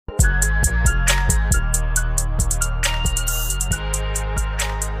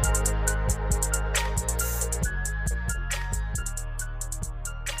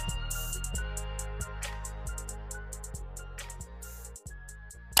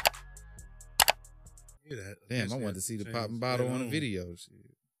Damn, I wanted to see the popping bottle on the video. Shit.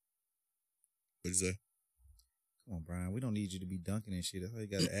 What'd you say? Come on, Brian. We don't need you to be dunking and shit. That's why you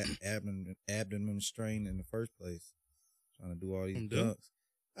got an abdomen strain in the first place. Trying to do all these dunks.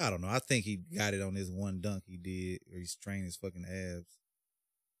 I don't know. I think he got it on this one dunk he did, or he strained his fucking abs.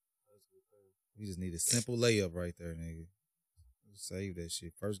 We just need a simple layup right there, nigga. Save that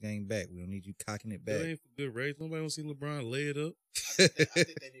shit. First game back. We don't need you cocking it back. That ain't for good race. Nobody want to see LeBron lay it up. I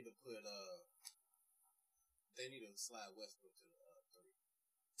think they need to put they need to slide Westbrook to the 3.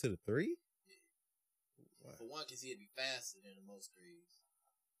 To the 3? Yeah. For one, because he'd be faster than the most threes.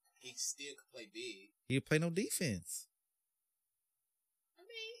 He still could play big. He'd play no defense. I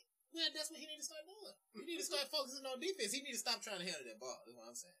mean, yeah, that's what he need to start doing. He need to start focusing on defense. He need to stop trying to handle that ball. That's what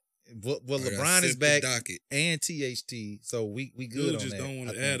I'm saying. Well, LeBron is back and THT, so we good Dude on just that. don't want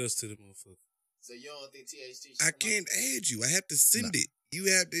to add us to the motherfucker. So you don't think THT? I can't add you. I have to send it. You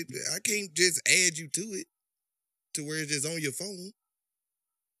have to. I can't just add you to it, to where it's just on your phone.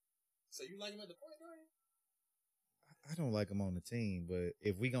 So you like him at the point guard? I don't like him on the team, but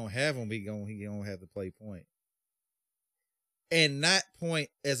if we gonna have him, he gonna have to play point. And not point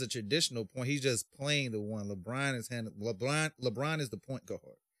as a traditional point. He's just playing the one. LeBron is the point guard.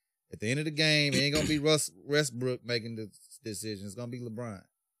 At the end of the game, it ain't gonna be Westbrook making the decision. It's gonna be LeBron.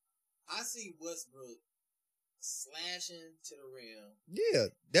 I see Westbrook slashing to the rim. Yeah,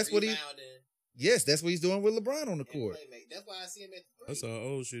 that's what he. Yes, that's what he's doing with LeBron on the court. That's why I see him at the 3. That's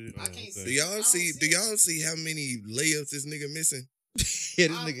all old shit. I can't see. Do y'all see? Do y'all see how many layups this nigga missing? Yeah,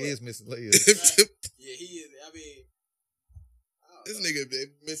 this nigga is missing layups. Yeah, he is. I mean, this nigga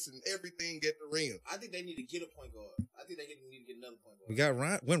been missing everything at the rim. I think they need to get a point guard. I think they need to get another point guard. We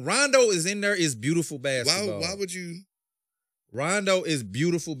got when Rondo is in there, is beautiful basketball. Why would you? Rondo is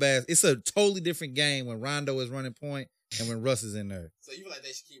beautiful basketball. It's a totally different game when Rondo is running point and when Russ is in there. So you feel like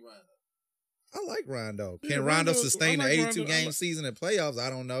they should keep Rondo? I like Rondo. Yeah, Can Rondo sustain like the 82-game season in playoffs? I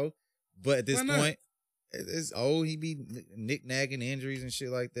don't know. But at this point, it's he be knick-knacking injuries and shit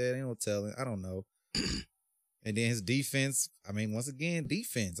like that. Ain't no telling. I don't know. And then his defense, I mean, once again,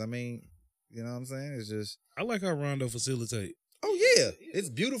 defense. I mean, you know what I'm saying? It's just... I like how Rondo facilitate. Oh, yeah. It's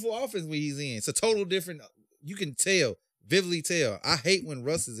beautiful offense when he's in. It's a total different... You can tell, vividly tell. I hate when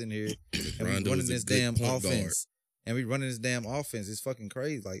Russ is in here and we running this damn offense. And we running this damn offense. It's fucking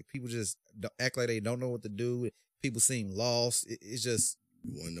crazy. Like, people just act like they don't know what to do. People seem lost. It's just...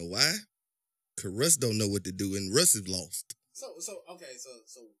 You want to know why? Because Russ don't know what to do, and Russ is lost. So Russ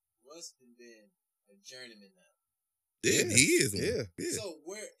has been a journeyman now. Yeah, he is one. Yeah.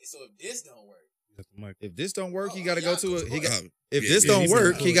 So if this don't work, if this don't work, he got to go to a. If Yeah, this yeah, don't he's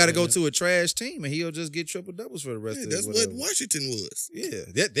work, in he got to go college, to a trash team, and he'll just get triple doubles for the rest Yeah, of that's his what Washington was.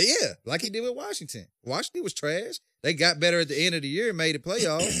 Yeah, like he did with Washington. Washington was trash. They got better at the end of the year, made the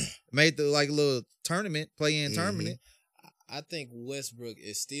playoffs, made the little tournament, play-in tournament. I think Westbrook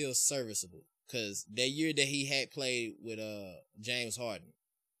is still serviceable because that year that he had played with James Harden,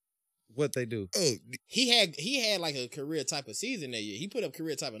 What they do? Oh, he had like a career type of season that year. He put up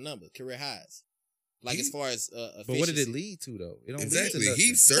career type of numbers, career highs. Like as far as efficiency. But what did it lead to though? It don't exactly. lead to nothing.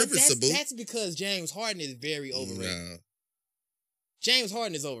 He's serviceable. That's because James Harden is very overrated. Nah. James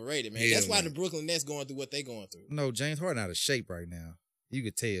Harden is overrated, man. Yeah, That's why man. the Brooklyn Nets going through what they going through. No, James Harden out of shape right now. You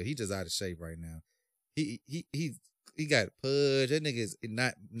could tell he just out of shape right now. He got pudge. That nigga is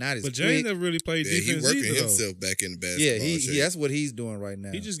not as But James quick. never really played Yeah, he defense working either, though. himself back in the basketball. Yeah, that's what he's doing right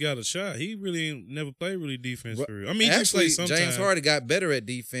now. He just got a shot. He really ain't never played really defense for real. I mean, he actually, just played sometimes. James Harden got better at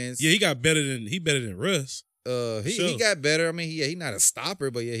defense. Yeah, he better than Russ. He got better. I mean, he not a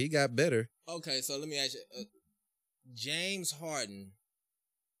stopper, but yeah, he got better. Okay, so let me ask you, James Harden.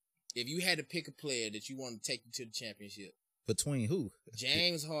 If you had to pick a player that you want to take you to the championship, Between who?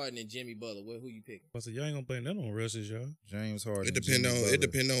 James Harden and Jimmy Butler, who you picking? I said, y'all ain't gonna blame that on Russ, is y'all? James Harden. It depend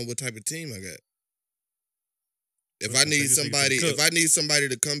on what type of team I got. If Russ I need somebody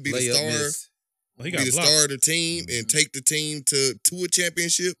to come be the star, He be got the blocked. star of the team and take the team to a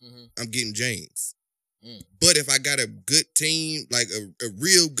championship, I'm getting James. But if I got a good team, like a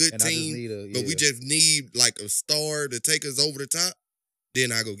real good team, but we just need like a star to take us over the top,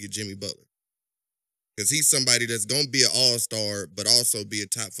 then I go get Jimmy Butler. Because he's somebody that's going to be an all-star, but also be a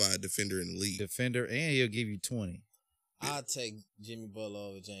top 5 defender in the league. Defender, and he'll give you 20. I'll take Jimmy Butler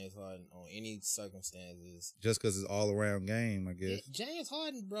over James Harden on any circumstances. Just because it's all-around game, I guess. Yeah, James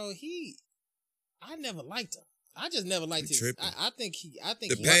Harden, bro, I never liked him. I just never liked him. I think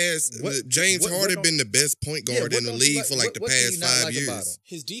James Harden been the best point guard in the league for like the past 5 years.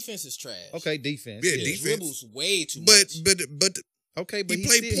 His defense is trash. Okay, defense. Yeah, He defense. dribbles way too much. But Okay, but he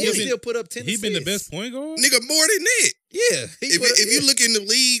still put up 10 He's been the best point guard? Nigga, more than that. Yeah. If you look in the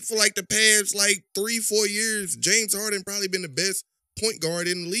league for like the past like 3-4 years, James Harden probably been the best point guard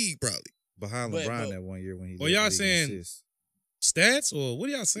in the league, probably. Behind LeBron that one year when he. Well, y'all saying stats or what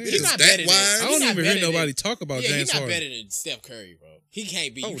are y'all saying? He's not better than. I don't even hear nobody talk about James Harden. He's not better than Steph Curry, bro. He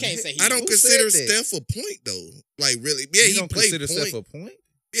can't be. You can't say. I don't consider Steph a point though. Like really, yeah, he played point. Steph a point.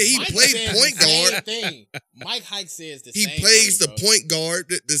 Yeah, he played point guard. Thing. Mike Hike says the he same plays thing, the point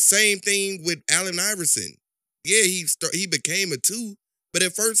guard. The same thing with Allen Iverson. Yeah, he became a 2, but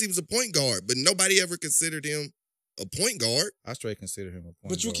at first he was a point guard. But nobody ever considered him a point guard. I straight consider him a point guard.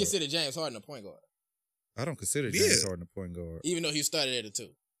 But you consider James Harden a point guard. I don't consider James Harden a point guard. Even though he started at a 2.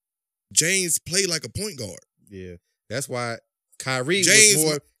 James played like a point guard. Yeah. That's why Kyrie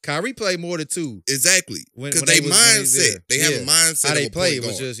played more than 2. Exactly. Because they mindset. They have a mindset how they of a play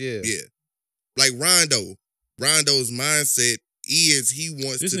point was guard. just, yeah. Like Rondo. Rondo's mindset is he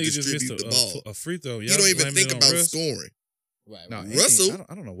wants to distribute the ball. A free throw. You don't even think about scoring. Right. No, Russell.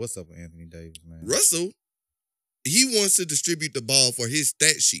 I don't know what's up with Anthony Davis, man. Russell, he wants to distribute the ball for his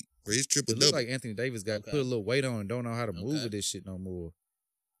stat sheet, for his triple double. It looks like Anthony Davis got put a little weight on and don't know how to move with this shit no more.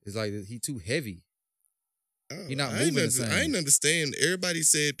 It's like he too heavy. He not moving the same. I didn't understand. Everybody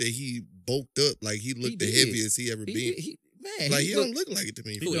said that he bulked up, like he looked the heaviest he ever been. Man, like he don't look like it to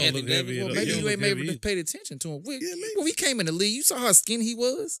me. He don't look heavy. Well, maybe you ain't maybe paid attention to him. When we came in the league, you saw how skinny he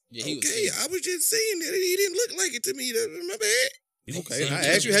was. Yeah, he was I was just saying that he didn't look like it to me. My bad. Okay, I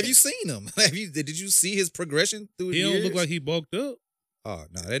asked you, have you seen him? Did you see his progression through the years? He don't look like he bulked up. Oh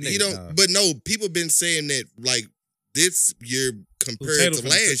no, that nigga. He don't. Nah. But no, people been saying that like this year compared to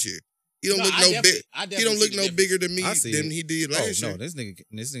last year. He don't look no big. He don't look no bigger than me than he did last year. No, this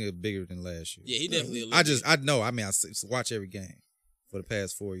nigga bigger than last year. Yeah, he definitely. I know. I mean, I watch every game for the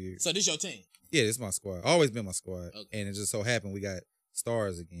past 4 years. So this your team? Yeah, this is my squad. Always been my squad, and it just so happened we got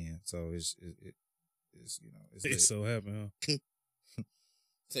stars again. So it's it so happened, huh?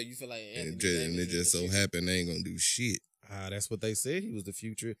 So you feel like it just so happened they ain't gonna do shit. That's what they said. He was the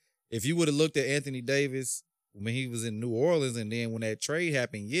future. If you would have looked at Anthony Davis when he was in New Orleans, and then when that trade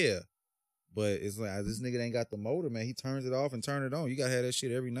happened, yeah. But it's like this nigga ain't got the motor, man. He turns it off and turn it on. You gotta have that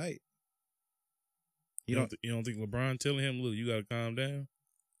shit every night. You don't think LeBron telling him, look, you gotta calm down?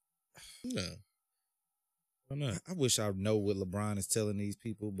 No. Why not? I wish I know what LeBron is telling these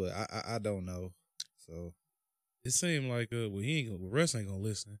people, but I don't know. So it seemed like Russ ain't gonna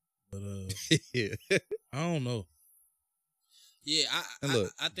listen. But yeah. I don't know. Yeah,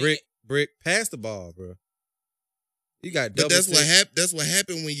 I think Brick, pass the ball, bro. You got double. But that's what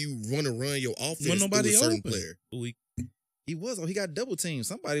happened when you run your offense when nobody through a certain open. Player. He got double teamed.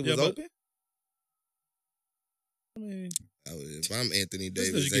 Somebody was open. I mean, if I'm Anthony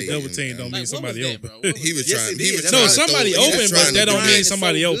Davis, you get double teamed don't mean somebody open. He was trying. Somebody open, but that don't mean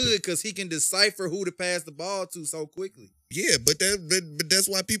somebody open. Because he can decipher who to pass the ball to so quickly. Yeah, but that's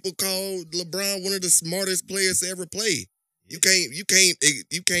why people call LeBron one of the smartest players to ever play. You can't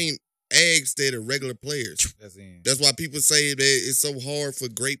ask that of regular players. That's why people say that it's so hard for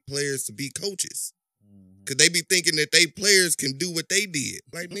great players to be coaches. Because they be thinking that they players can do what they did.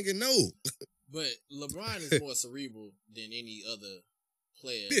 Like, nigga, no. But LeBron is more cerebral than any other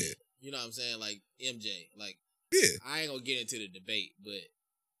player. Yeah. You know what I'm saying? Like MJ. Like, yeah. I ain't going to get into the debate, but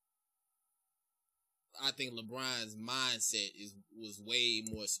I think LeBron's mindset was way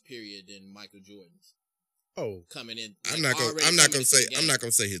more superior than Michael Jordan's. Oh, coming in. Like, I'm not gonna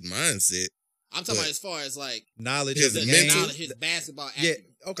say his mindset. I'm talking about as far as like knowledge, his basketball acumen. Yeah,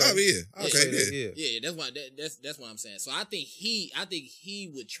 okay. Oh yeah, okay, yeah. That's what I'm saying. So I think he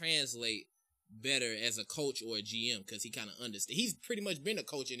would translate better as a coach or a GM because he kind of understands. He's pretty much been a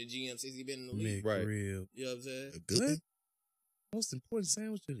coach and a GM since he's been in the league. Right. Real. You know what I'm saying? A good one. Most important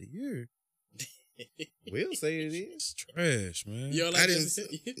sandwich of the year. We'll say it is. It's trash, man.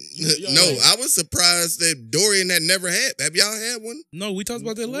 I was surprised that Dorian had never had. Have y'all had one? No, we talked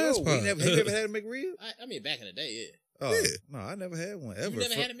about that last part. Have you ever had a McRib? I mean, back in the day, yeah. Oh, yeah. No, I never had one ever. You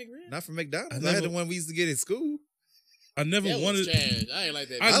never had a McRib? Not from McDonald's. I had the one we used to get in school. I never wanted. I ain't like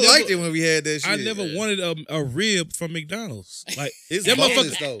that. I liked it when we had that shit. I never wanted a rib from McDonald's. Like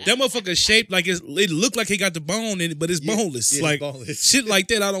that motherfucker shaped like it looked like he got the bone in it, but it's boneless. Yeah, like boneless. Shit like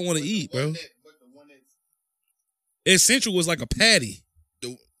that, I don't want to eat, bro. Essential was like a patty.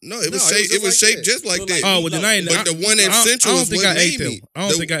 It was shaped just like that. Oh, well, then I ain't. But the one at Central is what made me. I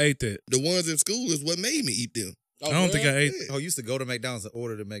don't think I ate that. The ones in school is what made me eat them. I don't think I ate. Oh, I used to go to McDonald's and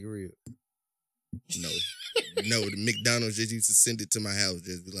order the McRib. No, the McDonald's just used to send it to my house.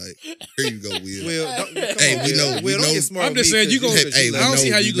 Just be like, here you go, Will. We know. I'm just saying, you gonna. I don't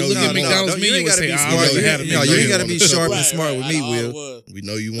see how you can look at McDonald's menu and say, "I already had a McDonald's." No, you ain't gotta be sharp and smart with me, Will. We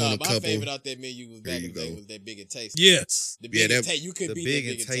know you want a couple. My favorite out that menu was back in the day was that Big and Tasty. Yes. The Big and Tasty. You could be Big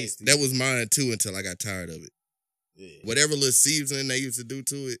and Tasty. That was mine too until I got tired of it. Yeah. Whatever little seasoning they used to do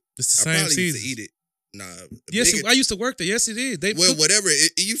to it, it's the same I probably season. used to eat it. Nah. Yes, I used to work there. Yes, it is. Whatever.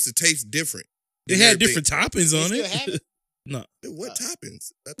 It used to taste different. They had different toppings on it. No. What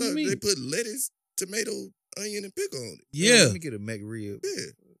toppings? I thought they put lettuce, tomato, onion, and pickle on it. Yeah. Let me get a McRib.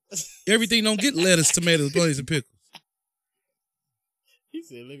 Yeah. Everything don't get lettuce, tomatoes, onions, and pickles. He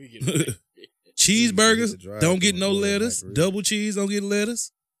said, let me get a Cheeseburgers don't get no lettuce. Double cheese don't get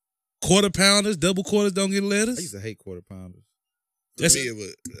lettuce. Quarter pounders, double quarters don't get lettuce. I used to hate quarter pounders. I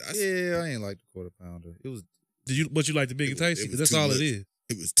ain't like the quarter pounder. It was. But you like the Big and Tasty? Because that's all much. it is.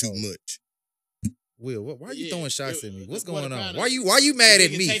 It was too much. Will, why are you throwing shots at me? What's going on? Why you mad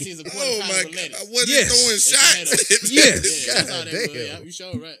at me? Oh my God! I wasn't throwing shots. Yes. God damn. Yeah, you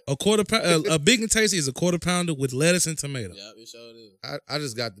sure right. A Big and Tasty is a quarter pounder with lettuce and tomato. Yeah, it sure is. I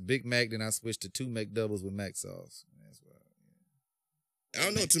just got the Big Mac, then I switched to 2 McDoubles with Mac sauce. I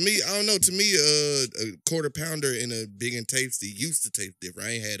don't know. To me, a quarter pounder and a Big and Tasty used to taste different.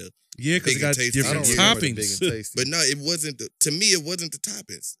 I ain't had a because it got different toppings. But no, it wasn't. To me, it wasn't the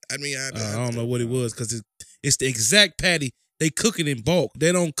toppings. I mean, I don't know what it was because it's the exact patty. They cook it in bulk.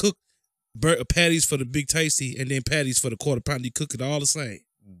 They don't cook patties for the Big Tasty and then patties for the quarter pounder. You cook it all the same.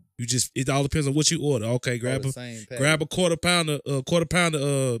 It all depends on what you order. Okay, grab a quarter pounder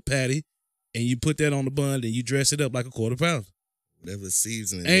patty, and you put that on the bun. Then you dress it up like a quarter pounder. Whatever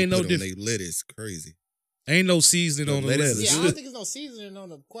seasoning ain't they no put on their lettuce, crazy. Ain't no seasoning on the lettuce. Yeah, I don't think it's no seasoning on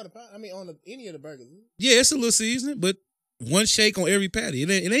the quarter pound. I mean, on any of the burgers. Yeah, it's a little seasoning, but one shake on every patty.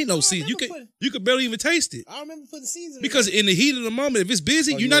 It ain't no seasoning. You could barely even taste it. I remember putting seasoning because in the heat of the moment, if it's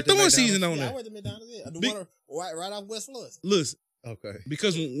busy, you're not throwing seasoning on there. I went to McDonald's. Yeah, the one right off West Florida. Listen. Okay.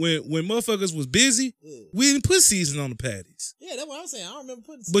 Because when motherfuckers was busy, we didn't put seasoning on the patties. Yeah, that's what I'm saying. I don't remember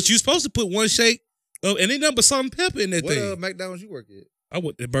putting seasoning. But you're supposed to put one shake, and they number salt and pepper in that thing. What McDonald's you work at? I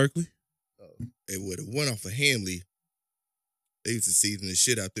went at Berkeley. It would have went off of Hamley. They used to season the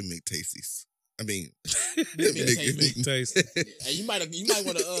shit out them McTasties. I mean, McTasty. Hey, you might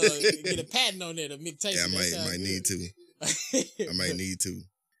want to get a patent on that. McTasty. Yeah, I might need to. I might need to.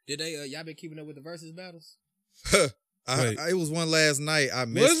 Did they? Y'all been keeping up with the versus battles? It was one last night. I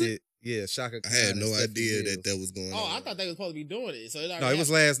missed it. Yeah, Shaka Khan. I had no idea that was going on. Oh, I thought they was supposed to be doing it. So it was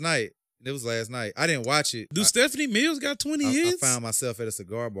last night. It was last night. I didn't watch it. Stephanie Mills got 20 hits? I found myself at a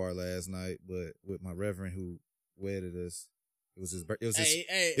cigar bar last night, but with my reverend who wedded us. It was his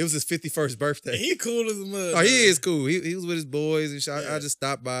 51st birthday. He cool as a mud. Oh, he is cool. He was with his boys and shit. I just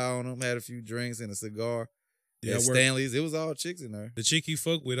stopped by on him, had a few drinks and a cigar. Yeah, Stanley's. It was all chicks in there. The chick he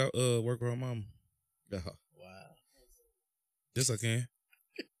fucked with, work with her mama. Wow. Yes, I can.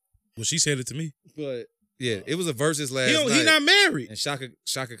 Well, she said it to me. But yeah, it was a versus last night. He not married. And Shaka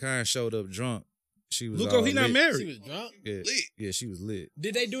Khan showed up drunk. She was he not married. She was drunk? Yeah, she was lit.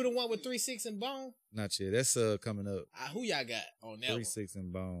 Did they do the one with 3 6 and Bone? Not yet. That's coming up. Who y'all got on that 3 6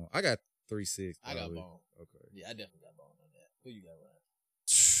 and Bone. I got 3 6. I got Bone. Okay. Yeah, I definitely got Bone on that. Who you got,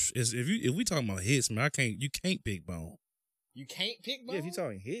 Ryan? If we talking about hits, man, you can't pick Bone. You can't pick Bone? Yeah, if you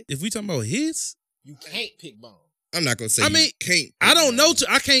talking hits. If we talking about hits, you can't pick Bone. I'm not gonna say. Can't. I don't know.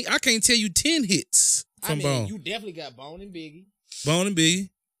 I can't tell you 10 hits from Bone. You definitely got Bone and Biggie. Bone and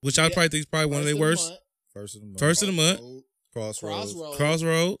Biggie, which I probably think is probably one of their worst. First of the month. First of the month. Crossroads.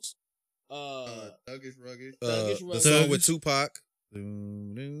 Thuggish Ruggish. The song with Tupac.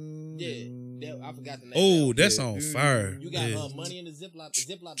 Yeah, I forgot the name. Oh, that's on fire. You got Money in the Ziploc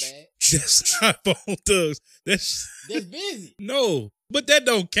bag. That's not Bone Thugs. That's Busy. No, but that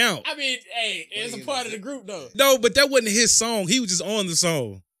don't count. I mean, hey, it's a part of the group though. No, but that wasn't his song. He was just on the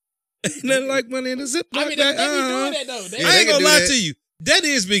song. Ain't nothing like Money in the Ziploc bag. I mean, they be doing that though. I ain't gonna lie to you. That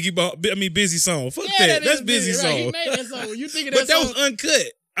is Busy song. Fuck that. That's Busy song. Right. He made that song. You thinking but that was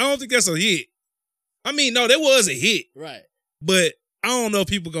uncut. I don't think that's a hit. I mean, no, that was a hit. Right. But I don't know if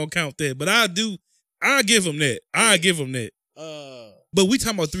people gonna count that. But I'll give him that. I'll give him that. But we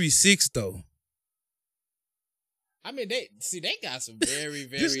talking about 3 6 though. I mean, they got some very,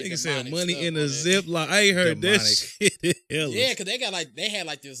 very. This nigga said Money in the Ziploc. I ain't heard that shit. Yeah, because they had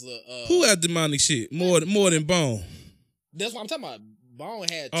like this little. Who had demonic shit more than Bone? That's what I'm talking about. Bone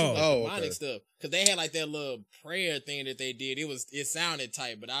had demonic stuff because they had like that little prayer thing that they did. It sounded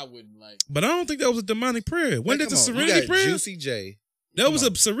tight, but I wouldn't like. But I don't think that was a demonic prayer. When did the Serenity prayer? Juicy J. That was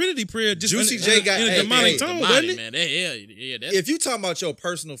a serenity prayer. Just Juicy J got in a demonic tone, wasn't it? Man, that's, if you talking about your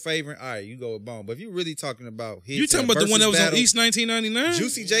personal favorite, all right, you go with Bone. But if you really talking about his, you talking about the one that was on East 1999?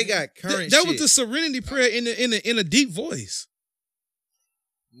 Juicy J got current. That was the serenity prayer in a deep voice.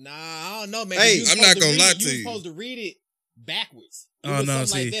 Nah, I don't know, man. Hey, I'm not gonna lie to you. You supposed to read it backwards. Oh no,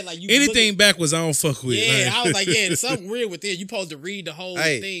 see, like that. Like anything backwards, I don't fuck with. Yeah, like. I was like, yeah, something weird with it. You supposed to read the whole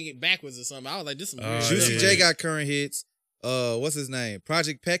thing backwards or something. I was like, this is some weird. Juicy J got current hits. What's his name?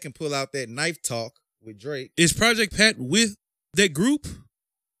 Project Pat can pull out that knife talk with Drake. Is Project Pat with that group?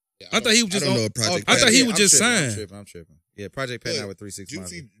 Yeah, I thought he was just. I don't know Project Pat. I thought he was I'm just tripping, signed. I'm tripping. Yeah, Project Pat now with 3 6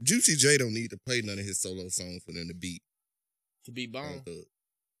 Juicy J don't need to play none of his solo songs for them to beat. To be Bone.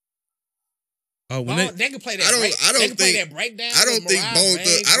 Oh, when they can play that. I don't think that breakdown. I don't think Bone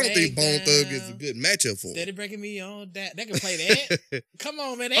Thug. I don't think Bone Thug is a good matchup for him. Steady breaking me on that. They can play that. Come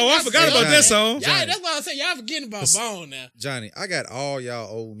on, man. I forgot about that song. Yeah, that's why I said y'all forgetting about Bone now. Johnny, I got all y'all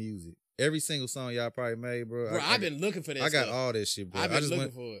old music. Every single song y'all probably made, bro. Bro, I've been looking for that. I got all that shit, bro. I've been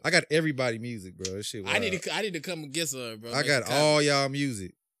looking for it. I got everybody music, bro. This shit. I need to come against her, bro. I got all y'all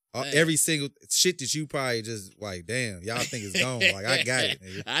music. Every single shit that you probably just like, damn, y'all think it's gone. Like, I got it,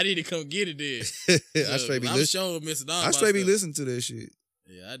 nigga. I need to come get it then. I straight be listening. I straight be listening to that shit.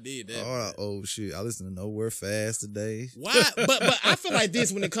 Yeah, I did that. All that old shit. I listen to Nowhere Fast today. Why? But I feel like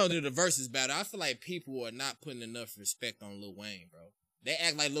this when it comes to the versus battle. I feel like people are not putting enough respect on Lil Wayne, bro. They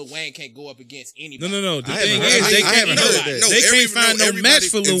act like Lil Wayne can't go up against anybody. No. The thing is, they can't find no match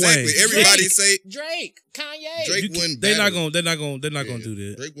for Lil Wayne. Everybody say Drake, Kanye. Drake wouldn't. They're not gonna do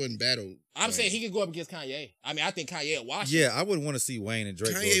that. Drake wouldn't battle. I'm saying he could go up against Kanye. I mean, I think Kanye will wash. Yeah, I would want to see Wayne and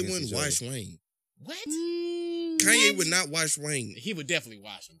Drake. Kanye wouldn't wash Wayne. What? Kanye would not wash Wayne. He would definitely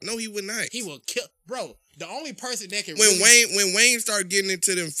wash him. No, he would not. He will kill, bro. The only person that can when Wayne started getting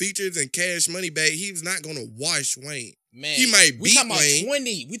into them features and Cash Money bag, he was not gonna wash Wayne. Man, he might beat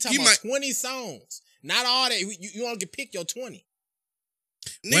Wayne. We talking about 20 songs. Not all that. You only can pick your 20.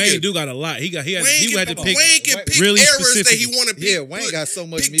 Wayne do got a lot. He had to pick. Wayne can pick really errors specific. that he want to pick. Yeah, Wayne got so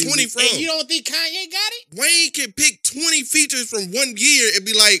much music. 20 from. And you don't think Kanye got it? Wayne can pick 20 features from 1 year and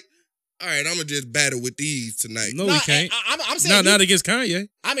be like, all right, I'm gonna just battle with these tonight. No, he can't. I'm saying not against Kanye.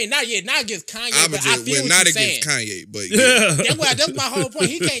 I mean, not against Kanye. I feel not against saying. Kanye, but yeah. That's my whole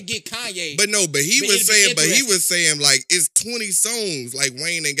point. He can't get Kanye. But he was saying like it's 20 songs. Like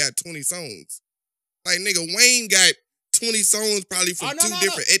Wayne ain't got 20 songs. Like nigga, Wayne got 20 songs probably from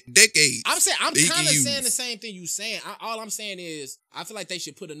different decades. I'm kind of saying the same thing you saying. All I'm saying is I feel like they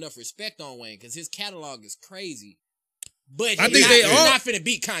should put enough respect on Wayne because his catalog is crazy. But I think they are not finna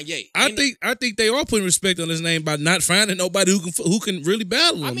beat Kanye. I think they are putting respect on his name by not finding nobody who can really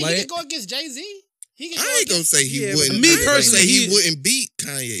battle him. I mean, he can go against Jay-Z. I ain't gonna say he wouldn't. Me personally, he wouldn't beat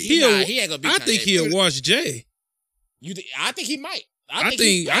Kanye. He ain't gonna beat Kanye. I think he'll wash Jay. I think he might. I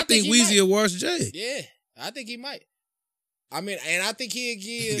think Weezy will wash Jay. Yeah, I think he might. I mean, and I think he'll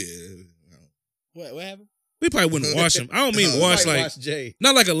give. What happened? We probably wouldn't wash him. I don't mean wash like Jay.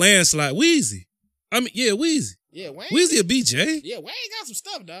 Not like a landslide. Weezy. I mean, yeah, Weezy. Yeah, Wayne. Weezy will beat Jay. Yeah, Wayne got some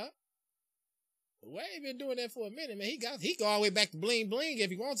stuff, dog. Wayne been doing that for a minute, man. He go all the way back to bling bling if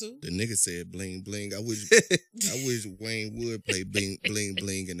he wants to. The nigga said bling bling. I wish Wayne would play bling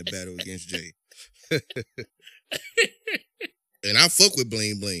bling in the battle against Jay. And I fuck with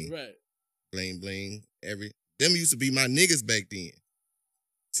bling bling. Right. Bling bling. Them used to be my niggas back then.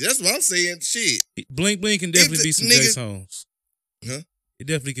 See, that's what I'm saying. Shit. Bling bling can definitely be some Jay songs. Huh? It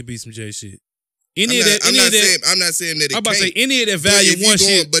definitely can be some Jay shit. I'm not saying that it I'm about to say can't. any of that Volume 1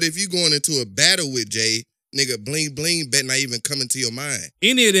 shit. But if you going into a battle with Jay, nigga, bling bling bet not even come into your mind.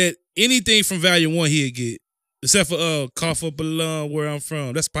 Anything from Volume 1 he'll get. Except for Cough Up a Lung, Where I'm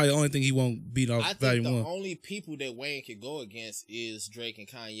From. That's probably the only thing he won't beat off Volume 1. The only people that Wayne could go against is Drake and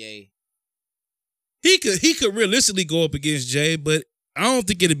Kanye. He could realistically go up against Jay, but I don't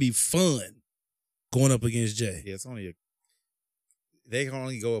think it'd be fun going up against Jay. Yeah, it's only they can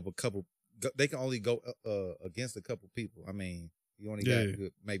only go up a couple. They can only go against a couple people. I mean, you only got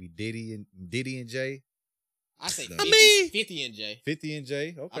maybe Diddy and Jay. I say 50, 50 and Jay. 50 and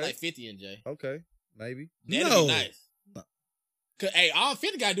Jay. Okay. I like 50 and Jay. Okay, maybe. That'd be nice. Cause all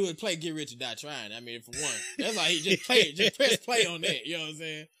 50 gotta do is play Get Rich or Die Trying. I mean, for one, that's like he just press play on that. You know what I'm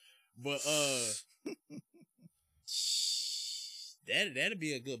saying? But that'd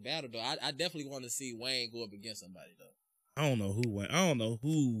be a good battle though. I definitely want to see Wayne go up against somebody though. I don't know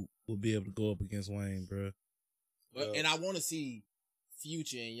who will be able to go up against Wayne, bro. And I want to see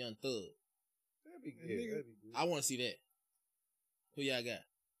Future and Young Thug. That'd be good. I want to see that. Who y'all got?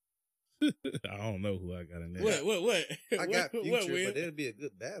 I don't know who I got in there. What? I got Future, but it'll be a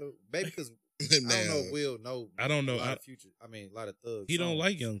good battle, baby. Because I don't know if Will know. I don't know. A lot of Future. I mean, a lot of Thug. He don't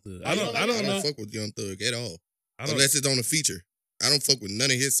like Young Thug. I don't know. I don't fuck with Young Thug at all, unless it's on a feature. I don't fuck with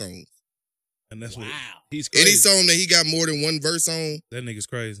none of his songs. And that's what he's crazy. Any song that he got more than one verse on, that nigga's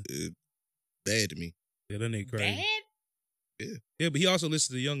crazy. Bad to me. Yeah, that nigga crazy. Bad? Yeah, but he also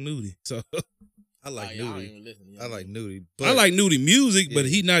listens to Young Nudie. So I like Nudie. I like Nudie. But I like Nudie music, but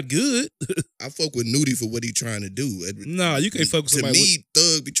he not good. I fuck with Nudie for what he trying to do. Nah, you can't fuck with somebody. To me,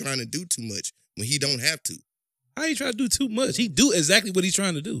 Thug be trying to do too much when he don't have to. How he try to do too much? He do exactly what he's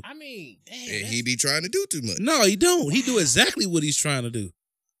trying to do. I mean, damn. And he be trying to do too much. No, he don't. He do exactly what he's trying to do.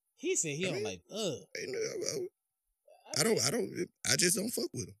 He said he don't like Thug. I just don't fuck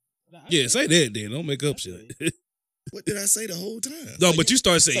with him. Yeah, say that then. Don't make up shit. What did I say the whole time? No, but you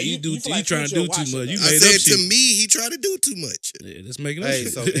start saying you like trying to do too much. You I made said up shit. to me, he tried to do too much. Yeah, that's making up Hey,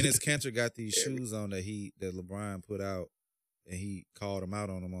 shit. so Enes Kanter got these shoes on that LeBron put out, and he called him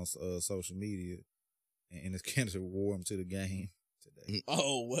out on them on social media, and Enes Kanter wore them to the game today.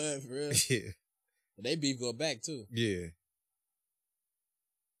 Oh, what, for real? Yeah. They beef go back, too. Yeah.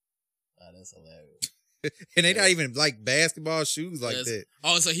 Oh, that's hilarious. And they not even like basketball shoes like that.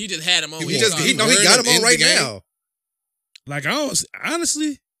 Oh, so he just had them on. He got them on right now. Like, I don't,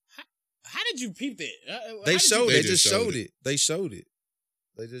 honestly. How did you peep that? They just showed it. They showed it.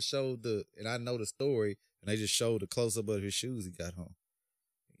 They just showed and I know the story, and they just showed the close up of his shoes he got on.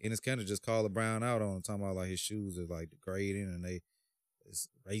 Enes Kanter just called LeBron out on him, talking about like his shoes are like degrading and they're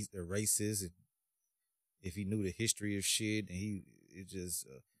racist. And if he knew the history of shit, and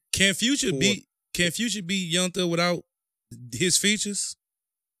Can Future be Young Thug without his features?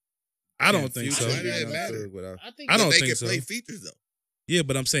 I don't think so. I don't think so. Play features though. Yeah,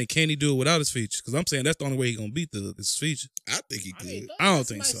 but I'm saying, can he do it without his features? Because I'm saying that's the only way he gonna beat his features. I think he could. I don't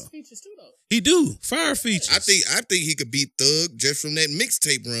think so. Features too, though. He do fire features. I think he could beat Thug just from that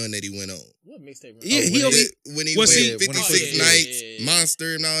mixtape run that he went on. What mixtape run? Yeah, when he went 56 nights,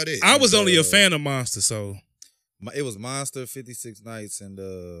 Monster and all that. I was only a fan of Monster, so it was Monster, 56 Nights, and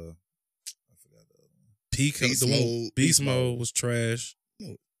I forgot the other one. Beast Mode was trash.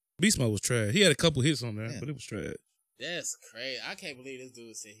 Beast Mode was trash. He had a couple hits on there, but it was trash. That's crazy. I can't believe this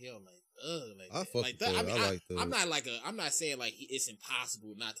dude said he don't like Thug. I fuck with Thug. I like Thug. I'm not saying like it's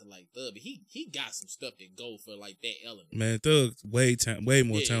impossible not to like Thug, but he got some stuff that go for like that element. Man, Thug's way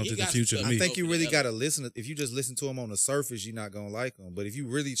more talented than Future to me. I think you really gotta listen. If you just listen to him on the surface, you're not gonna like him. But if you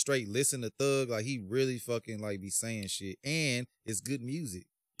really straight listen to Thug, like he really fucking like be saying shit, and it's good music.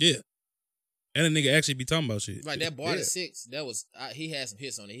 Yeah. And a nigga actually be talking about shit. Like that Barter 6, that was he had some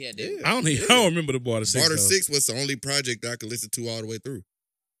hits on it. He had that. Yeah. I don't remember the Barter 6. Barter 6 was the only project I could listen to all the way through.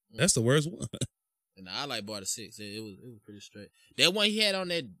 That's the worst one. And I like Barter 6. It was pretty straight. That one he had on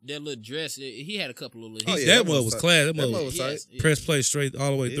that little dress, he had a couple of little hits. That one was class. That one was press play straight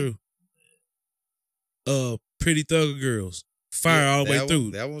all the way through. Pretty Thugger Girls. Fire all the way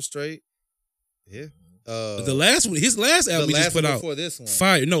through. That one straight. Yeah. The last one, his last album he just put out. Before this one.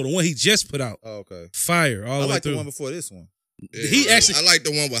 Fire. No, the one he just put out. Oh, okay. Fire all the way through. I like the one before this one. Yeah, I like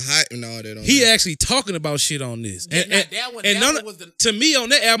the one with Hot and all that. He actually talking about shit on this. To me, on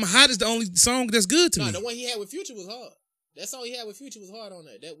that album, Hot is the only song that's good to me. The one he had with Future was hard. That song he had with Future was hard on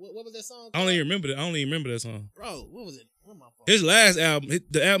that. What was that song called? I don't even remember that song. Bro, what was it? What my fault? His last album,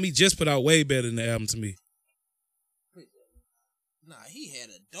 the album he just put out, way better than the album to me. Nah, he had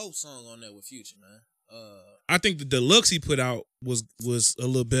a dope song on there with Future, man. I think the deluxe he put out was a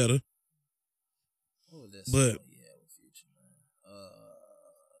little better. What was that song he had with Future, man?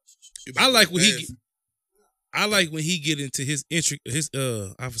 I like when he get into his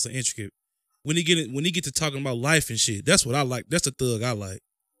I would say intricate. When he get to talking about life and shit. That's what I like. That's the Thug I like.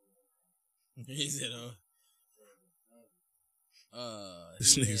 He said,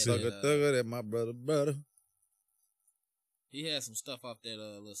 this nigga said, Thugger, that my brother. He had some stuff off that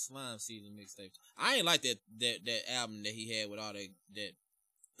little Slime Season mixtape. I ain't like that album that he had with all that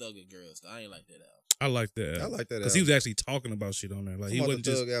Thugger Girls. I ain't like that album. I like that album. I like that because he was actually talking about shit on there. Like he wasn't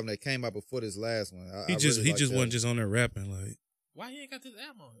the just Thug album that came out before this last one. He just wasn't just on there rapping. Like, why he ain't got this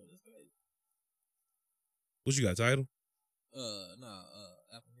album on here? That's crazy. What you got, Tidal?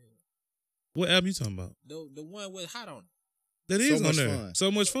 Apple Music. What album you talking about? The one with Hot on it. That is on there. Fun.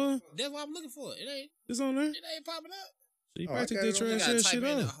 So much fun. That's what I'm looking for. It ain't. It's on there. It ain't popping up. So you probably take that trash ass shit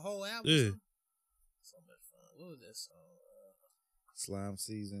out. The whole album. Yeah. So much fun. What was that song? Slime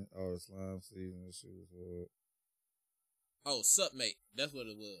Season. Oh, Slime Season. Shit was hard. Oh, Sup Mate. That's what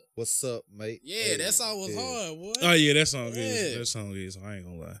it was. What's up, mate? Yeah, that song was hard, boy. Oh yeah, that song is. That song is. I ain't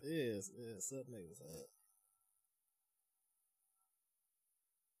gonna lie. Yeah, Sup Mate was hard.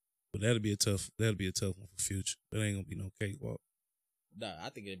 But that'll be a tough one for Future. That ain't gonna be no cakewalk. Nah, I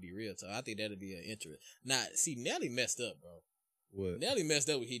think it'd be real tough. I think that'd be an interest. Nah, see, Nelly messed up, bro. What? Nelly messed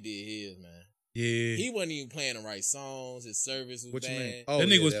up when he did his, man. Yeah. He wasn't even playing the right songs. His service was What bad. you mean? That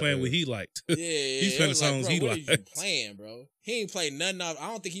nigga was playing what he liked. Yeah, He's playing the songs like, bro, he what liked. are you playing, bro? He ain't played nothing off. I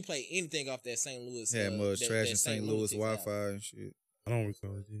don't think he played anything off that St. Louis. Yeah, much trash in St. Louis Wi-Fi album. and shit. I don't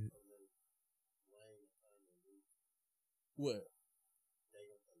recall it. Dude. What?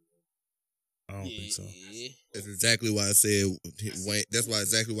 I don't think so. That's exactly why I said Wayne. That's why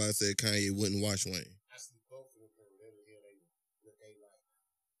exactly why I said Kanye wouldn't watch Wayne.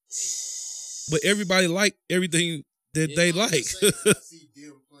 But everybody like everything that they like.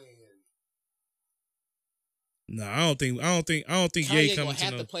 No, I don't think Kanye Ye gonna coming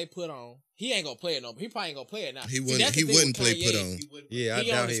have to to play Put On. He ain't gonna play it no. He probably ain't gonna play it now. He wouldn't play Put On. Yeah, I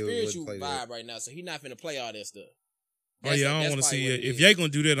he doubt on the he spiritual would play vibe that. right now, so he not finna play all that stuff. Oh yeah, I don't want to see it. If Ye gonna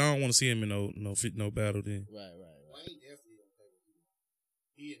do that, I don't want to see him in no battle then. Right.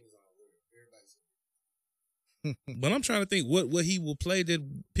 But I'm trying to think what he will play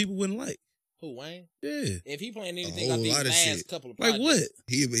that people wouldn't like. Who, Wayne? Yeah. If he playing anything whole off these lot of last shit. couple of Like projects. what?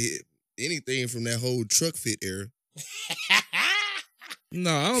 He anything from that whole truck fit era.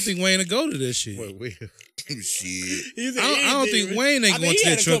 No, I don't think Wayne will go to that shit. What, Will? Shit. I don't think Wayne ain't going to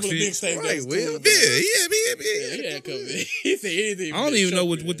that truck fit. Right, Will. Yeah. He had a couple. He said anything. I don't even know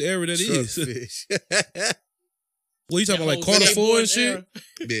what the era that is. Truck fish. What you talking about, like Carter 4 and shit?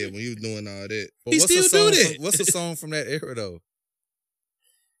 Yeah, when he was doing all that. But He what's still a song do that. What's a song from that era though?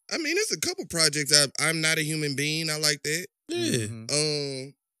 I mean, there's a couple projects. I'm Not a Human Being. I like that. Yeah.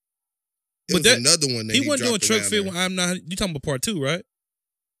 Mhm. But But another one that He wasn't doing dropped truck around fit there. when I'm not. You talking about part 2, right?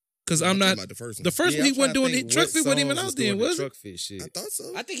 Because I'm talking not. about the first one. The first Yeah, one he I'm wasn't trying to doing. think Truck what fit wasn't even songs out then, doing the was it? truck fit shit. I thought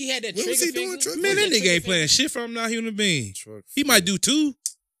so. I think he had that When was trigger he doing finger. truck Man, that fit? nigga ain't playing shit from I'm Not Human Being. Truck He fit. might do 2.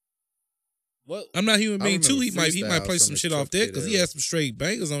 What? I'm Not Human I Being 2. remember He might play freestyles some from the shit off Truck that Fit because he era. had some straight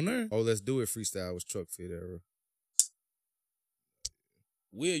bangers on there. Oh, Let's Do It freestyle was truck fit era.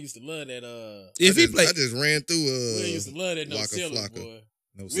 Will used to love that. If he I play, just ran through Will used to love that No Waka Syllable, Flocka. boy.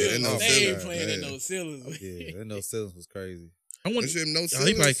 No Will that No stayed Syllable, playing that yeah. No Syllable. Yeah, that No Syllable was crazy. I want. That shit, No Oh,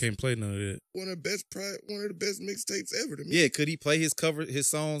 he probably Syllable, can't play none of that. one of the best mixtapes ever to me. Yeah, could he play his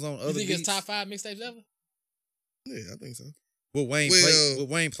songs on You other think beats? it's top 5 mixtapes ever? Yeah, I think so. Will Wayne Well, play? Will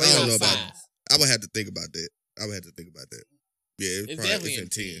Wayne play? I don't on know the about songs? I would have to think about that. Yeah, It's probably definitely in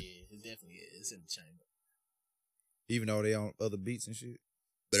 10. Yeah, it definitely is. It's in the chamber. Even though they on other beats and shit.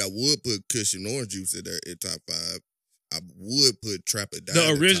 But I would put Cushion Orange Juice in there in top 5. I would put Trapper Die.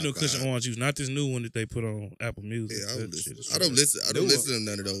 The in original top Cushion 5. Orange Juice, not this new one that they put on Apple Music. Yeah, I That don't shit listen. is I don't trash. listen. I don't listen to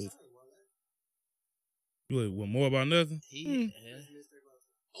none of those. What, more about nothing? Yeah.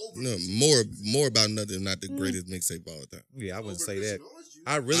 No, more about nothing. Not the greatest mixtape of all time. Yeah, I wouldn't say that.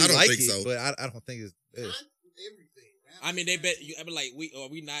 I really I don't like think it, so. but I don't think it's best. I mean, they bet you. I mean, like, are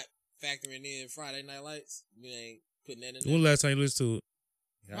we not factoring in Friday Night Lights? We ain't putting that in there. When the last time you listened to it?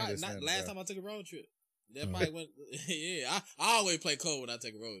 Yeah, I Right, understand not that. last time I took a road trip. That probably went. Yeah, I always play cold when I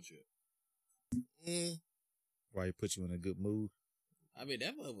take a road trip. Why he put you in a good mood? I mean,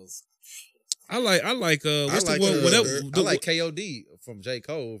 that one was. I like what's I like the one? Whatever. I like KOD from J.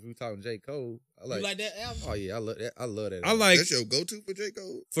 Cole. If we talking J. Cole, You like that album? Oh yeah, I love that. I love that. I album. like. That's your go-to for J.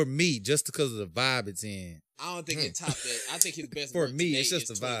 Cole? For me, just because of the vibe it's in. I don't think it topped that. I think his best For work me, today it's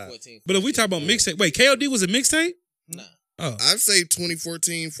just is the vibe. 2014. But if we talk about mixtape, wait, KOD was a mixtape? Nah. Oh, I'd say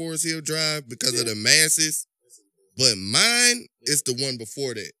 2014 Forest Hill Drive because of the masses. But mine is the one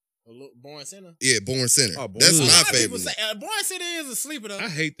before that. Born Sinner. Yeah, Born Center. Oh, Born That's Center. my A lot of people favorite. say Born Sinner is a sleeper though. I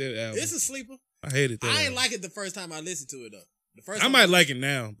hate that album. It's a sleeper. I hated that. I ain't album. like it the first time I listened to it though. The first I time might like it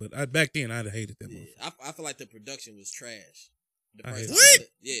now, but back then I'd have hated that Yeah, movie. I feel like the production was trash. The I first hate time What?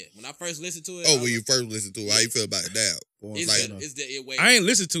 yeah, when I first listened to it. Oh, I when was- you first listened to it, how you feel about it now? Born it's like- Sinner. better. It's the it way. I ain't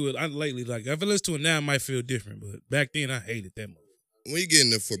listened to it lately. Like if I listen to it now, I might feel different. But back then I hated that movie. When you get in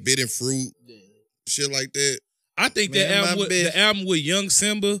the forbidden fruit, Yeah. shit like that, I think Man, that album, my bitch. the album with Young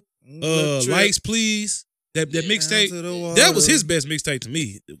Simba, Little trip Lights Please, that Yeah. mixtape, down to the that was water. his best mixtape to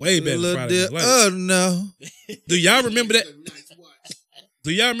me. Way better than Little Friday dip- Night Lights. Oh no. Do y'all remember that?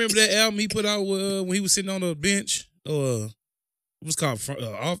 Do y'all remember that album he put out when he was sitting on the bench? It was called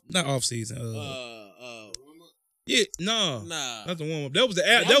not off season. Yeah, no, Nah. not the one. That was the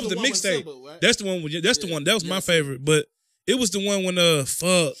that was the one with mixtape. Simba, right? That's the one. That's the Yeah. one. That was my Yes. favorite. But it was the one when I he know had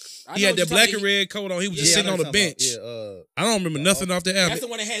what that you're black talking- and red coat on. He was just Yeah, sitting I on know the what you're bench. talking about. I don't remember nothing off the album. That's the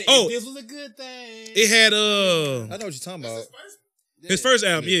one that had. Oh. This was a good thing. It had I know what you're talking about. his first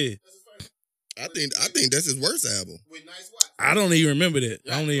album. Yeah, I think that's his worst album. I don't even remember that.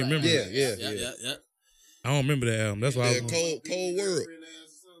 I don't even remember. Yeah, that. yeah. Yeah. I don't remember that album. That's why. Yeah, Cold World.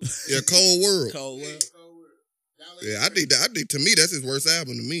 Yeah, Cold World. Cold World. Yeah, I think to me that's his worst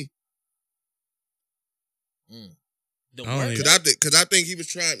album to me. Because I think he was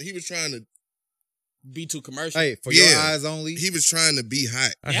trying to be too commercial. Hey, for your eyes only. He was trying to be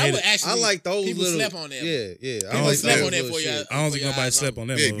hot. I like those people little. Slept on that. Yeah. I like slept on that for you. I don't think nobody slept on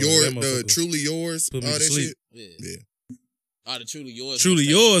that. Yeah, the Truly Yours. All that shit. Yeah. Oh, the Truly Yours. Truly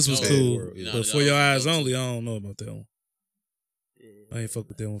Yours was cool, yeah. but For Your Eyes Only, I don't know about that one. Yeah. I ain't fuck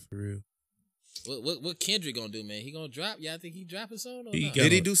with that one for real. What Kendrick gonna do, man? He gonna drop? Y'all think he dropping song or not?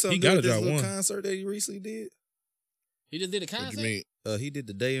 Did he do something with this little concert that he recently did? He just did a concert? What you mean? He did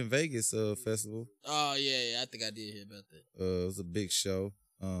the Day in Vegas festival. Oh, yeah. I think I did hear about that. It was a big show.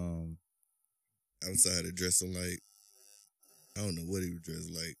 Outside of dressing like, I don't know what he was dressed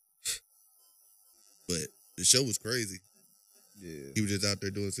like. But the show was crazy. Yeah. He was just out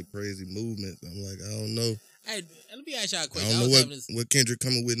there doing some crazy movements. I'm like, I don't know. Hey, let me ask y'all a question. I don't know what Kendrick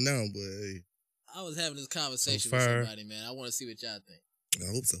coming with now, but hey. I was having this conversation with somebody, man. I want to see what y'all think. I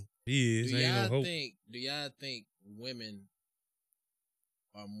hope so. He is. Do y'all think women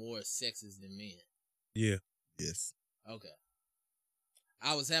are more sexist than men? Yeah. Yes. Okay.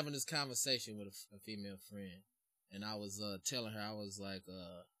 I was having this conversation with a female friend, and I was telling her, I was like,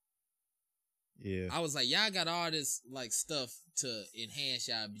 y'all got all this like stuff to enhance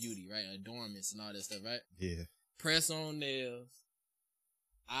y'all beauty, right? Adornments and all that stuff, right? Yeah. Press on nails,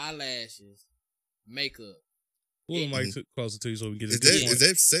 eyelashes, makeup. Pull the mic closer to you so we can get Is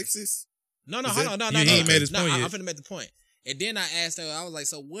that sexist? No. Hold on. He ain't made his point yet. I'm finna make the point. And then I asked her, I was like,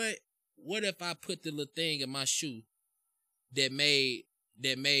 so what if I put the little thing in my shoe that made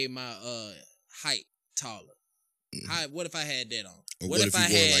my height taller? What if I had that on? Or what if you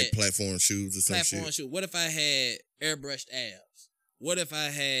wore like platform shoes or some shit? What if I had airbrushed abs? What if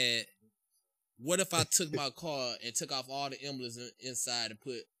I took my car and took off all the emblems inside and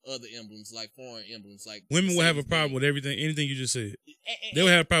put other emblems, like foreign emblems, like women will have a problem with anything you just said. They will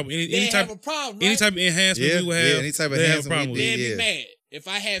have a problem. Any type of enhancement we will have. Yeah, any type of enhancement they'd be mad if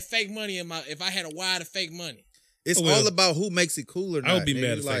I had fake money if I had a wad of fake money. It's all about who makes it cool or not. I would be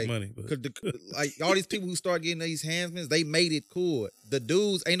mad at fake money. Like all these people who start getting these enhancements, they made it cool. The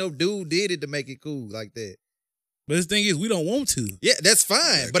dudes, ain't no dude did it to make it cool like that. But the thing is, we don't want to. Yeah, that's fine.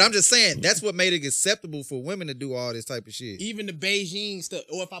 Exactly. But I'm just saying, that's what made it acceptable for women to do all this type of shit. Even the Beijing stuff,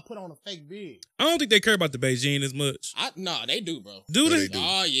 or if I put on a fake beard. I don't think they care about the Beijing as much. No, they do, bro. Do they?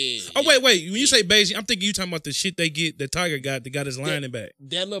 Oh, yeah. Oh, wait. When you say Beijing, I'm thinking you talking about the shit they get that Tiger got that got his lining back.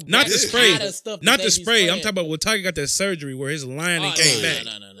 That little not the spray. Not the spray. I'm talking about when Tiger got that surgery where his lining came back.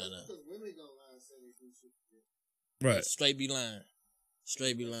 No. Right. Straight be lying,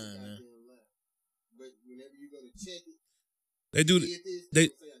 man. They do the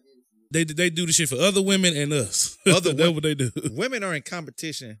shit for other women and us. That's what they do. Women are in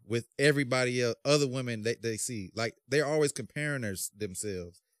competition with everybody else, other women they see. Like they're always comparing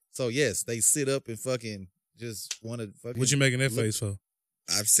themselves. So yes, they sit up and fucking just want to fucking. What you making that face for?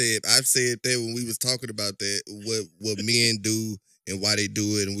 I've said that when we was talking about that, what men do and why they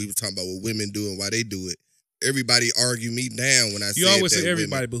do it, and we was talking about what women do and why they do it. Everybody argue me down when I said that. You always say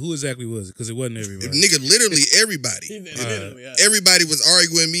everybody, but who exactly was it? Because it wasn't everybody. Nigga, literally everybody. Everybody was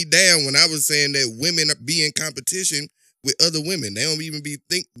arguing me down when I was saying that women be in competition with other women. They don't even be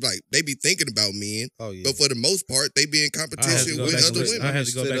they be thinking about men. Oh, yeah. But for the most part, they be in competition with other women. I had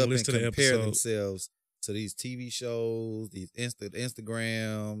to go back and listen to the compare episode. themselves to these TV shows, these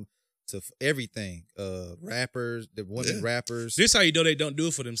Instagram, to everything. Rappers, the women rappers. This how you know they don't do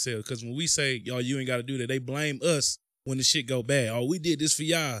it for themselves. Because when we say, y'all, you ain't got to do that, they blame us when the shit go bad. Oh, we did this for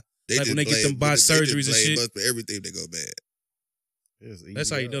y'all. Like when they get them botched surgeries and shit. Us for everything that go bad. That's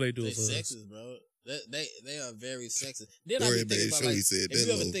how you know they do it for sexist, bro. They are very sexist. Then I be thinking about if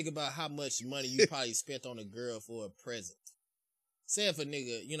you ever think about how much money you probably spent on a girl for a present. Say if a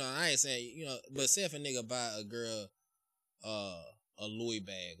nigga, I ain't saying, but say if a nigga buy a girl a Louis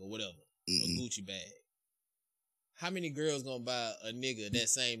bag or whatever, a Gucci bag. How many girls gonna buy a nigga, that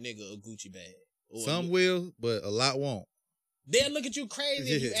same nigga, a Gucci bag? Some will, but a lot won't. They'll look at you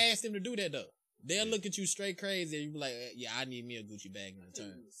crazy if you ask them to do that though. They'll look at you straight crazy and you be like, yeah, I need me a Gucci bag in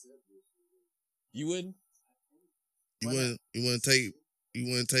return. You wouldn't? You wouldn't take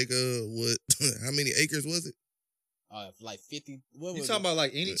what how many acres was it? Like 50. You talking about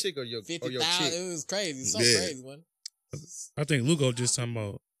like any chick or your 50,000? It was crazy. Crazy one. I think Lugo just talking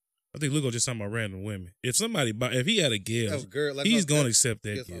about random women. If he had a gift, he's gonna accept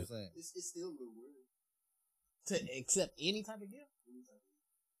that gift. It's still a little weird to accept any type of gift.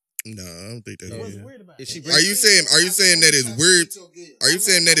 No, I don't think that's What's weird about it? Are you saying that it's weird? Are you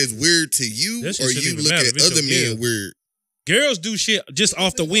saying that it's weird to you, or you look at other men weird? Girls do shit just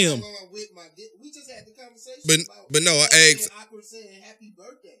off the whim. We just had the conversation. But no, I asked. Awkward saying happy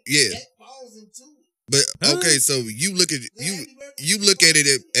birthday. Yeah. That falls into it. But okay, so you look at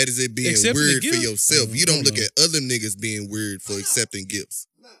it as it being weird for yourself. You don't look at other niggas being weird for accepting gifts.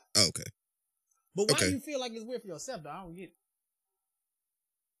 Nah. Okay. But why do you feel like it's weird for yourself, though? I don't get it.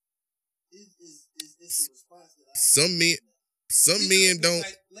 It's a response that some men don't.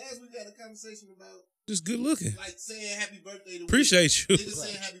 Like, last week we had a conversation about just good looking. Like saying happy birthday to appreciate you. Niggas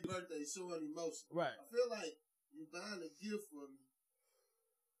saying happy birthday, showing emotion. Right. I feel like you're buying a gift for me.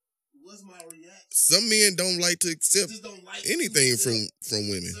 What's my reaction? Some men don't like to accept anything from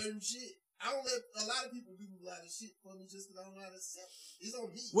women. Certain shit. I don't let a lot of people do a lot of shit for me just because I don't know how to accept it. It's on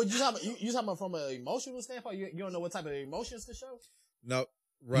me. What you talking about from an emotional standpoint? You don't know what type of emotions to show? No.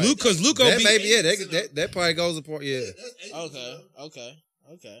 Right. Because Luke that that probably goes apart. Yeah. Okay.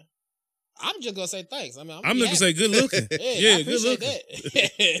 I'm just gonna say thanks. I mean, I'm just gonna say good looking. yeah, good looking.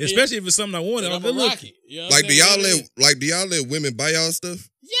 Especially if it's something I wanted. I'm good looking. You know like, do y'all let women buy y'all stuff?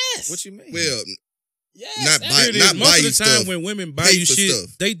 Yes. What you mean? Well, yes. Not buy you most of the time stuff, when women buy you shit,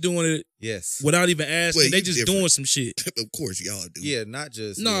 stuff. they doing it without even asking. They just doing some shit. Of course, y'all do. Yeah, not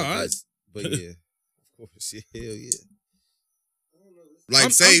just but yeah, of course, hell yeah.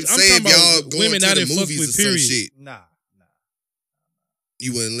 Like say if y'all going to the movies or some shit. Nah.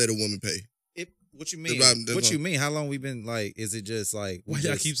 You wouldn't let a woman pay. What you mean? What you mean? How long we been like? Is it just like? Why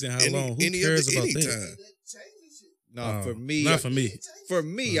y'all keep saying how long? Who cares about that? No, for me, not for me. For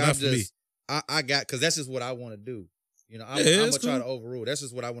me, I got because that's just what I want to do. You know, I'm gonna try to overrule. That's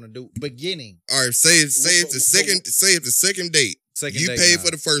just what I want to do. Beginning. All right, say it's the second date. You pay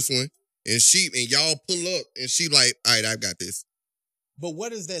for the first one, and y'all pull up, and she like, all right, I got this. But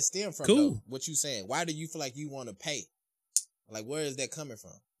where does that stem from? Cool. Though, what you saying? Why do you feel like you want to pay? Like, where is that coming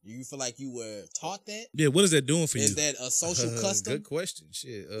from? Do you feel like you were taught that? Yeah, what is that doing for you? Is that a social custom? Good question.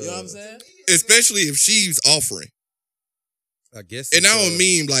 Shit. You know what I'm saying? Especially if she's offering. I guess. And I don't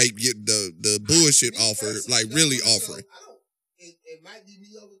mean like the bullshit offer, like really offering. It might be me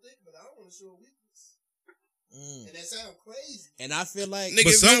overthinking, but I don't want to show a weakness. And that sounds crazy. And I feel like...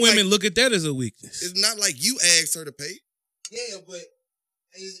 But some women look at that as a weakness. It's not like you asked her to pay. Yeah, but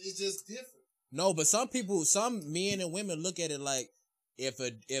it's just different. No, but some men and women look at it like if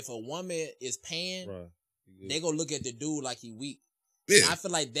a woman is paying, they gonna look at the dude like he weak. Yeah. And I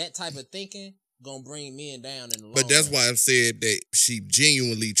feel like that type of thinking gonna bring men down in the long But that's run. why I said that she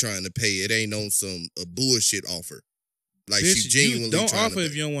genuinely trying to pay. It ain't on a bullshit offer. Like bitch, she genuinely don't trying offer to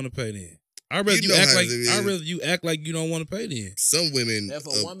if you don't want to pay then. I'd rather you act like you don't want to pay then. Some women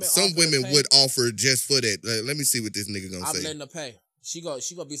would offer just for that. Like, let me see what this nigga gonna say. I'm letting her pay. She gonna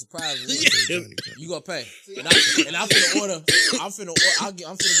be surprised. You gonna pay, and I'm finna order. I'm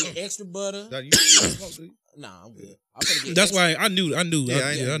finna get extra butter. Nah, I'm good. I'm finna get. That's why I knew. I knew.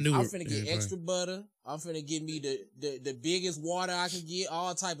 I'm finna get extra butter. I'm finna get me the biggest water I can get.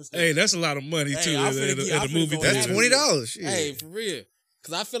 All type of stuff. Hey, that's a lot of money too at a movie. That's $20. Hey, for real.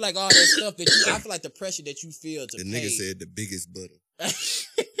 Cause I feel like all that stuff I feel like the pressure that you feel to pay. The nigga said the biggest butter.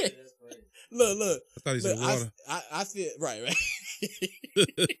 Look. I thought he said water. I feel right.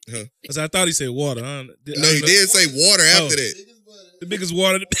 Huh? I thought he said water. Huh? No, he did say water after that. The biggest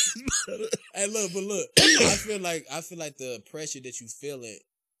water. Hey, look. I feel like the pressure that you feeling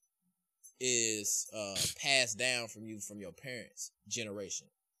is passed down from your parents' generation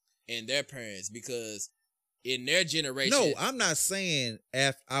and their parents because. In their generation. No, I'm not saying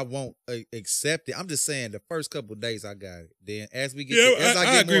if I won't accept it. I'm just saying the first couple of days I got it. Then as we get as I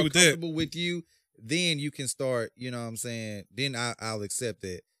get more comfortable with you, then you can start, you know what I'm saying? Then I'll accept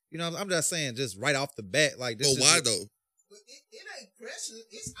it. You know, I'm just saying just right off the bat like this. But why though? But it ain't pressure.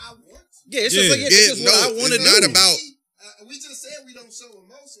 It's I want to. Yeah, it's just like it's just what I want to do. Not about we just said we don't show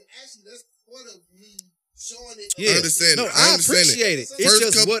emotion. Actually, that's part of me. Showing it. Yeah, I appreciate it. It's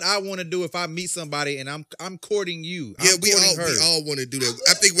just what I want to do if I meet somebody and I'm courting you. Yeah, we all want to do that.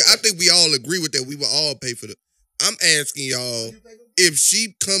 I think we all agree with that. We will all pay for the. I'm asking y'all if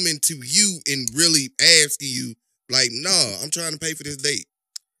she coming to you and really asking you like, nah, I'm trying to pay for this date.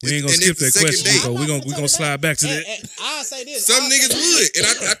 We ain't gonna skip that question. So we gonna slide back to that. I'll say this. Some niggas would, and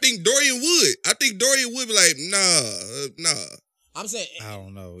I think Dorian would. I think Dorian would be like, nah. I'm saying, I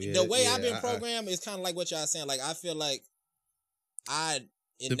don't know. The way I've been programmed is kind of like what y'all saying. Like, I feel like I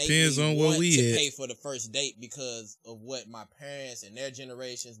innately want to pay for the first date because of what my parents and their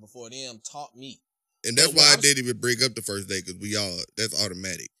generations before them taught me. And that's why I didn't even bring up the first date because that's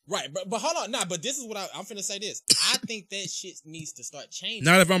automatic. Right, but hold on. Nah, but this is what I'm finna say this. I think that shit needs to start changing.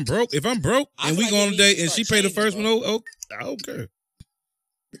 Not if I'm broke. If I'm broke and we go on a date and she pay the first one, I don't care.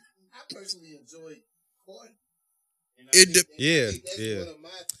 I personally enjoy courting. Yeah.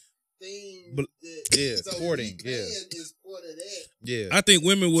 But so courting, is part of that. Yeah, I think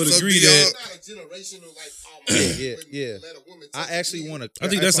women would agree that. It's not a generational like. Yeah. I actually want to. I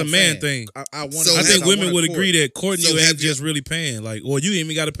think that's a man thing. I want. I think women would agree that courting you ain't just really paying, like, or you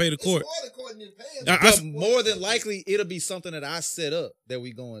even got to pay the court. But more than likely, it'll be something that I set up that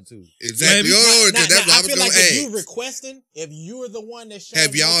we going to. Exactly. That's what I was feel gonna like ask. If you requesting, if you're the one that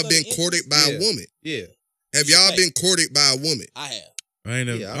have y'all been courted by a woman? Yeah. Have y'all been courted by a woman? I have. I ain't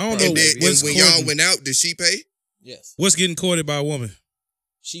never. Yeah, I don't And know. then, when y'all went out, did she pay? Yes. What's getting courted by a woman?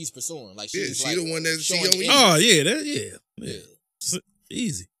 She's pursuing. Like Yeah, she's she like the one that she showing on you. Oh yeah.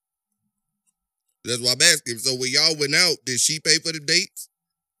 Easy. That's why I'm asking. So when y'all went out, did she pay for the dates?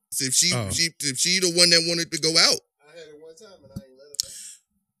 So if she the one that wanted to go out? I had it one time and I ain't let her.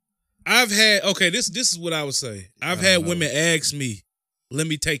 I've had this is what I would say. I've had women ask me, "Let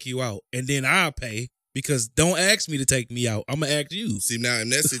me take you out," and then I'll pay because don't ask me to take me out. I'm gonna ask you. See, now in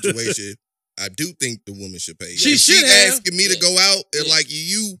that situation, I do think the woman should pay. She should have. Asking me to go out and like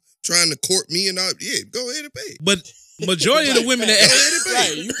you trying to court me and all. Yeah, go ahead and pay. But majority of the women that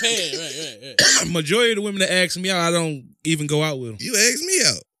right, you paying right. Majority of the women that ask me out, I don't even go out with them. You asked me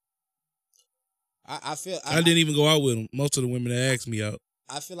out. I didn't even go out with them. Most of the women that ask me out.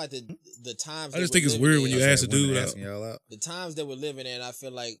 I feel like the times. I just think it's weird when you ask a dude out. The times that we're living in, I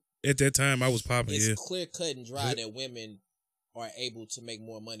feel like at that time I was popping. It's clear cut and dry that women are able to make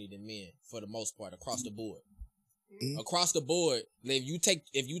more money than men for the most part across the board. Mm-hmm. Across the board, if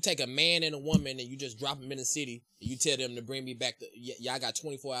you take a man and a woman and you just drop them in the city and you tell them to bring me back, y'all got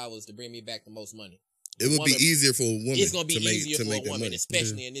 24 hours to bring me back the most money. It would be easier for a woman. It's gonna be easier for a woman, money.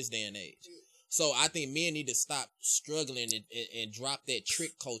 especially in this day and age. So I think men need to stop struggling and drop that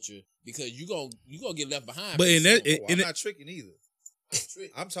trick culture because you gonna get left behind. But I'm not tricking either.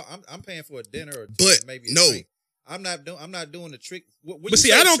 I'm paying for a dinner or maybe a drink. I'm not doing the trick. But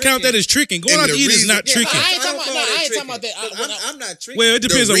see, I don't count that as tricking. Going out to eat is not tricking. I ain't talking about that. I'm not tricking. Well, it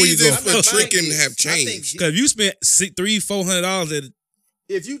depends on where you go. The tricking have changed because if you spent $300-$400 at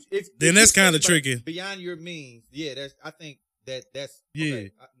then that's kind of tricking beyond your means. Yeah, I think that's yeah.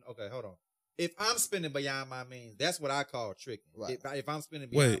 Okay, hold on. If I'm spending beyond my means, that's what I call tricking. Right. If I'm spending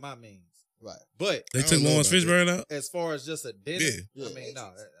beyond my means. Right. But they took Lawrence Fishburne out? As far as just a dinner, I mean,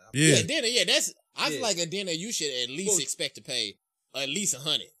 no. Yeah, dinner, I feel like a dinner you should at least expect to pay at least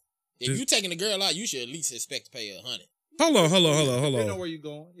 $100. If you taking a girl out, you should at least expect to pay $100. Hold on. Depending on where you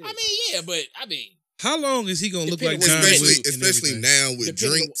going. Yeah. I mean, how long is he gonna look like John Wick? Especially now with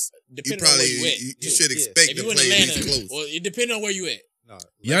drinks, you probably you should expect to play at least close. Well, it depends on where you at. No,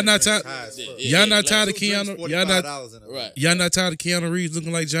 y'all not tired. Y'all not tired of Keanu. Y'all not tired of Keanu Reeves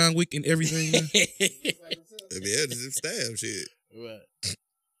looking like John Wick and everything. It's stab shit. Right.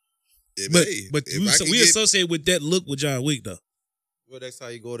 But we associate with that look with John Wick though. Well, next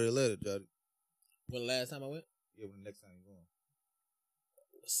time you go to Atlanta, Johnny. When the last time I went? Yeah, when the next time you going.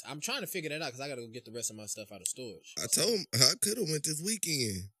 I'm trying to figure that out because I got to go get the rest of my stuff out of storage. I told him I could have went this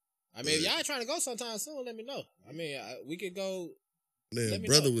weekend. I mean, if y'all trying to go sometime soon, let me know. I mean, we could go. Man,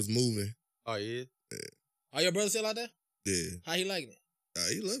 brother was moving. Oh, yeah? Yeah. Are your brother still out there? Yeah. How he liking it?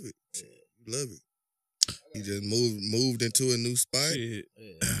 He love it. Yeah. He love it. He just moved into a new spot. Yeah.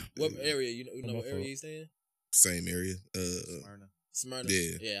 What area? You know what area you stay in? Same area. Smyrna.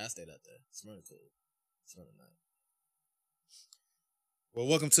 Yeah, I stayed out there. Smyrna cool. Smyrna nice. Well,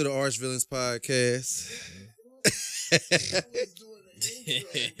 welcome to the Arch Villains podcast.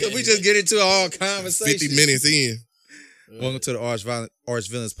 Cause we just get into all conversation. 50 minutes in. Welcome to the Arch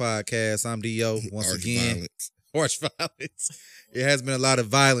Villains podcast. I'm D.O. once again. Arch Violence. It has been a lot of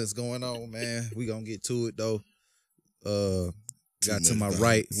violence going on, man. We gonna get to it though. Got to my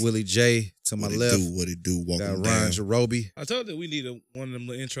right, Willie J. To my left, what it do? Got Ryan Jarobi. I told you we need one of them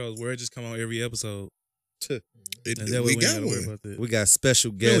little intros where it just come on every episode. We got one. We got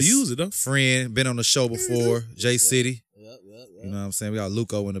special guests. Don't use it though. Friend, been on the show before. J City. Yep. You know what I'm saying? We got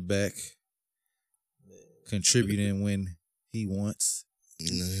Luco in the back, contributing when he wants.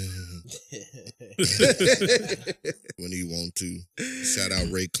 When he want to. Shout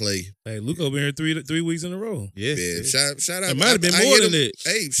out Ray Clay. Hey, Luco been here 3 weeks in a row. Yeah. Shout out. It might have been more than it.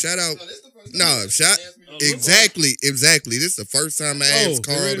 Hey, shout out. Exactly. This is the first time I asked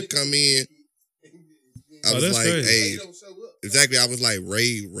Carl to come in. I was like, crazy. hey, exactly. I was like,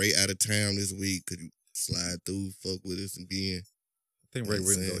 Ray out of town this week. Could you slide through, fuck with us and be in? I think Ray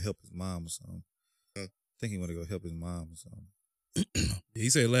went to go help his mom or something. I think he went to go help his mom or something. He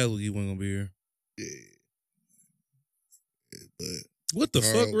said last week he wasn't gonna be here. Yeah, but what the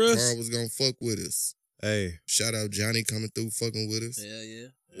fuck, Russ? Carl was gonna fuck with us. Hey, shout out Johnny coming through fucking with us. Yeah.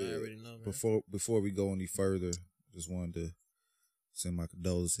 I already know, man. Before we go any further, just wanted to send my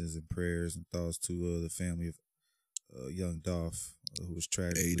condolences and prayers and thoughts to the family of young Dolph, who was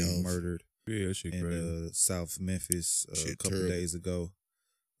tragically murdered in South Memphis a couple days ago.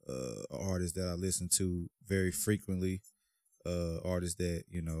 An artist that I listen to very frequently, artist that,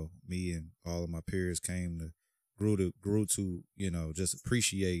 you know, me and all of my peers grew to, you know, just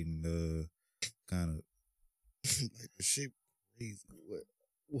appreciating kind of like the shit crazy.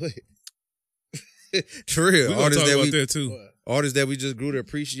 What? For real, artists that we just grew to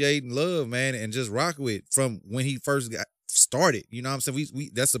appreciate and love, man, and just rock with from when he first got started. You know what I'm saying? We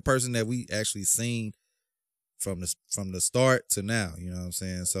that's the person that we actually seen from the start to now. You know what I'm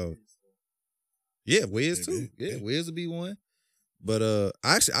saying? So yeah, Wiz too. Yeah, Wiz would be one. But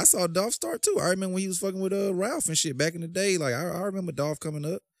I saw Dolph start too. I remember when he was fucking with Ralph and shit back in the day. Like I remember Dolph coming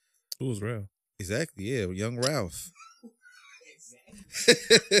up. Who was Ralph? Exactly, yeah, young Ralph.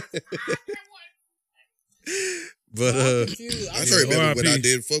 But I remember, but I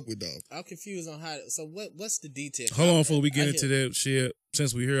did fuck with Dolph. I'm confused on how. So what's the detail? Hold on, before we get into that shit.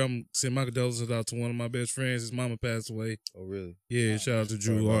 Since we here, I'm sending my condolences out to one of my best friends. His mama passed away. Oh really? Yeah. Shout out to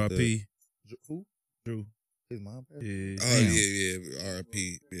Drew. R.I.P. Who? Drew. His mom passed. Yeah. Oh yeah.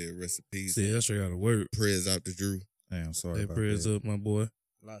 R.I.P. Yeah. Rest in peace. Yeah, that's straight out of work. Prayers out to Drew. Damn, sorry. About prayers that. up, my boy.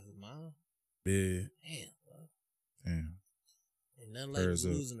 Lost his mom. Yeah. Damn. Bro. Damn. Ain't nothing like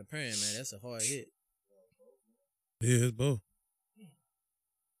losing a parent, man. That's a hard hit. Yeah, it's both.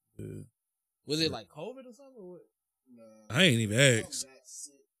 Yeah. Was it like COVID or something? Or what? I ain't even asked.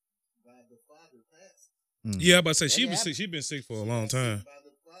 Yeah, I'm about to say she was sick. She been sick for a long time.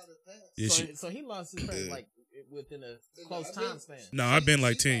 Yeah, so he lost his parents like within a close time span. No, I've been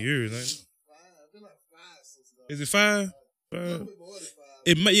like 10 years. Ain't it? Is it 5? 5?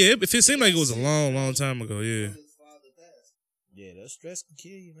 If it seemed like it was a long time ago, yeah. Yeah, that stress can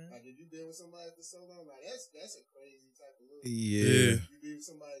kill you, man. Like, if you been with somebody for so long, like that's a crazy type of look. Yeah. You been with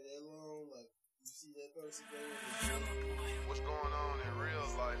somebody that long, like you see that person going. What's going on in real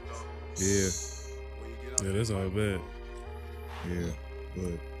life, though? Yeah. Yeah, that's all bad. Yeah,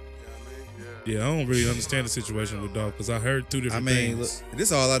 but yeah, I don't really understand the situation with Dolph because I heard 2 different things. Look, this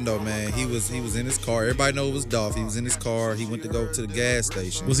is all I know, man. He was in his car. Everybody know it was Dolph. He was in his car. He went to go to the gas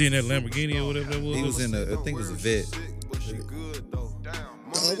station. Was he in that Lamborghini or whatever that was? He was in I think it was a Vet.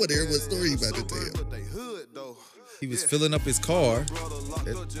 I want to hear what story you about to tell. He was filling up his car.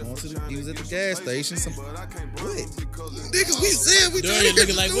 He was at the gas station. What? Nigga, we said we trying to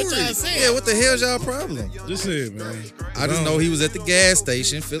get like what y'all saying? Yeah, what the hell's y'all problem? Just say it, man. I just know he was at the gas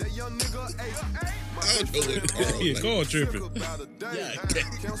station. Car tripping.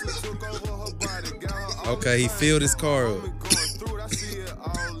 Okay, he filled his car up.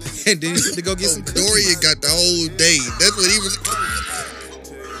 And then he went to go get some cookies. Dorian got the whole day. That's what he was.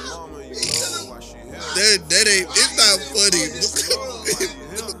 That ain't. It's not funny.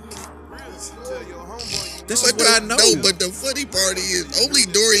 That's what I know. No, but the funny part is only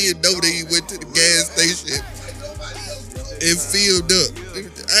Dorian know that he went to the gas station and filled up.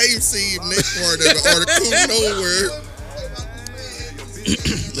 I ain't seen that part of the article nowhere.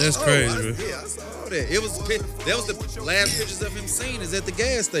 That's crazy, bro. Yeah, I saw that. That was the last pictures of him seen is at the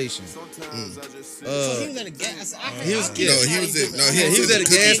gas station. So he was at a gas. He was at a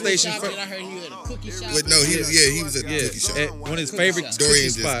gas station. I heard he was at a cookie shop. But no, he was at the cookie shop. At one of his favorite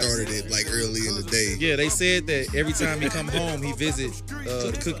Dorian just started it like early in the day. Yeah, they said that every time he come home, he visit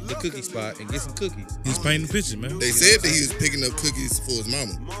the cookie spot and get some cookies. He's painting the picture, man. They said that he was picking up cookies for his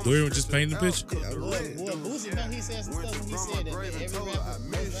mama. Dorian was just painting the picture. Boy, Boosie, man, he said some stuff when he said that every rapper,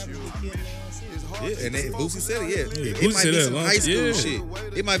 most rappers be killing their own shit. Yeah, and Boosie said it. Yeah, Boosie it might be said some that high school yeah. shit.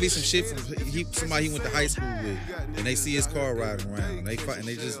 It might be some shit from somebody he went to high school with, and they see his car riding around. They fight, and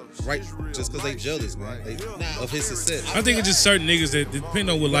they just because they jealous, man, of his success. I think it's just certain niggas that depend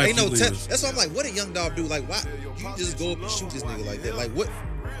on what life you live. That's why I'm like, what did Young Dolph do? Like, why you just go up and shoot this nigga like that? Like, what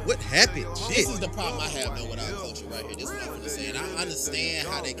happened? Shit. This is the problem I have though with our culture right here. This is what I'm gonna say, and I understand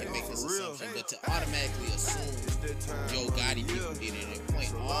how they can make this assumption, but to automatically assume Joe Gotti people did it and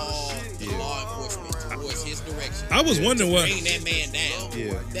point all the law enforcement towards his direction. I was wondering what bring that man down.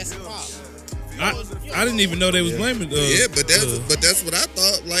 Yeah, that's a problem. I didn't even know they was blaming. But that's what I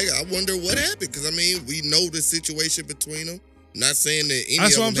thought. Like, I wonder what happened because I mean, we know the situation between them. Not saying that any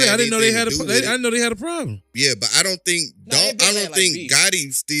that's of what I'm them saying. had I didn't know they had anything a. to do with I didn't know they had a problem. Yeah, but I don't think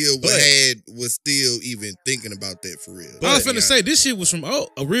Gotti still was still even thinking about that for real. I was finna say this shit was from a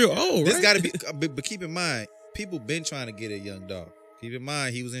real old. This right? got to be. But keep in mind, people been trying to get at Young Dolph. Keep in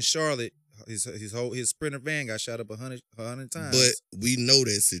mind, he was in Charlotte. His Sprinter van got shot up 100 times. But we know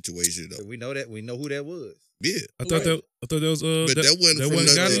that situation though. We know that. We know who that was. Yeah, I thought that was. But that wasn't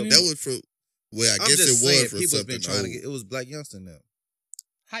from. That was from. Well, I guess it was for something been trying to get. It was Black Youngster now.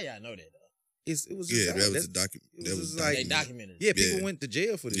 How y'all know that though? It was that was a document. That was like, they documented. Yeah, people went to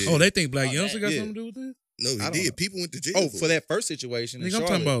jail for this. Oh, they think Black Youngster got something to do with this? No, he did. Know. People went to jail. Oh, for that first situation. I'm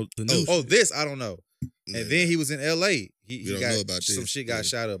talking about the news. Oh, this I don't know. And then he was in L.A. He don't got know about some this. shit got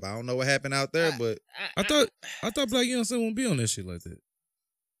shot up. I don't know what happened out there, but I thought Black Youngster wouldn't be on that shit like that.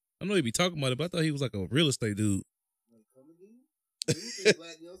 I know he be talking about it, but I thought he was like a real estate dude.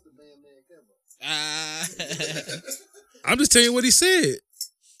 I'm just telling you what he said.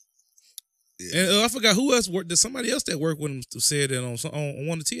 Yeah. And I forgot who else worked. There's somebody else that worked with him said that on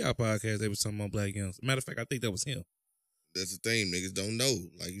one of the T.I. podcasts they was talking about Black Youngster. Matter of fact, I think that was him. That's the thing, niggas don't know.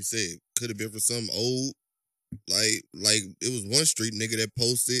 Like you said, could have been for some old, like it was one street nigga that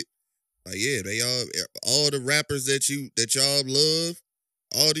posted, like yeah, they all the rappers that y'all love,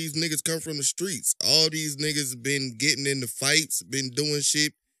 all these niggas come from the streets. All these niggas been getting into fights, been doing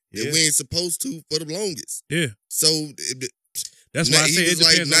shit that we ain't supposed to for the longest. Yeah. So that's why I say it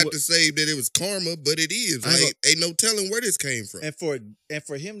was like not to say that it was karma, but it is. Like ain't no telling where this came from. And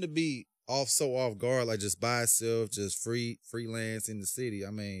for him to be off guard, like just by himself, just freelance in the city. I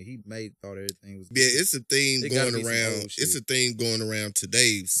mean, he thought everything was good. Yeah, it's a thing going around. It's a thing going around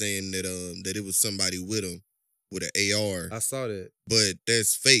today saying that it was somebody with him with an AR. I saw that, but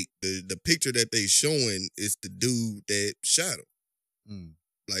that's fake. The picture that they showing is the dude that shot him.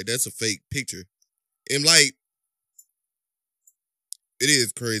 Like that's a fake picture, and like it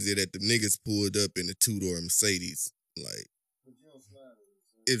is crazy that the niggas pulled up in a 2-door Mercedes, like.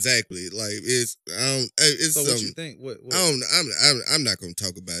 Exactly, like it's so something. What you think? What? I'm not gonna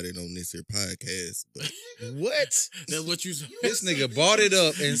talk about it on this here podcast. But what? That's what you. This nigga bought it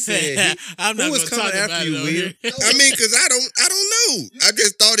up and said, "I'm not who was coming after you, Will?" I mean, because I don't know. I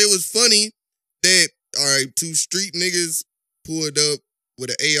just thought it was funny that all right, 2 street niggas pulled up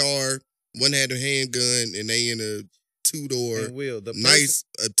with an AR. One had a handgun, and they in a 2-door, nice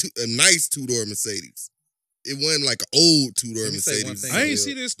 2-door Mercedes. It wasn't like an old 2-door Mercedes. I ain't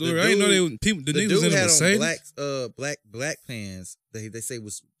see this story. I didn't know the niggas was in a Mercedes. On black pants. They say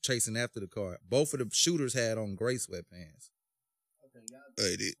was chasing after the car. Both of the shooters had on gray sweatpants.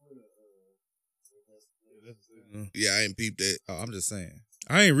 Yeah, I ain't peeped that. Oh, I'm just saying.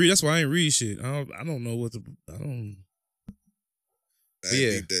 I ain't read. That's why I ain't read shit. I don't know what I don't. I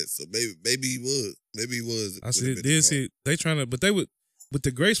ain't peeped that. So maybe he was. Maybe he was. I see. They trying to, but they would with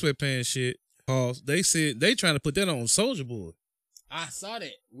the gray sweatpants shit. They said they trying to put that on Soulja Boy. I saw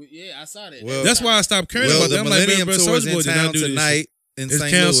that. Yeah, I saw that. Well, that's why I stopped caring about that. I'm like, man, Soulja Boy did not do tonight in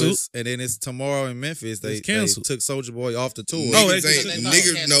St. Louis, and then it's tomorrow in Memphis. They took Soulja Boy off the tour. Niggas ain't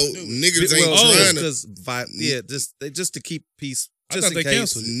trying to. Just to keep peace. I thought they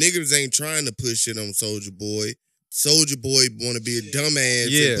canceled. Niggas ain't trying to push it on Soulja Boy. Soulja Boy want to be a dumbass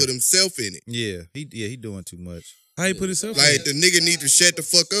and put himself in it. Yeah, he doing too much. How he put himself? Like the nigga need to shut the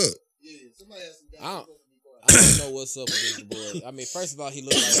fuck up. I don't know what's up with this boy. I mean, first of all, he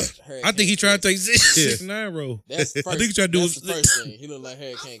looked like Hurricane. I think he tried to take 6ix9ine role. That's first, I think he tried to do the first thing. He looked like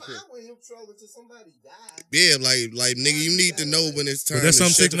Hurricane Chris. Yeah, like nigga, you need to know when it's time. But that's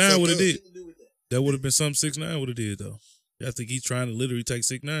something 6ix9ine would have did. That would have been something 6ix9ine would have did though. I think he's trying to literally take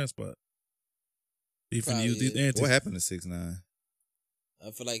 6ix9ine's spot. He finna use these antics. What happened to 6ix9ine? I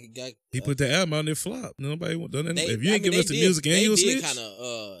feel like he put the album out and it flopped. Nobody done that. If you ain't give us the music and you a snitch.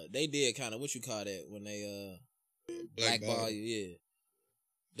 They did kind of what you call that when they blackball you.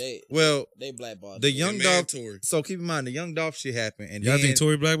 Yeah. They blackballed the Young Dolph. So keep in mind the Young Dolph shit happened, and y'all think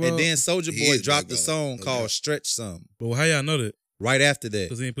Tory blackballed? And then Soulja Boy dropped a song called "Stretch Some." But how y'all know that? Right after that,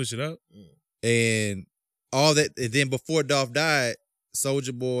 because he didn't push it out. And all that. And then before Dolph died,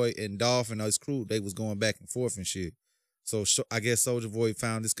 Soulja Boy and Dolph and his crew they was going back and forth and shit. So I guess Soulja Boy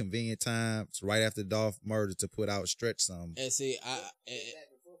found this convenient time right after Dolph murder to put out "Stretch Some." And see,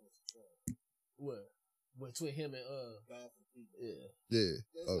 what between him and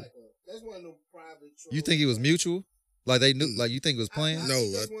that's one of them private trolls. You think it was mutual? Like they knew? Like you think it was planned?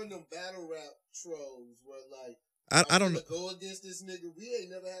 No, that's one of them battle rap trolls where like I don't know. Go against this nigga. We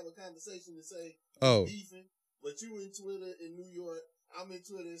ain't never have a conversation to say beefing, but you in Twitter in New York, I'm in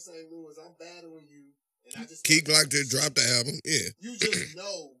Twitter in St. Louis. I'm battling you. And I just Key Glock just dropped the album. Yeah. You just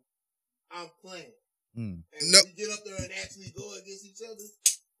know I'm playing. And no. when we get up there and actually go against each other,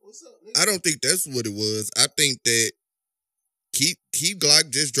 what's up, nigga? I don't think that's what it was. I think that Key Glock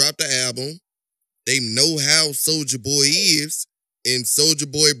just dropped the album. They know how Soulja Boy is, and Soulja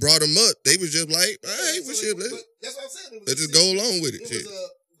Boy brought him up. They was just like, all right, that's what I'm saying. Let's just go along with it. It was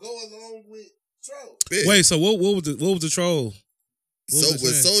a go along with troll. Yeah. Wait, so what was the troll? So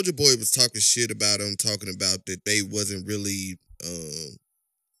when Soulja Boy was talking shit about him, talking about that they wasn't really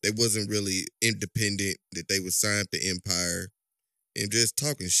they wasn't really independent, that they was signed to Empire and just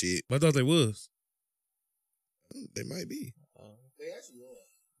talking shit. I thought they was. They might be. They actually are.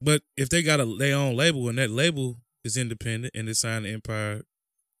 But if they got their own label and that label is independent and they signed to Empire,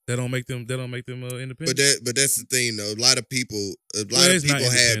 that don't make them independent. But that's the thing though. A lot of people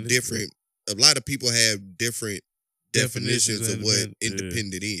have different definitions of what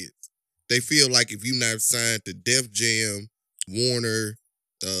independent is. They feel like if you're not signed to Def Jam, Warner,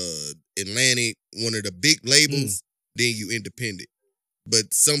 Atlantic, one of the big labels, then you independent.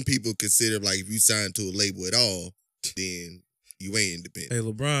 But some people consider like if you sign to a label at all, then you ain't independent. Hey,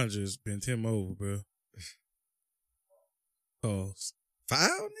 LeBron just bent him over, bro. Pause.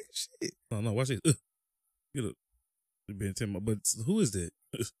 Foul, nigga, shit. No, watch it. Get up. Bent him over. But who is that?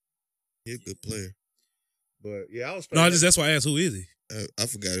 He's a good player. But yeah, I was. No, that's why I asked who is he. I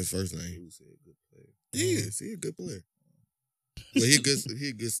forgot his first name. Who said good player? He is. He a good player. Well, he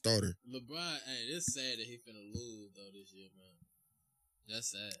a good starter. LeBron, hey, it's sad that he finna lose though this year, man.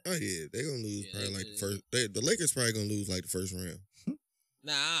 That's sad. Oh yeah, they gonna lose probably like the first. The Lakers probably gonna lose like the first round.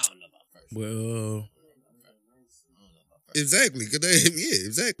 Nah, I don't know about first. Well, exactly, cause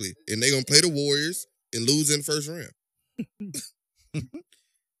exactly, and they gonna play the Warriors and lose in the first round.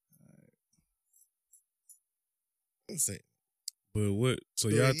 I'm saying. But what? So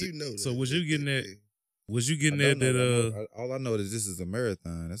y'all, so was you getting that? Was you getting that? All I know is this is a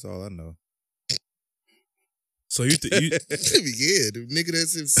marathon. That's all I know. So you yeah, the nigga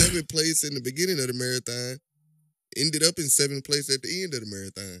that's in 7th place in the beginning of the marathon ended up in 7th place at the end of the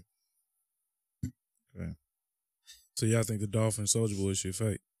marathon. Okay. So y'all think the Dolphin Soulja Boy shit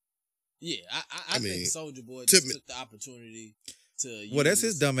fake? Yeah, I think Soulja Boy just took the opportunity to. Well, that's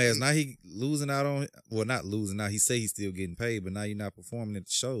his dumb ass. Now he losing out on. Well, not losing out. He say he's still getting paid, but now you're not performing at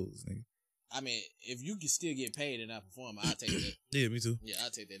the shows, nigga. I mean, if you can still get paid and not perform, I'll take that. Yeah, me too. Yeah, I'll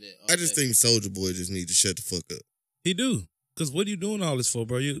take that. I just think Soulja Boy just need to shut the fuck up. He do. Cause what are you doing all this for,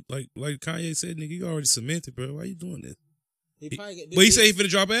 bro? You like Kanye said, nigga, you already cemented, bro. Why you doing this? But he said he finna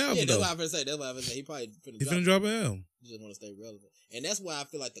drop an album. Yeah, that's though. what I finna say. That's what I finna say. He probably finna drop an album. He just want to stay relevant, and that's why I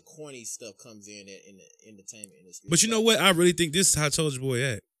feel like the corny stuff comes in the entertainment industry. But you know what? I really think this is how Soulja Boy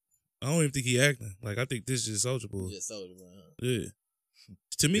act. I don't even think he acting. Like I think this is just Soulja Boy. Just Soulja Boy. Huh? Yeah.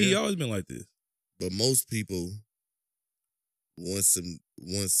 To me, he always been like this. But most people, once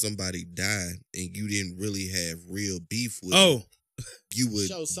somebody died and you didn't really have real beef with them, you would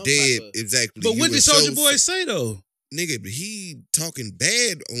dead exactly. But what did Soulja Boy say though? Nigga, he talking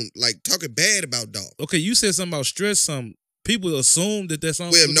bad about Dolph. Okay, you said something about stress. Some people assume that that's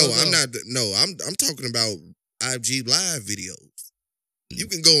on. Well, no, I'm not. No, I'm talking about IG Live videos. You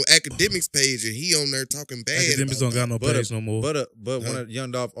can go on Academics page and he on there talking bad. Academics don't got no page no more. But one of the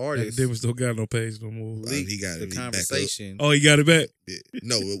Young Dolph artists, Academics don't got no page no more. He got the conversation. Oh, he got it back. Yeah.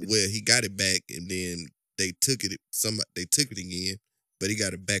 No, well, he got it back, and then they took it. They took it again, but he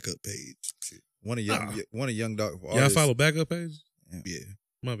got a backup page. Shit. One of Young Dolph artists. Y'all follow backup page? Yeah.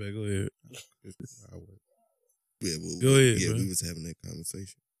 My bad. Go ahead. Yeah, go ahead. Yeah, bro. We was having that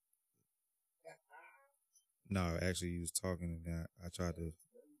conversation. No, actually, he was talking, and I tried to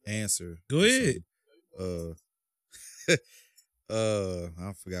answer. Go ahead.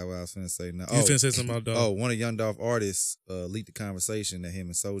 I forgot what I was finna say now. You finna say something about Dolph? One of Young Dolph artists leaked the conversation that him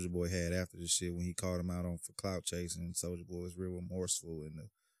and Soulja Boy had after the shit when he called him out for clout chasing, and Soulja Boy was real remorseful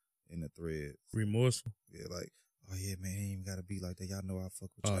in the thread. Remorseful? Yeah, like, oh yeah, man, he ain't even gotta be like that. Y'all know I fuck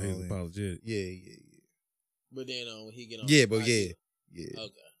with y'all. Oh, he was apologetic. Yeah. But then when he get on, yeah.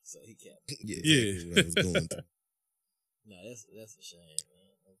 Okay, so he kept. Yeah. I was going through. No, that's a shame,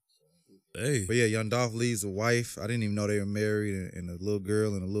 man. Hey. But yeah, Young Dolph leaves a wife. I didn't even know they were married, and a little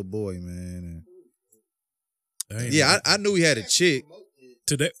girl and a little boy, man. And I knew he had a chick.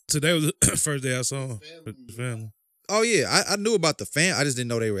 Today was the first day I saw him. The family. Oh yeah, I knew about the fam. I just didn't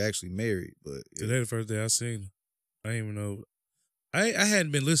know they were actually married. But yeah. Today the first day I seen him. I didn't even know. I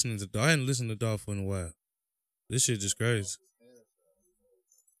hadn't been listening to Dolph. I hadn't listened to Dolph in a while. This shit just crazy.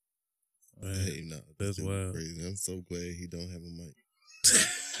 Man, hey, no, that's wild. Crazy. I'm so glad he don't have a mic.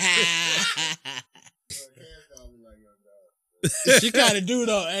 She kind of do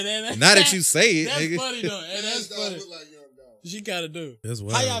though, and now that you say it, that's nigga. funny though, and that's funny. She kind of do. That's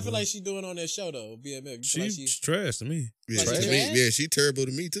wild. How y'all feel like she doing on that show though? BMF. She's trash to me. Yeah, she terrible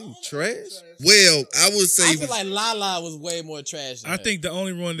to me too. Trash. Well, I would say I feel like Lala was way more trash. I think the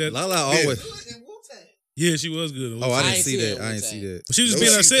only one that Lala always. Yeah, she was good. Oh, I didn't see that. I didn't see that. She was just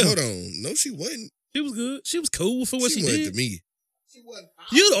being herself. Hold on. No, she wasn't. She was good. She was cool for what she did. To me.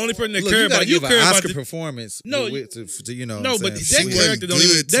 You the only person that care about. You care about Oscar performance. No, to, you know. No, but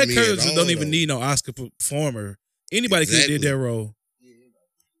that character don't even need no Oscar performer. Anybody could have did that role.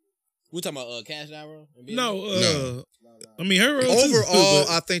 We talking about Cash Down Road? No. I mean, her role overall,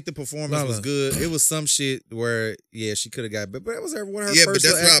 I think the performance was good. It was some shit where, she could have got, but that was one of her first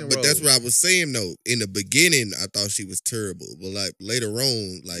acting roles. But that's what I was saying though. In the beginning, I thought she was terrible, but like later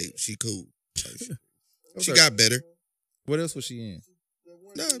on, like she cool. Like, she got better. What else was she in?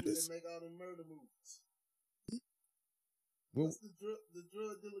 No, this make all the murder movies. What's the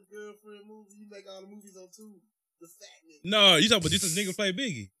drug dealer girlfriend movie? You make all the movies on Tubi. The fat nigga. No, you talking about this nigga play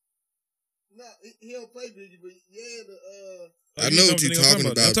Biggie? No, he don't play Biggie, but I know what you're talking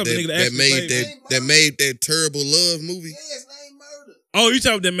about. That made that terrible love movie. Yeah, his name Murder. Oh, you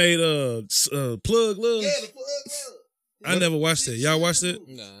talking that made Plug Love? Yeah, the Plug Love. I never watched it. Y'all watched it?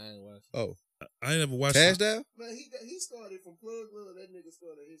 No, I ain't watched it. Oh, I ain't never watched Cash Down? Man, he started from Plug Love. That nigga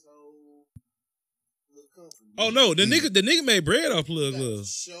started his whole little company. Oh no, the nigga made bread off Plug Love.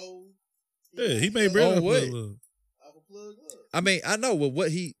 Show. Yeah, he made bread off Plug Love. I mean, I know, but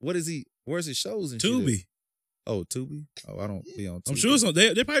where's his shows and Tubi. Shit? Oh, Tubi? Oh, I don't be on Tubi. I'm sure it's on.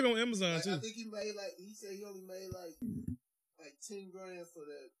 They probably on Amazon too. I think he made he said he only made like $10,000 for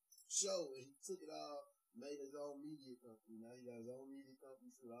that show, and he took it all, made his own media company. Now he got his own media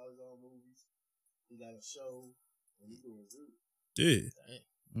company, shoot all his own movies. He got a show, and he doing good. Yeah.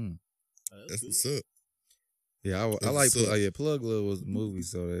 That's what's up. Yeah, I like Plug Love was the movie,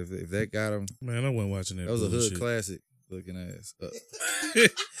 so if that got him, man, I wasn't watching that. That was a hood classic looking ass. That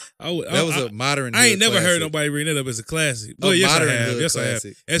was a modern. I ain't never classic. heard nobody bring that up as a classic. But yes, I have. Yes,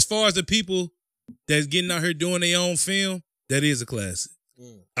 classic. I have. As far as the people that's getting out here doing their own film, that is a classic.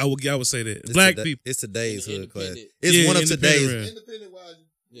 I would say that. It's Black people. It's today's hood classic. It's one of today's. Independent wise.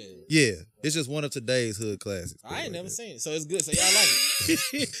 Yeah, it's just one of today's hood classics. I ain't never seen it, so it's good. So y'all like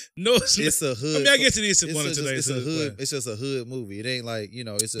it? No, it's a hood. I mean, I guess it is one of today's hood. It's just a hood movie. It ain't like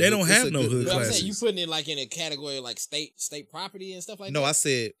it's. They don't have no hood classics. classics. I'm saying you putting it like in a category of like state property and stuff like that. No, I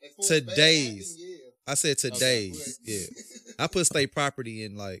said today's. I said today's. Yeah, I put state property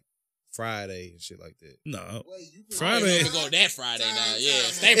in like Friday and shit like that. No, Friday don't go that Friday now. Yeah,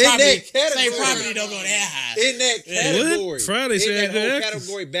 state property don't go that high. In that category, what? Friday in that whole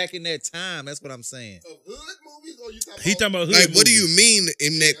category back in that time. That's what I'm saying. Of hood movies, or you talking about hood? Like, what do you mean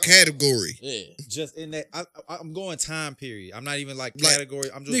in that category? Yeah, just in that. I'm going time period. I'm not even like category.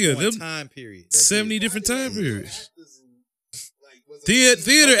 I'm just going time period. That's 70 different time periods.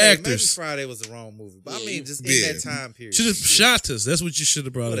 Theater actors. Maybe Friday was the wrong movie, but I mean, just in that time period. Should have shot us. That's what you should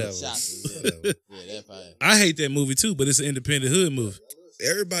have brought up. I hate that movie too, but it's an independent hood movie.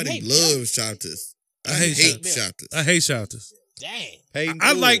 Everybody loves Shotas. I hate Shotas. I hate Shotas. Dang.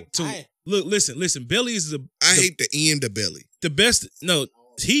 I like to look. Listen. Belly is I hate the end of Belly. The best. No,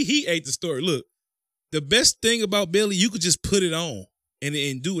 he ate the story. Look, the best thing about Belly, you could just put it on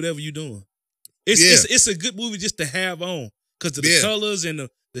and do whatever you're doing. It's a good movie just to have on. Because of the colors and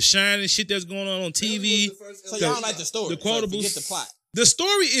the shine and shit that's going on TV. So y'all like the story. The quotables. Forget the plot. The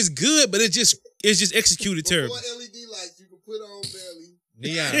story is good, but it's just executed terrible. Before LED lights, you can put on Belly.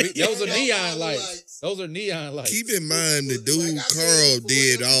 Neon. Those are neon lights. Those are neon lights. Keep in mind the dude Carl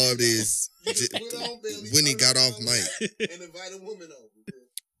did all this when he got off mic. And invite a woman over.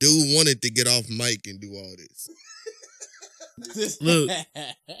 Dude wanted to get off mic and do all this. Look.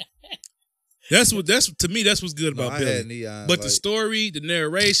 That's to me. That's what's good about Belly. Neon, but the story, the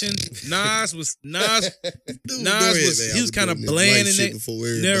narration, Nas was he was kind of bland in that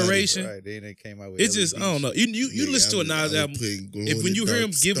narration. Right, then they came out with it's just I don't know. You listen to a Nas album, if when you hear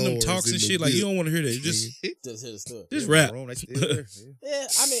him giving them talks and shit, like you don't want to hear that. Just hear the story. Just rap. Yeah,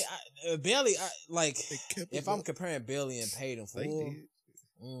 I mean, Belly. If I'm comparing Belly and Paid in Full,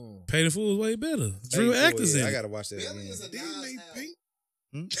 Paid in Full is way better. Real actors in it. I gotta watch that Belly is a Nas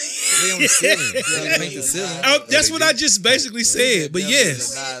they on the ceiling. Paint the ceiling. That's what I just basically said. But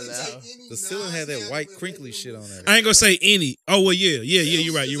yes, the ceiling had that white crinkly shit on it. I ain't gonna say any. Oh well, yeah.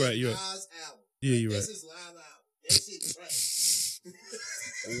 You're right. Yeah, you're right.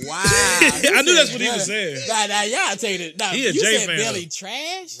 Wow, I knew that's what he was saying. Nah, y'all take it. Nah, he a you J said fan. Belly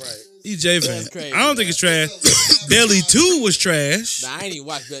trash. Right. He J fan. I don't think it's trash. Belly 2 was trash. Nah, I ain't even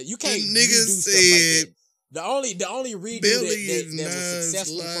watched that. You can't. Niggas said. Like the only redo that was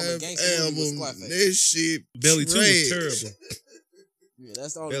successful from a gangster movie was Scarface. That shit Belly 2 was terrible. Yeah,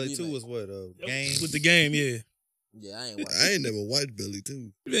 that's the only Belly 2 was what? Game? With the game, yeah. Yeah, I ain't never watched Belly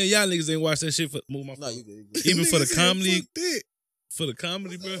 2. Man, y'all niggas ain't watched that shit for move my phone. Even for the comedy. For the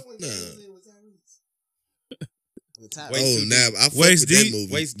comedy, bro. Nah. Now I fuck with that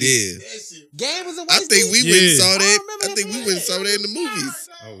movie. Waist deep. Game was a I think we went and saw that. I think we went and saw that in the movies.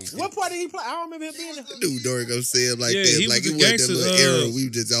 What part did he play? I don't remember him being there. Dude, Dorian gonna say it like that. Like it wasn't that little era. We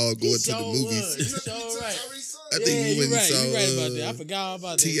just all going to the movies. Right. I think we went and saw. You right about that. I forgot all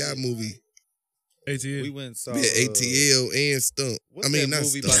about that. T.I. movie. ATL. We went and saw ATL and Stump. What's that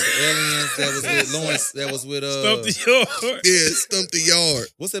movie about the aliens that was with Lawrence? That was with Stump the Yard. Yeah, Stump the Yard.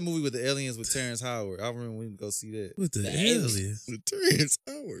 What's that movie with the aliens with Terrence Howard? I remember we go see that. With the aliens. With Terrence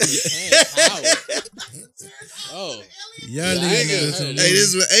Howard. Terrence Howard. Oh, Y'all niggas. Hey,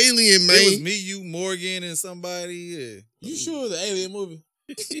 this was Alien, man. It was me, you, Morgan, and somebody. Yeah. You sure it was an alien movie?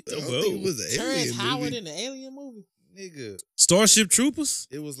 I think it was an alien Terrence Howard movie. in the alien movie? Nigga. Starship Troopers?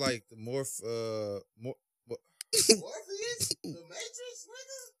 It was like the Morpheus? The Matrix,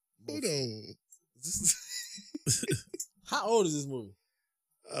 nigga? Hold on. How old is this movie?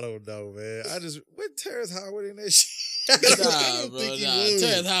 I don't know, man. What Terrence Howard in that shit? Nah, bro,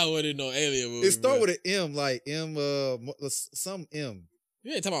 Terrence Howard in no alien movie. It start with an M, like M, some M.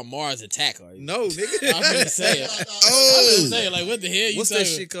 You ain't talking about Mars Attack, are you? No, nigga. I was gonna say. Like, what the hell? What's that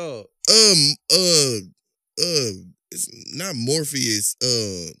shit called? It's not Morpheus.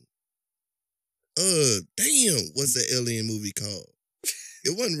 Damn, what's the alien movie called?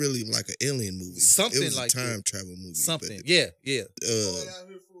 It wasn't really like an alien movie. Something it was like a time travel movie. Something, yeah.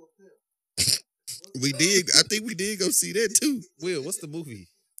 We did. I think we did go see that too. Will, what's the movie?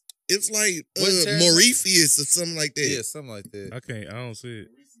 It's like Morpheus or something like that. Yeah, something like that. I don't see it.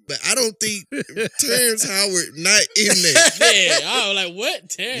 But I don't think Terrence Howard not in that. Yeah, I was like, what?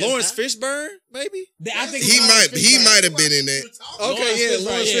 Terrence Lawrence Fishburne, maybe? I think he might have been in that. Okay,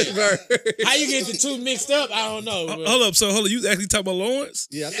 Lawrence Fishburne. How you get the two mixed up? I don't know. Hold up, you actually talking about Lawrence?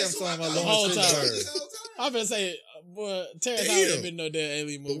 Yeah, I think I'm talking about the whole Lawrence time. Fishburne. I'm gonna say, boy, Terrence Howard ain't been no damn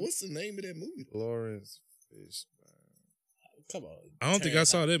alien movie. But what's the name of that movie? Lawrence Fishburne. Come on. I don't think I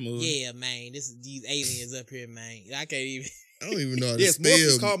saw that movie. Yeah, man. This is these aliens up here, man. I can't even. I don't even know how to Yes, spell.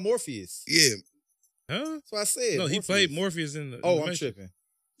 Morpheus called Morpheus. Yeah. Huh? That's what I said. No, Morpheus. he played Morpheus in the. I'm tripping.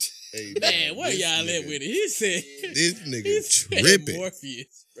 Hey, man, where y'all at with it? He said this nigga tripping.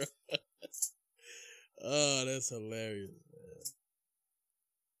 Morpheus, bro. Oh, that's hilarious. Man.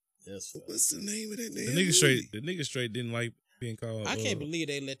 That's funny. What's the name of that name? The nigga straight didn't like being called. I can't believe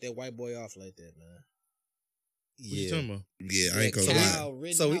they let that white boy off like that, man. What you talking about? Yeah, I ain't gonna lie.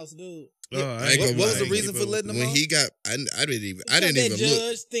 Rittenhouse dude. What was the reason for letting him when off? he got? I didn't even look.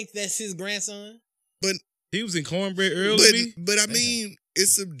 Judge think that's his grandson. But he was in Cornbread early. But I mean,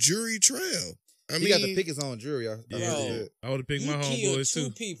 it's a jury trial. I mean, he got to pick his own jury. I would have picked my homeboys too.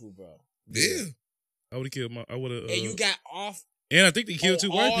 2 people, bro. Yeah, I would have killed my. I would have. And you got off. And I think they killed 2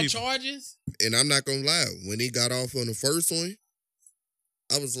 white people. Charges. And I'm not gonna lie, when he got off on the first one,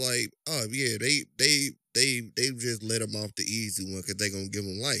 I was like, oh yeah, they just let him off the easy one because they gonna give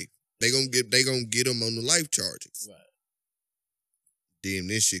him life. They gonna get him on the life charges. Right. Then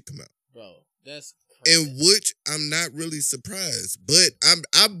this shit come out. Bro, that's crazy. And which I'm not really surprised. But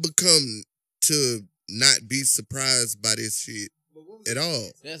I've become to not be surprised by this shit at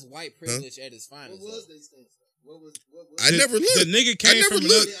all. That's white privilege at its finest. What was they stance? I never looked. The nigga came from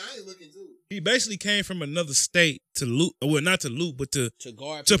another. I ain't looking too. He basically came from another state to loot. Well, not to loot, but to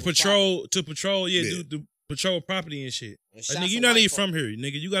guard patrol. To patrol. Yeah, Yeah. do patrol property and shit. And Like, shots nigga, of you're not white even folk. from here,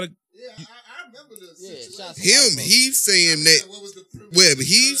 nigga. You gotta. Yeah, I remember this. shots of Him, white he's saying that. What was the privilege? Well, but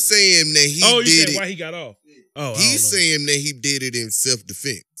he's saying that he Oh, you did said it. why he got off? Oh, I He's don't know. saying that he did it in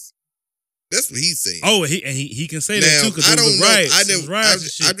self-defense. That's what he's saying. Oh, he can say that Now, too because I it was don't the know. riots. I It was never. riots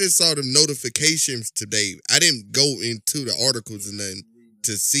and shit. I just saw the notifications today. I didn't go into the articles and nothing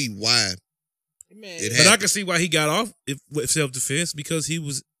to see why. Man, It But happened. I can see why he got off with self defense because he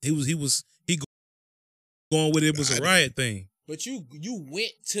going with it was a riot thing. But you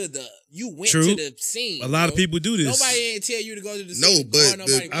went to the True. to the scene. A lot of bro. people do this. Nobody ain't tell you to go to the No, scene. but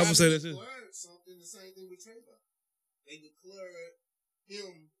I would say that's it. Something the same thing with Trayvon. They declared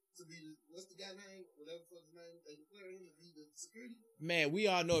him to be what's the guy name? Whatever his name. They declared him to be the security. Man, we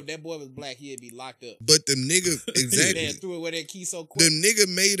all know if that boy was black, he'd be locked up. But the nigga exactly. They threw away that key so quick. The nigga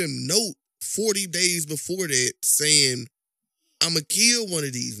made a note 40 days before that saying, "I'ma kill one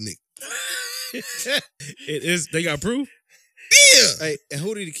of these niggas." It is. They got proof. Yeah. Hey, and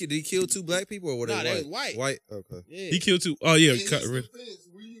who did he kill? Did he kill 2 black people or were they Nah, they white? was white. Okay. Yeah. He killed 2. Oh yeah, In his defense,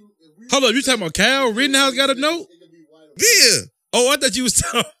 hold up. You talking about Kyle Rittenhouse got a note? Yeah. Oh, I thought you was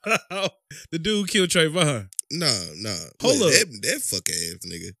talking about the dude who killed Trayvon. Nah. Hold up. That fuck ass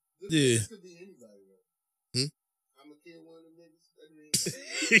nigga. Yeah. This could be anybody, though. Hmm? I'm gonna kill one of them niggas.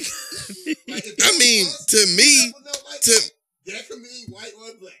 Like, if I mean, us, to me, like to that could mean white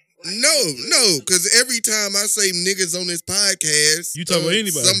or black. Like, no, because every time I say niggas on this podcast, You talking about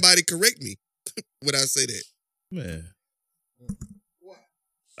anybody. Somebody correct me when I say that. Man, What?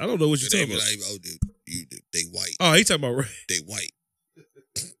 I don't know what you're They talking be about. like, oh, they white. Oh, he talking about They white.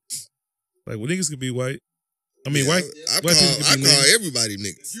 like well, niggas could be white. I mean, white. I call everybody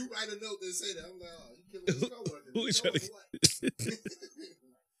niggas. If you write a note that say that, I'm like, oh, you killing his coworker. Who is trying to?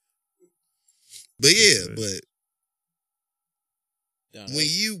 But when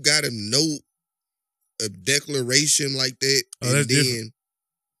you got a note, a declaration like that, and then different.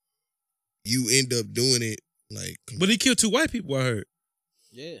 You end up doing it like. But he killed 2 white people. I heard.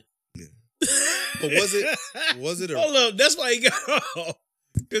 Yeah. But was it? Hold up, that's why he got off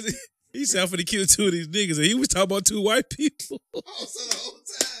because he said I'm finna kill 2 of these niggas, and he was talking about 2 white people. Oh, so the whole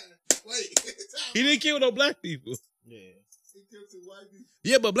time. Wait. He didn't kill no black people. Yeah. He killed 2 white people.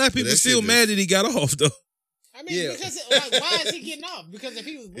 Yeah, but black people still mad that he got off though. I mean, because why is he getting off? Because if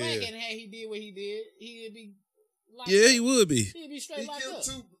he was black and he did what he did, he'd be. He would be. He'd be straight locked up.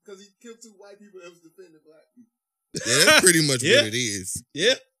 He killed 2 because he killed 2 white people that was defending black people. Yeah, that's pretty much what it is.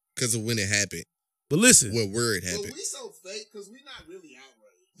 Yeah. Because of when it happened. But listen. Where it happened. But we so fake because we not really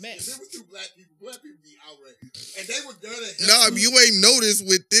outraged. Man. If there was 2 black people be outraged. And they were gonna help. No, you ain't noticed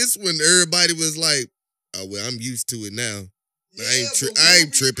with this when everybody was like, oh, well, I'm used to it now. Yeah, I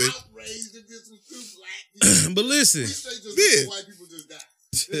ain't tripping. Outraged if this was 2 black people. But listen. We straight just white people just died.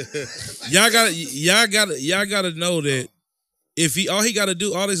 y'all gotta know that if all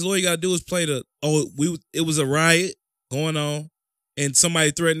this lawyer gotta do is play it was a riot going on and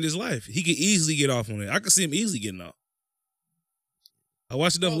somebody threatened his life. He could easily get off on it. I could see him easily getting off. I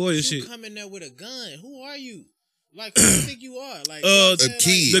watched enough lawyer shit. You coming there with a gun? Who are you? Like, who do you think you are? Like, a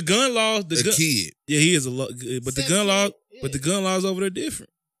kid. The gun law. Kid. Yeah, he is but the gun law. Yeah. But the gun laws over there different.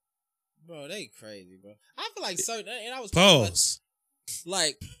 Bro, they crazy, bro. I feel like certain, and I was pause.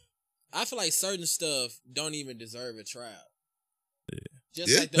 Like, I feel like certain stuff don't even deserve a trial. Yeah.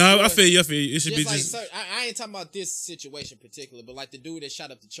 Just like I feel you. It should be like just. I ain't talking about this situation in particular, but like the dude that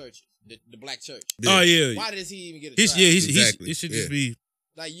shot up the church, the black church. Yeah. Oh yeah. Why does he even get a trial? Exactly. It should just be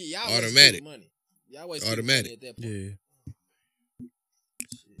like y'all automatic money. Y'all waste automatic money at that point. Yeah.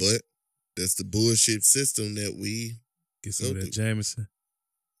 But that's the bullshit system that we get some of that Jameson.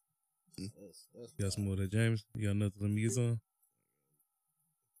 You got some more of that Jameson? You got nothing? Let me get some.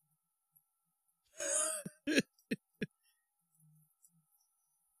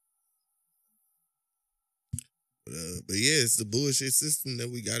 But yeah, it's the bullshit system that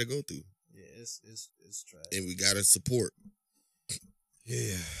we gotta go through. Yeah, it's trash. And we gotta support.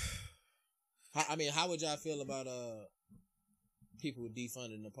 Yeah. I mean, how would y'all feel about people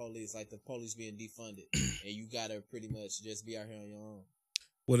defunding the police, like the police being defunded, and you gotta pretty much just be out here on your own?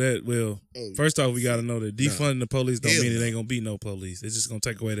 First off, we gotta know that defunding the police don't mean it ain't gonna be no police. It's just gonna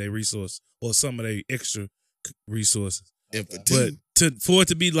take away their resource or some of their extra resources. Okay. But for it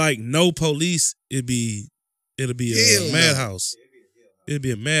to be like no police, it'll be a madhouse. It'd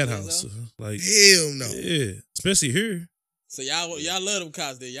be a madhouse. Like hell no. Yeah, especially here. So y'all love them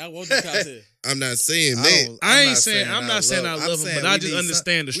cops there. Y'all want them cops here. I'm not saying that. I'm not saying I love them, but I just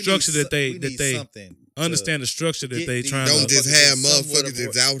understand the structure that they understand the structure that they trying to. Don't just have motherfuckers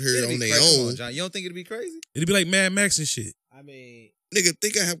that's out here on their own. John, you don't think it'd be crazy? It'd be like Mad Max and shit. I mean, nigga,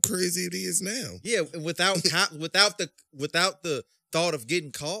 think of how crazy it is now. Yeah, without the thought of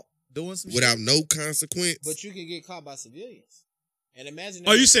getting caught doing some without shit. No consequence. But you can get caught by civilians. And imagine.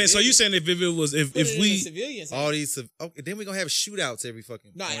 Oh, you saying? So you saying if it was if we civilians all these then we're gonna have shootouts every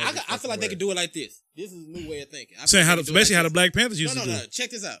fucking. No, I feel like they could do it like this. This is a new way of thinking. Saying how the Black Panthers used to do. No.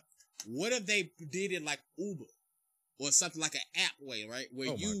 Check this out. What if they did it like Uber or something like an app way, right? Where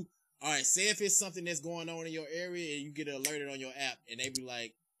all right, say if it's something that's going on in your area and you get alerted on your app, and they be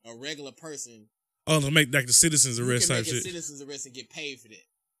like a regular person. Oh, to make like the citizens arrest type shit. Citizens arrest and get paid for that.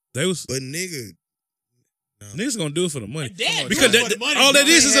 But nigga. No. Niggas gonna do it for the money. Because all that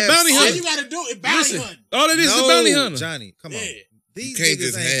is a bounty hunter. All you gotta do is bounty hunt. All that is a bounty hunter. Johnny, come on. These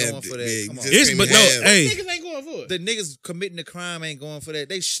niggas ain't going for that. Come on. Niggas ain't going for it. The niggas committing the crime ain't going for that.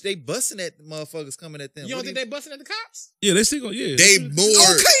 They busting at the motherfuckers coming at them. You don't think they busting at the cops? Yeah, they still go. Yeah, they more.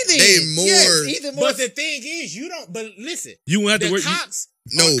 Okay, then. They more. Yes, but the thing is, you don't. But listen, you won't have to work. Cops.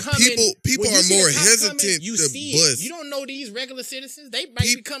 No, people are more hesitant to bust. You don't know these regular citizens. They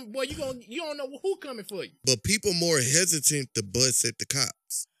might become. Boy, you don't know who coming for you. But people more hesitant to bust at the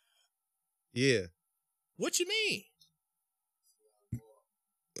cops. Yeah. What you mean?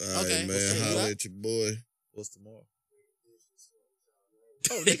 All right, man. Holla at your boy. What's tomorrow?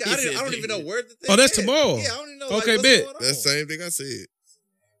 Oh, nigga, I don't even know where the thing. Oh, that's tomorrow. Yeah, I don't even know. Okay, like, bet. That's the same thing I said.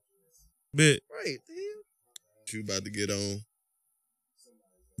 Bet. Right. What you about to get on?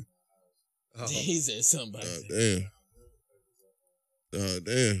 He said somebody. Oh,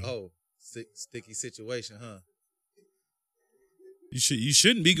 damn. Oh, sticky situation, huh? You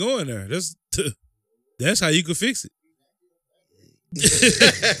shouldn't be going there. That's how you could fix it.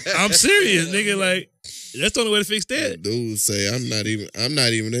 I'm serious, nigga. Like That's the only way to fix that. Dude say I'm not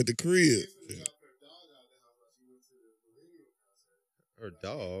even at the crib. Her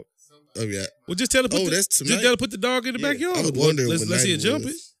dog. Oh yeah. Well, just tell her. Just tell her put the dog in the backyard. I was wondering. Let's see it jump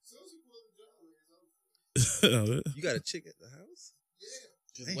it. You got a chick at the house?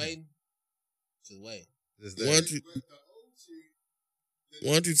 Yeah. Just waiting. Just wait.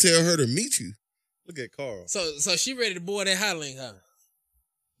 Why don't you tell her to meet you? Look at Carl. So she ready to board that hot link, huh?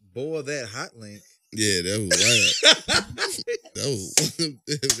 Board that hot link. Yeah, that was wild.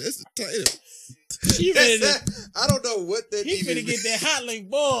 That's the title. She ready to, I don't know what that means. He finna get that hot link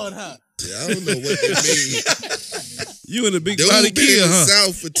board, huh? Yeah, I don't know what that means. You in a big body kid, huh?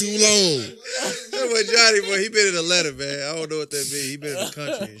 South for too long. That's what Johnny, boy, he been in a letter, man. I don't know what that means. He been in the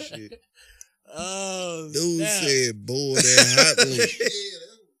country and shit. Oh, dude said, boy, that hot link.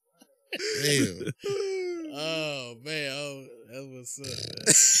 Damn. Oh, man. Oh, that's what's up,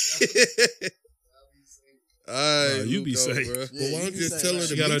 man. Alright, you be safe. Bro. Well, why don't you just tell her to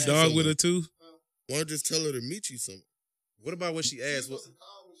she got her dog with her too? Why don't you just tell her to meet you something? What about when she asked what?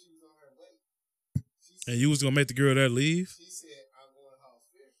 And you was gonna make the girl that leave? She said, I'm going house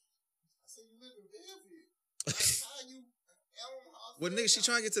fair. I said, you live in Belleville. How you well, nigga, she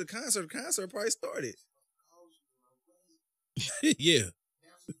trying to get to the concert. The concert probably started. Yeah.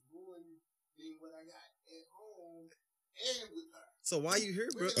 So why you here,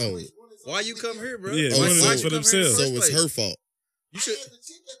 bro? Oh, why you come here, bro? Yeah, why for themselves. So it's her fault. You should.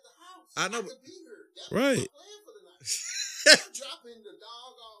 I know. Right. Dropping the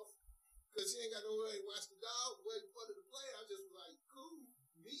dog off because she ain't got nowhere to watch the dog. Wait for her to play. I just was like, cool,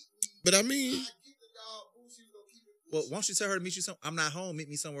 meet me. But I mean, I get the dog. She was gonna keep it. Well, why don't you tell her to meet you some? I'm not home. Meet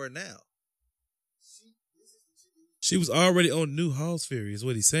me somewhere now. She was already on New House Ferry, is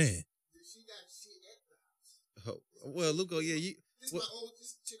what he's saying. She got shit at the house. Oh, well, Luco, yeah, you. This well, my old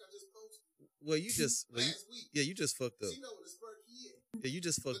this chick I just posted. Well, you just last week. Yeah, you just fucked up. She know what a spurt key is. Yeah, you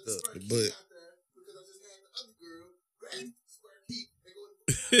just fucked up. But out there because I just had the other girl grab spurt key and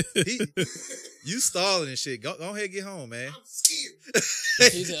go. You stalling and shit. Go ahead, get home, man. I'm scared.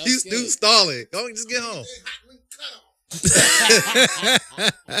 You still stalling. Go and just get home.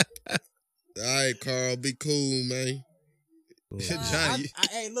 All right, Carl, be cool, man. Johnny,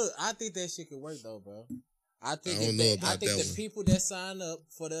 hey, look, I think that shit could work though, bro. I think the people that sign up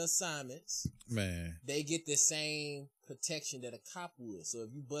for the assignments, man, they get the same protection that a cop would. So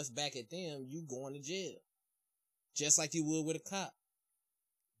if you bust back at them, you going to jail, just like you would with a cop.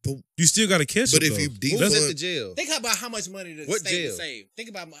 But you still got to catch But them, if you defund the jail, think about how much money the state would save. Think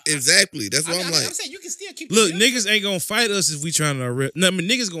about exactly. That's what I'm like. I'm saying you can still keep. Look, niggas ain't gonna fight us if we trying to arrest. No, I mean,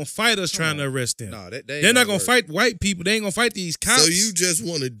 niggas gonna fight us trying to arrest them. No, they're not gonna fight white people. They ain't gonna fight these cops. So you just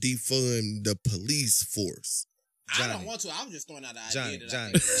want to defund the police force? Johnny. I don't want to. I was just throwing out the idea.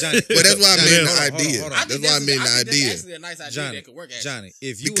 Johnny. Well, that's why I made the idea. Hold on. That's why I made the idea. That's actually a nice idea that could work. Johnny,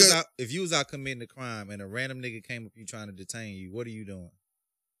 if you was out committing a crime and a random nigga came up you trying to detain you, what are you doing?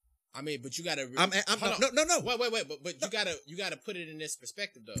 I mean, but you gotta. No. Wait. But you gotta put it in this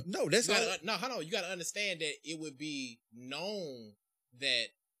perspective, though. No, that's not. No, hold on. You gotta understand that it would be known that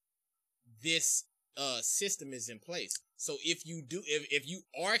this system is in place. So if you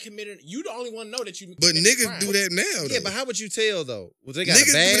are committed, you the only one know that you. But niggas do that now, though. Yeah, but how would you tell though? Well, they got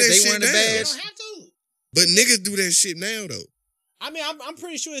niggas a badge. Do that they shit wearing a now. badge. They don't have to. But niggas do that shit now, though. I mean, I'm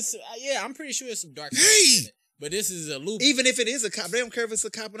pretty sure it's. I'm pretty sure it's some dark. Hey. But this is a loop. Even if it is a cop, they don't care if it's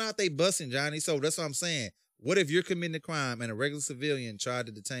a cop or not. They busting, Johnny. So that's what I'm saying. What if you're committing a crime and a regular civilian tried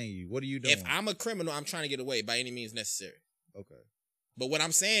to detain you? What are you doing? If I'm a criminal, I'm trying to get away by any means necessary. Okay. But what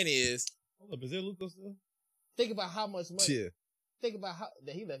I'm saying is, hold up, is there Lucas still? Think about how much money. Yeah. Think about how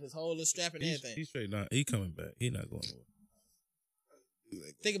that he left his whole little strap and everything. He's straight not. He coming back. He not going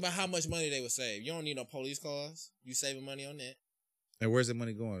nowhere. Think about how much money they would save. You don't need no police cars. You saving money on that. And where's the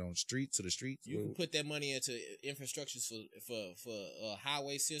money going? On streets to the streets? You can put that money into infrastructures for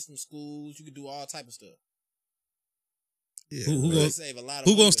highway system, schools. You can do all type of stuff. Yeah, who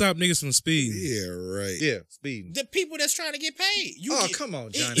gonna stop niggas from speeding? Yeah, right. Yeah, speeding. The people that's trying to get paid. Come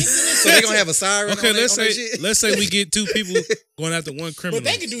on, Johnny. So they gonna have a siren? Okay, on let's say we get two people going after one criminal.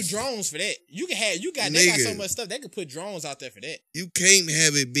 But they can do drones for that. They got so much stuff they could put drones out there for that. You can't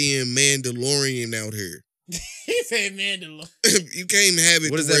have it being Mandalorian out here. He said Mandalorian. You can't have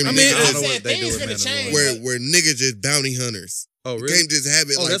it. What does that mean? I mean, I said things finna change. Where niggas just bounty hunters. Oh, really? You can't just have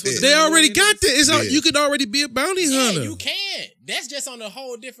it like that. They already got that. You could already be a bounty hunter. Yeah, you can. That's just on a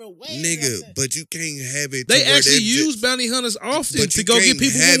whole different way. Nigga, but you can't have it. They actually use bounty hunters often to go get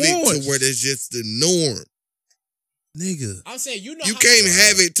people have rewards. it to where that's just the norm. Nigga. I'm saying, you can't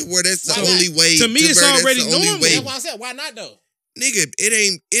have it to where that's the only way. To me, it's already normal. That's why I said, why not though? Nigga, it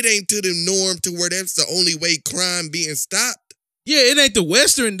ain't to the norm to where that's the only way crime being stopped. Yeah, it ain't the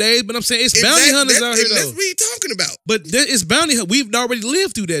Western days, but I'm saying it's bounty hunters out here, though. That's what you talking about. But it's bounty hunters. We've already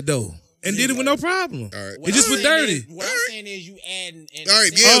lived through that, though. And did it with no problem. All right. It just was dirty. What I'm saying is you adding. All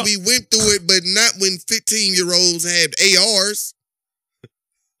right, yeah, we went through it, but not when 15-year-olds had ARs.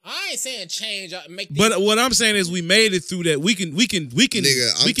 I ain't saying change. But what I'm saying is we made it through that. We can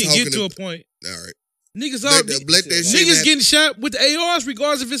get to a point. All right. Niggas getting shot with the ARs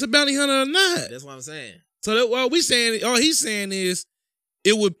regardless if it's a bounty hunter or not. That's what I'm saying. So all he's saying is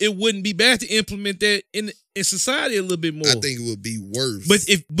it wouldn't be bad to implement that in society a little bit more. I think it would be worse.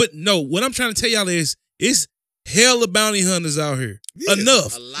 But no, what I'm trying to tell y'all is it's hella bounty hunters out here. Yeah,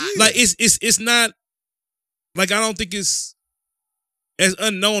 enough. A lot. Like it's not like I don't think it's as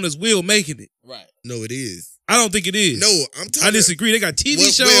unknown as Will making it. Right. No, it is. I don't think it is. No, I disagree. They got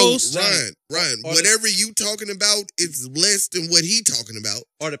TV shows. Ryan, whatever you talking about is less than what he talking about.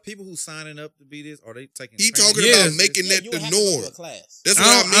 Are the people who signing up to be this? Are they taking? He talking about making that the norm. That's what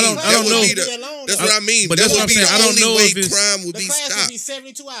I mean. That's what I mean. But that's what I'm saying. I don't know if crime would be stopped. Would be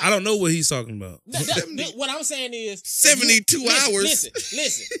 72 hours. I don't know what he's talking about. What I'm saying is 72 hours.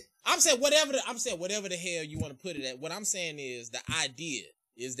 Listen. I'm saying whatever the hell you want to put it at. What I'm saying is the idea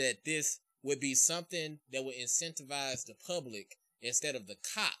is that this would be something that would incentivize the public instead of the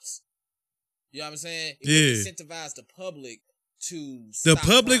cops. You know what I'm saying? It would incentivize the public to stop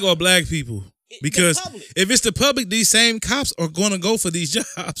the public crime. Or black people? Because if it's the public, these same cops are going to go for these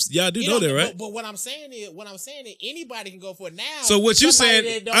jobs. Y'all do know that, right? But what I'm saying is anybody can go for it now. So what you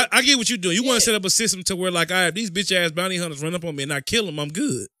saying? I get what you're doing. You want to set up a system to where, like, all right, these bitch ass bounty hunters run up on me and I kill them, I'm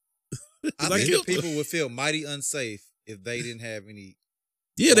good. I think people would feel mighty unsafe if they didn't have any.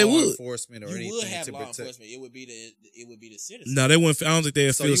 Yeah, they would. Enforcement or you anything would have to law protect. Enforcement. It would be the citizens. No, they wouldn't. I don't think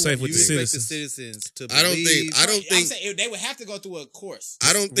they'd feel safe with the citizens. The citizens to I don't think. I'm saying they would have to go through a course.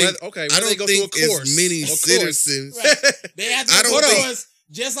 I don't think. Okay, I don't think as many citizens. Right. They have to go through a course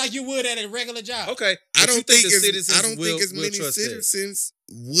just like you would at a regular job. Okay, I don't think as many citizens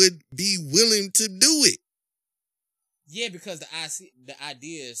would be willing to do it. Yeah, because the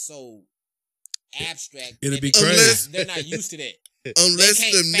idea is so abstract. It'd be crazy. They're not used to that. Unless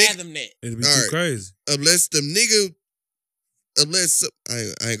they can't fathom that. It'd be too crazy. Unless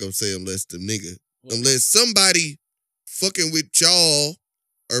I ain't gonna say unless the nigga. What? Unless somebody fucking with y'all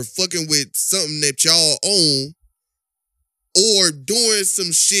or fucking with something that y'all own or doing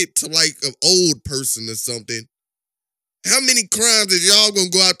some shit to like an old person or something. How many crimes is y'all gonna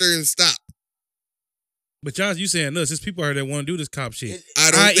go out there and stop? But y'all, you saying us? There's people out there that want to do this cop shit.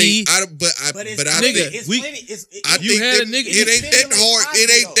 I don't think. It ain't that hard. It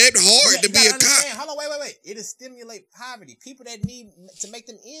ain't that hard to be a cop. Hold on, wait. It'll stimulate poverty. People that need to make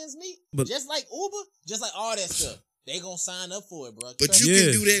them ends meet, just like Uber, just like all that stuff. They gonna sign up for it, bro. But you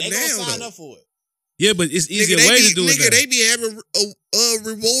can do that now. They gonna sign up for it. Yeah, but it's easier way to do it. Nigga, they be having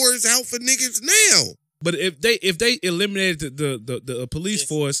rewards out for niggas now. But if they eliminated the police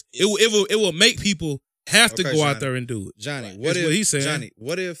force, it will make people have to go out there and do it. Johnny, what he's saying? Johnny,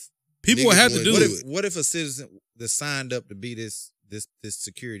 what if people will have to do it? What if a citizen that signed up to be this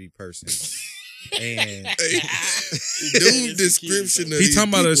security person and dude description of he talking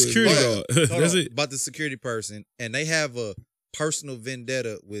about a security guard. That's it. About the security person, and they have a personal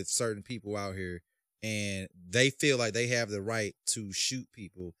vendetta with certain people out here, and they feel like they have the right to shoot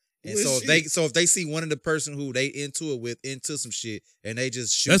people. And so if they see one of the person who they into it with into some shit and they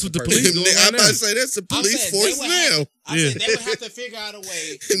just shoot, that's what the police doing. I'm about to say that's the police force now. I said they would have to figure out a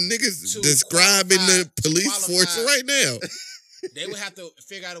way. Niggas describing the police force right now. They would have to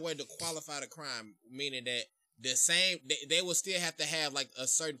figure out a way to qualify the crime, meaning that the same they will still have to have like a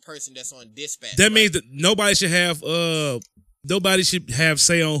certain person that's on dispatch. That means that nobody should have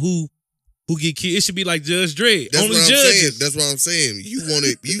say on who get killed. It should be like Judge Dredd. That's only what I'm judges. saying. That's what I'm saying.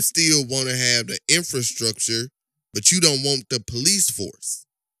 You still want to have the infrastructure, but you don't want the police force.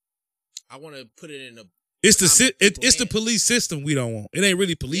 I want to put it in a. It's the police system we don't want. It ain't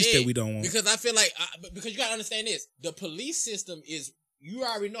really police that we don't want. Because I feel like because you gotta understand this, the police system is. You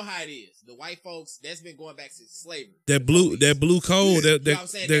already know how it is. The white folks, that's been going back since slavery. That blue code,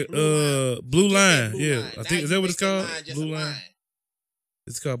 that blue line. Yeah. I think is that what it's called? Blue line.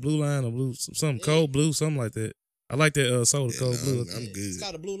 It's called Blue Line or Blue something Cold Blue, something like that. I like that soda Cold Blue. I'm good. It's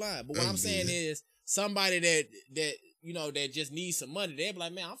called a Blue Line. But what I'm saying is somebody that you know that just needs some money, they'd be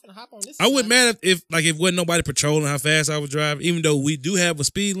like, man, I'm finna hop on this. I wouldn't matter if wasn't nobody patrolling how fast I was driving, even though we do have a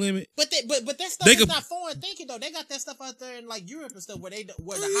speed limit. But that stuff is not foreign thinking though. They got that stuff out there in like Europe and stuff where the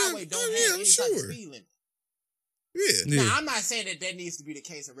highway don't have any type of speed limit. Yeah. Now, I'm not saying that needs to be the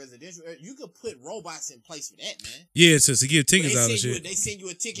case in residential. You could put robots in place for that, man. Yeah, to give tickets out and shit. They send you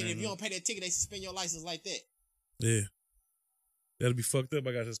a ticket. If you don't pay that ticket, they suspend your license like that. Yeah. That'll be fucked up.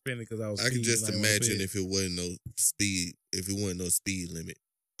 I got suspended because I was. I can just imagine if it wasn't no speed limit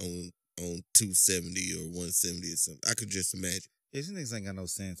on 270 or 170 or something. I could just imagine. These niggas ain't got no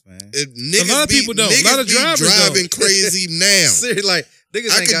sense, man. A lot of people don't. A lot of drivers driving crazy now. Seriously, like niggas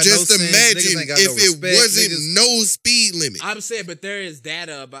I ain't could got just no imagine sense. Got if no it respect. wasn't no speed limit. I'm saying, but there is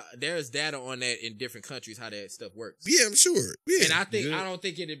data on that in different countries how that stuff works. Yeah, I'm sure. Yeah. And I don't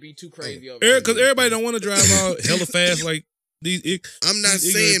think it'd be too crazy over because everybody don't want to drive out hella fast like these. I'm not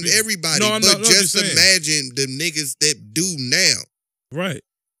saying everybody, but just imagine the niggas that do now. Right.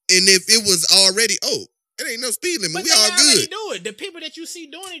 And if it was already, it ain't no speed limit. But we all good. Do it. The people that you see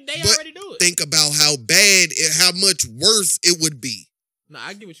doing it, they already do it. Think about how much worse it would be. No,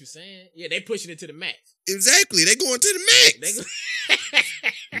 I get what you're saying. Yeah, they pushing it to the max. Exactly. They going to the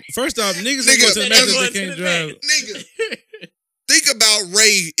max. First off, niggas ain't going to the max if they can't drive. Nigga, think about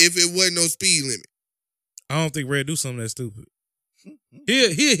Ray if it wasn't no speed limit. I don't think Ray do something that stupid.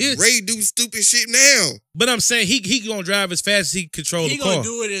 Here. Ray do stupid shit now. But I'm saying he gonna drive as fast as he control the car. He gonna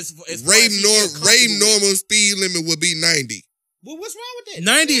do it as Ray normal speed limit would be 90. Well, what's wrong with that?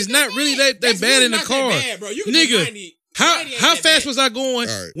 90 is not really that bad really in the car. Bad, bro. You can nigga, do 90. how fast bad. Was I going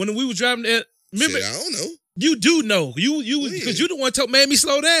when we was driving that? Remember? Shit, I don't know. You do know. You because you the one made me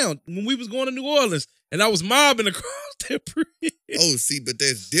slow down when we was going to New Orleans. And I was mobbing across that bridge. Oh, see, but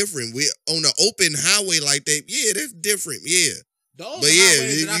that's different. We on an open highway like that. Yeah, that's different. Yeah. But yeah,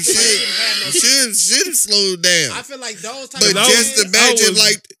 you should have slowed down. I feel like those type but just imagine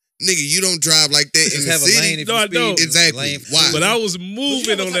nigga, you don't drive like that in the have city. A lane if you speed. Exactly. Why? But I was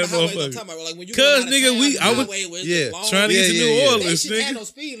moving on that motherfucker. Cause nigga, I was trying to get to New Orleans, nigga. Had no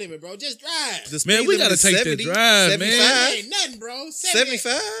speed limit, bro. Just drive. Man, we gotta take the drive, 75? Man. Ain't nothing, bro.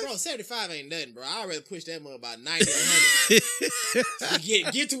 75? Bro, 75 ain't nothing, bro. I already push that mother about 90 or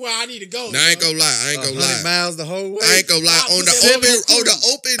 100. get to where I need to go. Now, I ain't gonna lie. 100 miles the whole way. I ain't gonna lie. On the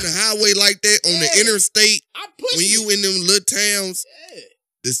open highway like that, on the interstate, when you in them little towns.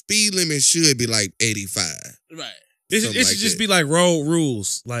 The speed limit should be like 85. Right. It should just be like road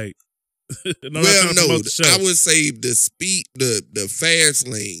rules. Like, I would say the fast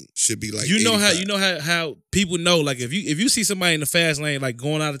lane should be like. You know how people know. Like if you see somebody in the fast lane like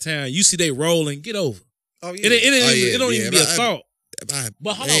going out of town, you see they rolling, get over. Oh yeah. It don't even be a thought.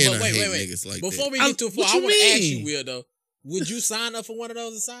 But hold on, but wait. Like before we get too far, I want to ask you, Will, though. Would you sign up for one of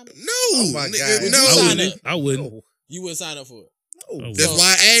those assignments? No. Oh my God. No. I wouldn't. No. You wouldn't sign up for it. That's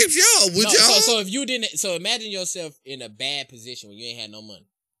why I asked y'all. Would y'all? So if you didn't, so imagine yourself in a bad position when you ain't had no money.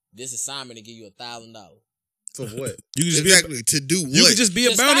 This assignment to give you $1,000. For what? You can just to do what? You could just be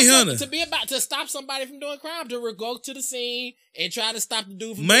a bounty hunter. To stop somebody from doing crime, to go to the scene and try to stop the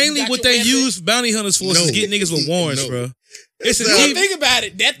dude from mainly what they use bounty hunters for is to get niggas with warrants, bro. Think about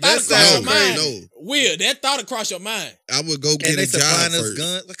it. That thought across your mind. No. Will, that thought across your mind. I would go get a job first.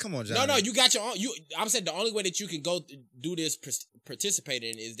 Guns? Like, come on, John. No, you got your own. I'm saying the only way that you can go do this, participate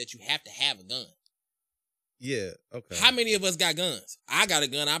in, is that you have to have a gun. Yeah, okay. How many of us got guns? I got a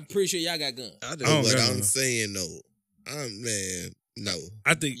gun. I'm pretty sure y'all got guns. I do, but I'm saying no.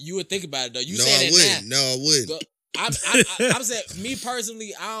 I think you would think about it though. I wouldn't. I'm saying, me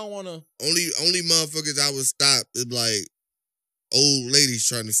personally, I don't want to. Only motherfuckers I would stop is like old ladies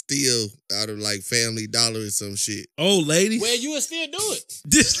trying to steal out of like Family Dollar or some shit. Old ladies? Well, you would still do it.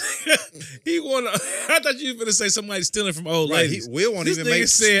 I thought you were going to say somebody stealing from old ladies. Will won't even make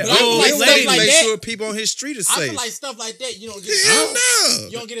said old ladies like make that, sure people on his street are safe. I feel like stuff like that, you don't get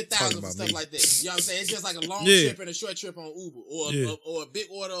You don't get 1,000 for stuff like that. You know what I'm saying? It's just like a long trip and a short trip on Uber or a big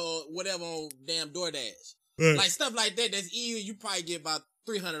order or whatever on damn DoorDash. Right. Like stuff like that, that's easy. You probably get about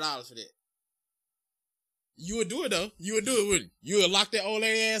 $300 for that. You would do it though. You would do it, wouldn't you? You would lock that old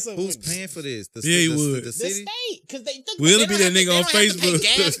lady ass up. Who's paying for this? He would. The state, because Will be that nigga on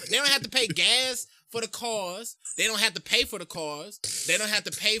Facebook. They don't have to pay gas for the cars. They don't have to pay for the cars. They don't have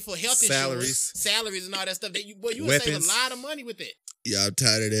to pay for health insurance, salaries, and all that stuff. You would save a lot of money with it. Yeah, I'm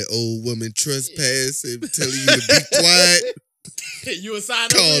tired of that old woman trespassing, telling you to be quiet. You would sign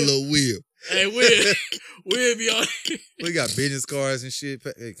up. Call her Will. Hey, Will be on. We got business cards and shit.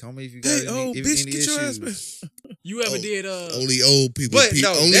 Hey, call me if you got any issues. You ever did only old people? But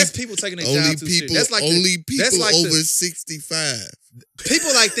that's people taking their job too serious. That's like people over 65.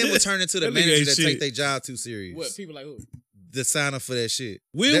 People like them will turn into the managers that take their job too serious. What people like who? The sign up for that shit.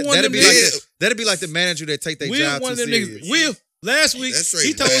 That'd be like the manager that take their job too serious. Will last week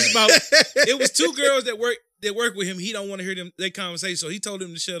he told us about it was two girls that work with him. He don't want to hear their conversation, so he told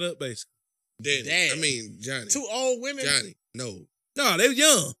them to shut up. Basically, Danny. Damn. I mean Johnny. 2 old women. Johnny. No, they were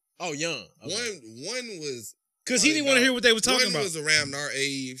young. Oh, young. Okay. One was because he didn't want to hear what they were talking about. One was around our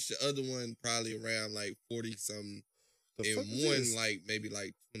age. The other one probably around like 40 something, and one like maybe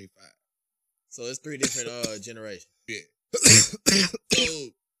like 25. So it's 3 different generations. Yeah. So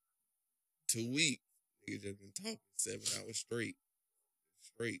 2 weeks, niggas just been talking 7 hours straight.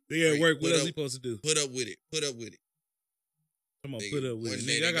 They at work. What else he supposed to do? Put up with it. Come on, put up with it.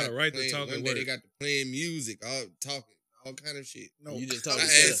 Nigga, I got a right to talk at work. One day they got to playing music, all talking, all kind of shit. No, you just talking.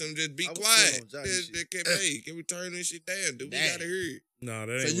 I asked them just be quiet. Can we turn this shit down? Do we gotta hear it? No,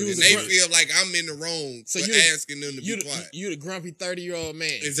 that ain't. So they feel like I'm in the wrong for asking them to be quiet. You the grumpy 30-year-old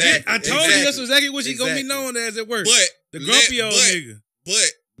man. Exactly. I told you that's exactly what you gonna be known as at work. But the grumpy old nigga.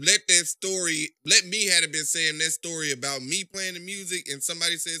 But let me had been saying that story about me playing the music and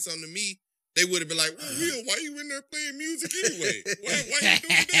somebody said something to me, they would have been like, well, Will, why you in there playing music anyway? Why you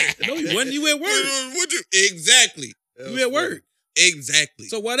doing that? No, you wasn't. You at work. Exactly. You at work. Exactly.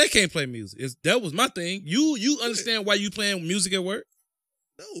 So why they can't play music? That was my thing. You understand why you playing music at work?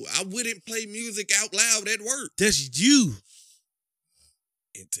 No, I wouldn't play music out loud at work. That's you.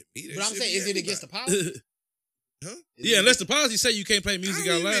 And to me, but I'm saying, is it against the policy? Huh? Yeah, unless the policy say you can't play music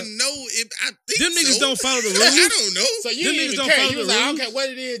out loud. I don't even know if I think them niggas don't follow the rules. I don't know. So you didn't even care. You was like, I don't care what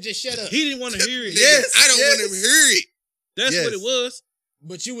it is, just shut up. He didn't want to hear it. Yes, I don't want to hear it. That's what it was.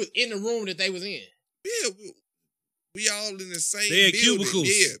 But you was in the room that they was in. Yeah, we all in the same they building. Cubicles.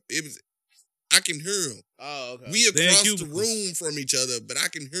 Yeah, it was. I can hear them. Oh, okay. We across the room from each other, but I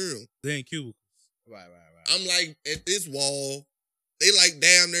can hear them. They ain't cubicles. Right. I'm like at this wall. They like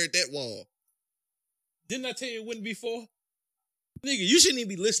down there at that wall. Didn't I tell you it wouldn't be far? Nigga, you shouldn't even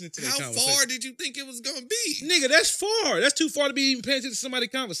be listening to that conversation. How far did you think it was gonna be? Nigga, that's far. That's too far to be even paying attention to somebody's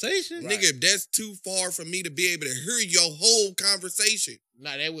conversation. Right. Nigga, that's too far for me to be able to hear your whole conversation.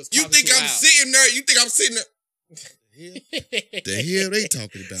 Nah, that was. You think I'm sitting there? You think I'm sitting there? The hell they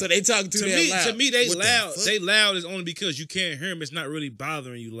talking about? So they talking too damn loud. To me, they loud. They loud is only because you can't hear them. It's not really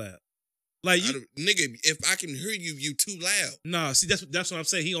bothering you loud. Like you, nigga, if I can hear you, you too loud. Nah, see that's what I'm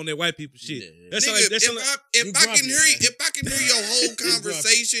saying. He on that white people shit. Yeah. That's nigga, if I can hear your whole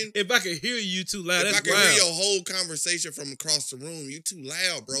conversation, if I can hear you too loud, if that's I can hear your whole conversation from across the room, you too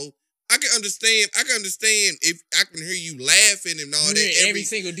loud, bro. I can understand if I can hear you laughing and all that. Every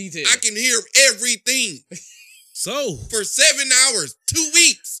single detail. I can hear everything. So for 7 hours, 2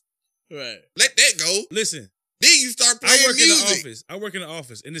 weeks. Right. Let that go. Listen. Then you start playing music. I work in the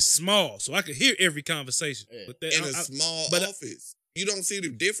office, and it's small, so I can hear every conversation. Yeah. But in a small office, you don't see the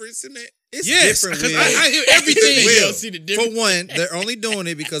difference in that? It's different. I hear everything. You don't see the difference. For one, they're only doing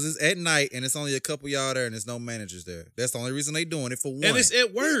it because it's at night, and it's only a couple y'all there, and there's no managers there. That's the only reason they doing it, for one. And it's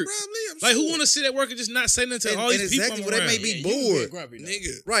at work. Like, who want to sit at work and just not say nothing to all these people exactly, they may be bored.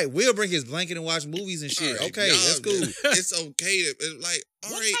 Nigga. Right, we'll bring his blanket and watch movies and shit. Right, okay, that's cool. It's okay. It's like,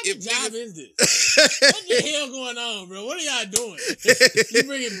 all right. What type of job is this? What the hell going on, bro? What are y'all doing? You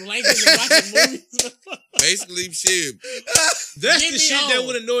bringing blankets and watching movies? Basically, shit. That's the shit that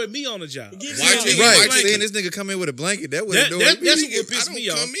would annoy me on the job. Right, seeing this nigga come in with a blanket, that would annoy me. That's what pissed me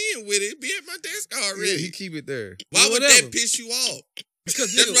off. Come in with it. Be at my desk already. Yeah, he keep it there. Why would that piss you off?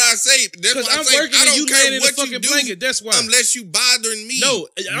 Because that's why I say. That's why I say I don't care what you do. Blanket, that's why. Unless you bothering me. No,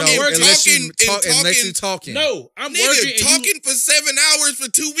 I'm working. Unless you talking. No, I'm nigga, working. Talking for 7 hours for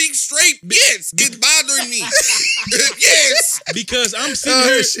 2 weeks straight. Yes, it's bothering me. Yes, because I'm sitting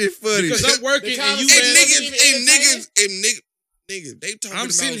here. Shit funny. Because I'm working and you nigga, they talking I'm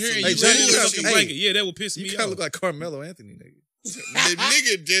about sitting here and you laying in a fucking blanket. Yeah, that would piss me off. You kind of look like Carmelo Anthony, nigga. The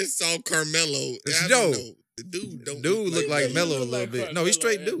nigga just saw Carmelo. I don't know. The dude don't look like Melo a little bit. No, he's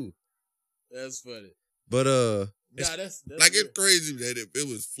straight dude. That's funny. But that's like it's crazy that if it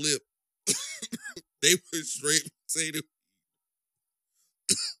was Flip, they would straight say to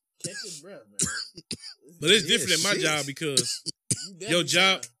catch your breath, man. But it's different at my job because your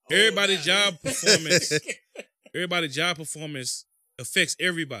job, everybody's job performance affects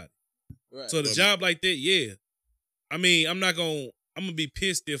everybody. Right. So the job like that, yeah. I mean, I'm gonna be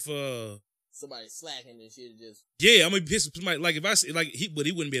pissed if somebody slacking and shit just. Yeah, I'm gonna be pissed if somebody like if I say he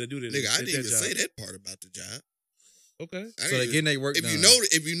wouldn't be able to do that. Nigga, I didn't even say that part about the job. Okay. So they getting their work done.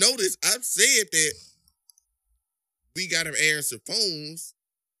 If you notice, I've said that we got them answer phones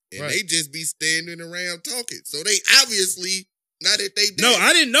and they just be standing around talking. So they obviously not that they did. No,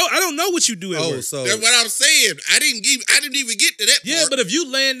 I didn't know. I don't know what you do at work. So that's what I'm saying. I didn't even get to that part. Yeah, but if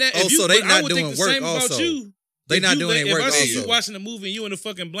you land that, so they not doing work also. They not doing their work also. If I see you watching a movie and you in a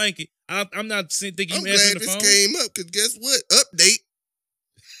fucking blanket, I'm not thinking you glad answering the phone. This came up because guess what? Update.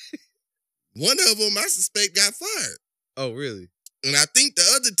 One of them I suspect got fired. Oh, really? And I think the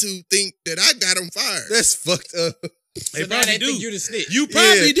other two think that I got them fired. That's fucked up. So now they think you the snitch. You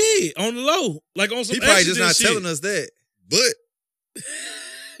probably did on the low, like on some. He probably just not telling us that. But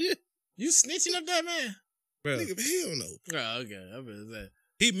you snitching up that man, bro? Nigga, hell no. Oh, okay. I better say.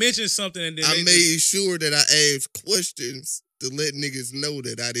 He mentioned something, and then I made sure that I asked questions to let niggas know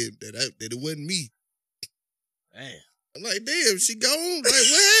that that it wasn't me. Damn. I'm like, damn, she gone. Like,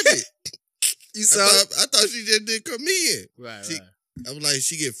 what happened? You saw? I thought she just didn't come in. Right. I was like,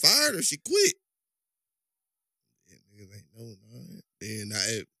 she get fired or she quit. Niggas ain't know. Then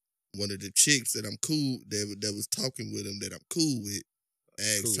I had one of the chicks that I'm cool that was talking with him that I'm cool with.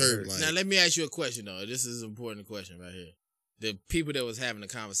 Asked her like. Now let me ask you a question though. This is an important question right here. The people that was having the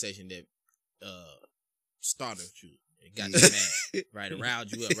conversation that started you, got you mad, right?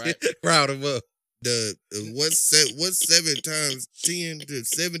 Riled you up, right? Riled him up. What's 7 times 10 to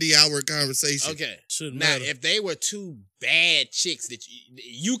 70-hour conversation? Okay. Now, if they were two bad chicks that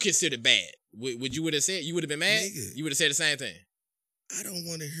you consider bad, would you would have said you would have been mad? Nigga, you would have said the same thing. I don't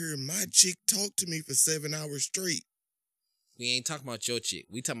want to hear my chick talk to me for 7 hours straight. We ain't talking about your chick.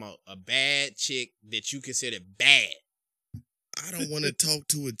 We talking about a bad chick that you consider bad. I don't want to talk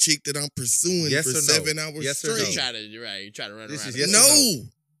to a chick that I'm pursuing for 7 hours straight. You try to run around. No.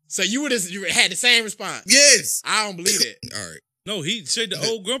 So you would have had the same response. Yes. I don't believe it. All right. No, he said the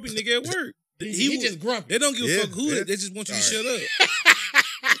old grumpy nigga at work. He just grumpy. They don't give a fuck who they just want you to shut up.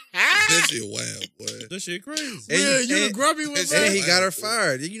 That shit wild, boy. That shit crazy. And you the grumpy one, and he got her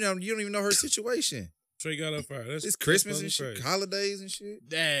fired. You don't even know her situation. Trey got her fired. It's Christmas and shit, holidays and shit.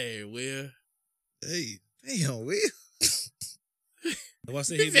 Dang, Will. Hey. Damn, Will. I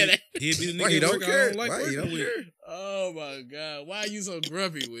said he'd be the nigga he don't care. Why he don't care? Oh my God. Why are you so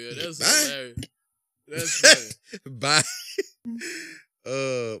grumpy, Will? That's hilarious. That's funny. Bye.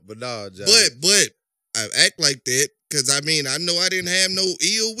 But nah, John. But I act like that because I know I didn't have no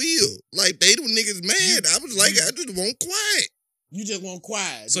ill will. Like they them niggas mad. I was like, I just want quiet. You just want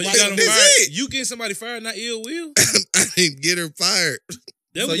quiet. So you got them fired. You getting somebody fired, not ill will? I didn't get her fired.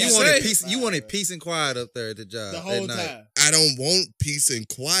 So you wanted peace and quiet up there at the job the whole night. time. I don't want peace and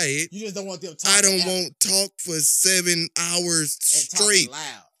quiet. You just don't want them talking. I don't want talk for 7 hours straight.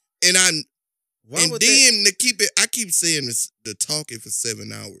 Loud. And to keep it, I keep saying this, the talking for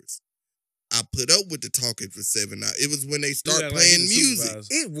 7 hours. I put up with the talking for 7 hours. It was when they start playing music.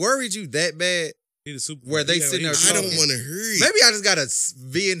 It worried you that bad. Where they sitting there talking. I don't want to hurry. Maybe I just gotta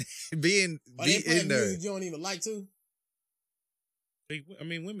be in there. Music you don't even like to. I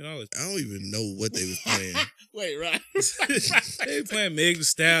mean, women always. I don't even know what they was playing. Wait, right? They playing Meg Thee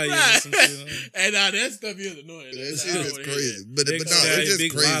Stallion or some shit. And that stuff is annoying. That shit is crazy. But no, it's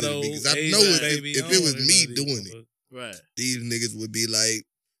just crazy to me because I know if it was me doing it, right? These niggas would be like,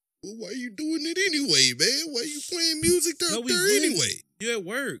 well, why you doing it anyway, man? Why you playing music there anyway? You at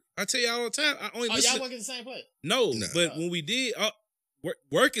work. I tell you all the time. I only listen. Y'all work at the same place? No, but when we did,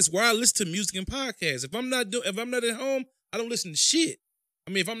 work is where I listen to music and podcasts. If I'm not at home, I don't listen to shit. I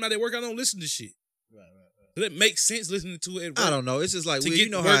mean, if I'm not at work, I don't listen to shit. Right. So that makes sense listening to it at work. I don't know. It's just like, you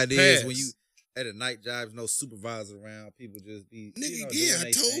know how it is when you at a night job, no supervisor around, people just be. Nigga,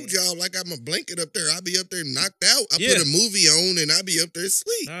 I told y'all, like I'm a blanket up there. I'll be up there knocked out. I put a movie on and I'll be up there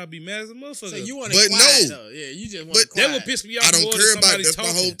asleep. I'll be mad as a motherfucker. So you want to quiet, though. Yeah, you just want to quiet. That would piss me off. I don't care about that's my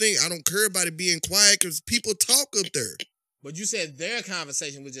whole thing. I don't care about it being quiet because people talk up there. But you said their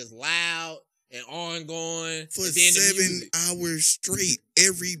conversation was just loud and ongoing. For 7 hours straight,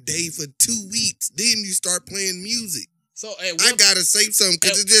 every day for 2 weeks. Then you start playing music. So I gotta say something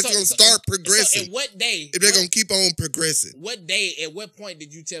because it's just gonna start progressing. So at what day? If they're gonna keep on progressing. What day? At what point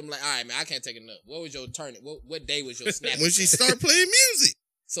did you tell them like, all right, man, I can't take enough? What was your turn? What day was your snap? When she started playing music.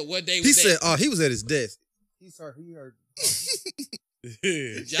 So what day was he said, he was at his desk. He heard.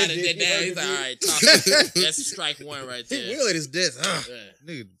 Jotted that down. He's like, all right, that's strike one right there. He will at his desk.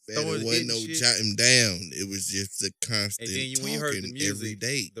 Nigga, it wasn't no jotting down. It was just the constant and then when you heard the music, every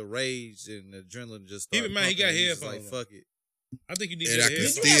day. The rage and the adrenaline just started. Keep in mind, he got headphones. Like, fuck it. I think you need better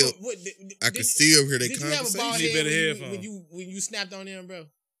headphones. I could still hear their conversation. You need better headphones. When you snapped on them, bro?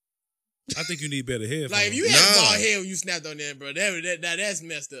 I think you need better headphones. Like if you had a bald head when you snapped on them, bro, that's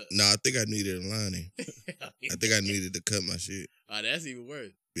messed up. I think I needed a lining. I think I needed to cut my shit. Oh, that's even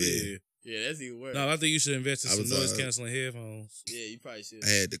worse. Yeah, that's even worse. No, I think you should invest in some noise canceling headphones. Yeah, you probably should. I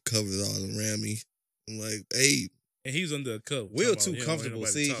had the covers all around me. I'm like, hey. And he's under a cover. Will too comfortable.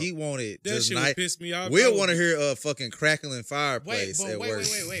 See, he wanted that shit would piss me off. Will want to hear a fucking crackling fireplace at work.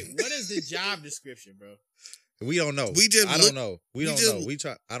 Wait. What is the job description, bro? We don't know. I don't know. We don't know. We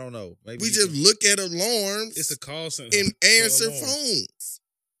try. I don't know. Maybe we just look at alarms. It's a call center and answer phones.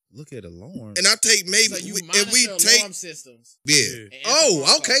 look at alarms. And I take maybe so you and we take alarm systems. Yeah.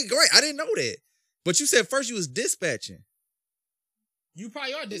 Oh, okay, great. I didn't know that. But you said first you was dispatching. You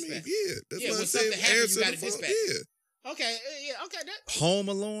probably are dispatching. Yeah, that's what when I something said. happens, you got to dispatch. Yeah. Okay, okay. Home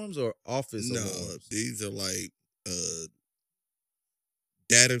alarms or office alarms? No, these are like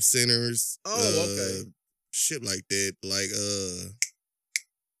data centers. Oh, okay. Shit like that. Like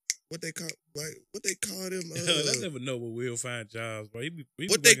what they call them? I never know where we'll find jobs, bro.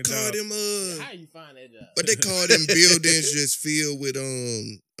 What they call them? How you find that job? What they call them buildings just filled with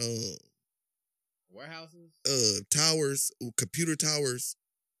warehouses? Towers, computer towers.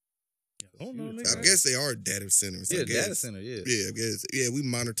 I don't know. I guess they are data centers. Yeah, I guess. data center. Yeah, yeah. I guess. Yeah, we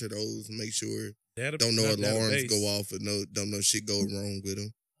monitor those and make sure don't know alarms database. go off or don't know shit go wrong with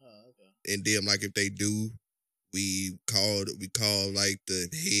them. Oh, okay. And then like if they do, we call like the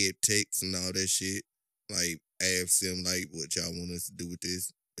head techs and all that shit. Like ask them like what y'all want us to do with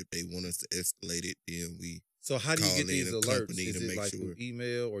this. If they want us to escalate it, then we. So how do you get these alerts? Is it like through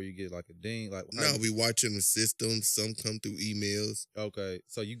email or you get like a ding? Like no, we watching the system. Some come through emails. Okay,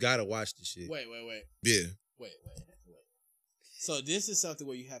 so you gotta watch the shit. Wait. Yeah. Wait. So this is something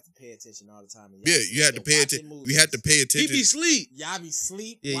where you have to pay attention all the time. Yeah, you have to pay attention. We have to pay attention. He be sleep. Y'all be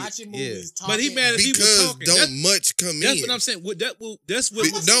sleep, Yeah, watching movies, talking. But he mad at people because talking. don't much come in. That's what I'm saying. That's what.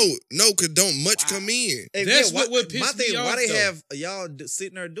 No, because don't much come in. Hey, That's yeah, what pissed my thing, me off, why they though. have y'all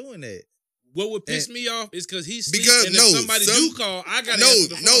sitting there doing that? What would piss me off is because he's sleep, Because and if somebody do call, I gotta answer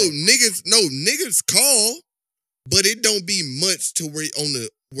the phone. niggas call, but it don't be much to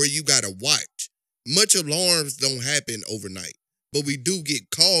where you gotta watch. Much alarms don't happen overnight, but we do get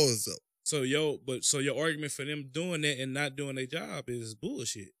calls though. So your argument for them doing that and not doing their job is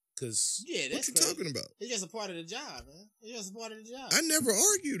bullshit. Cause yeah, that's what you talking about? It's just a part of the job, man. It's just a part of the job. I never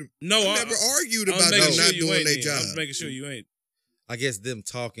argued. I never argued about them not doing their job. I'm making sure you ain't. I guess them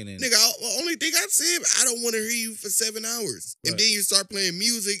talking and Nigga, only thing I said, I don't want to hear you for 7 hours. Right. And then you start playing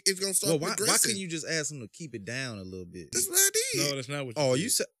music, it's gonna start progressing. Why couldn't you just ask them to keep it down a little bit? That's what I did. No, that's not what you did. You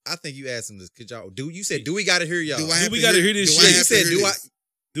said I think you asked them to could y'all do you said do we gotta hear y'all? Do we gotta hear this shit? You said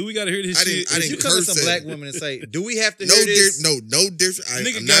do we gotta hear this shit? I didn't you come to some black women and say, do we have to hear this? No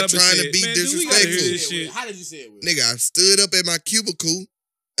disrespect. I'm not trying to be disrespectful. How did you say it with? Nigga, I stood up at my cubicle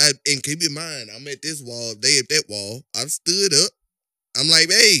and keep in mind, I'm at this wall, they at that wall. I stood up. I'm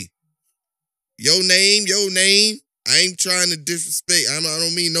like, hey, your name. I ain't trying to disrespect. I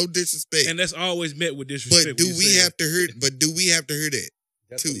don't mean no disrespect. And that's always met with disrespect. But do we have to hear that?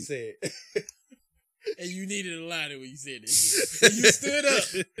 That's too. what he said. And you needed a line when you said this. And you stood up.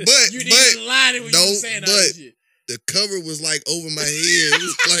 But you needed a line when you were saying all this shit. The cover was like over my head. It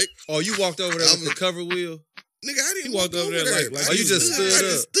was like, oh, you walked over there with the cover wheel? Nigga, I didn't walk over there like you just stood up. I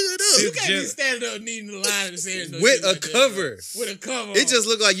just stood up. You can't be standing up needing a line and saying no with a like cover. With a cover. It just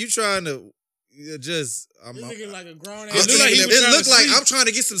looked like you trying to just. I'm looking like a grown ass. It looked like I'm trying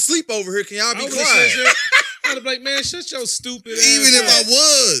to get some sleep over here. Can y'all be quiet? I'd be like, man, shut your stupid ass. Even if I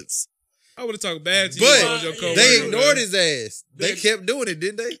was. I would have talked bad to you. But they ignored his ass. They kept doing it,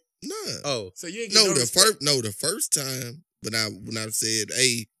 didn't they? Nah. Oh. So you ain't the first time when I said,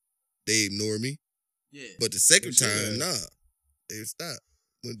 hey, they ignored me. Yeah. But the second time, nah. They stopped.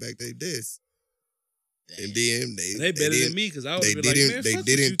 Went back to their desk. Damn. And then they better than me because I was like, man,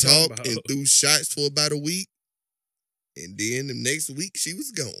 they didn't talk and threw shots for about a week. And then the next week she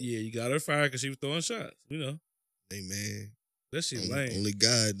was gone. Yeah, you got her fired because she was throwing shots. You know. Hey man. That shit lame. Only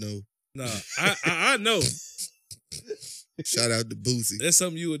God know. Nah, I know. Shout out to Boosie. That's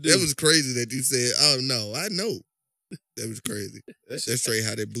something you would do. That was crazy that you said, oh no, I know. That was crazy. That's straight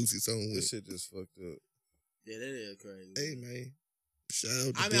how that Boosie song went. That shit just fucked up. Yeah, that is crazy. Hey man. Shout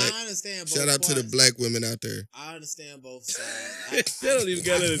out to I understand both Shout out to the black women out there. I understand both sides. That don't even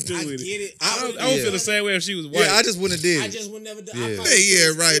got nothing to do with it. I get it. I would feel the same way if she was white. Yeah, I just wouldn't have did it. I just would never do it.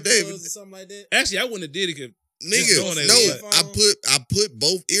 Yeah, right. Or something like that. Actually, I wouldn't have did it. Nigga, no, I put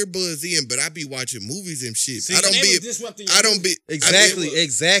both earbuds in, but I be watching movies and shit. See, I don't be exactly.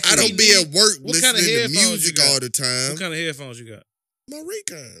 I don't be at work listening to music all the time. What kind of headphones you got? My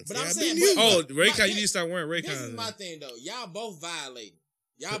Raycons. But I'm saying, Raycons, you need to start wearing Raycons. This is my thing though. Y'all both violating.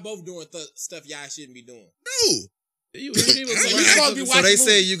 Y'all both doing stuff y'all shouldn't be doing. No. So they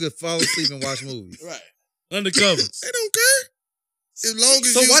say you could fall asleep and watch movies. Right. Undercovers. They don't care. As long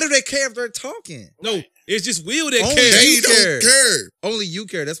as so why do they care if they're talking? No, it's just Will that Only cares. They don't care. Only you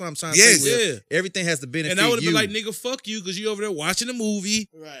care. That's what I'm trying to say. Yeah. Everything has to benefit you. And I would have been like, nigga, fuck you, because you over there watching a movie.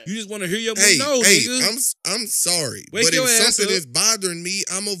 Right. You just want to hear your movie. Nigga. I'm sorry. Wake but your if ass something up. is bothering me,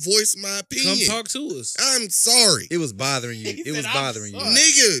 I'm going to voice my opinion. Come talk to us. I'm sorry. It was bothering you. It was bothering you.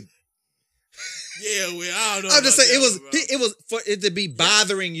 Nigga. Yeah, well, I don't know. I'm just saying it was for it to be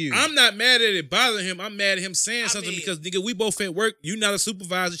bothering you. I'm not mad at it bothering him. I'm mad at him saying something because nigga, we both at work. You not a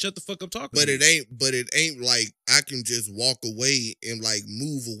supervisor. Shut the fuck up talking. But it ain't like I can just walk away and like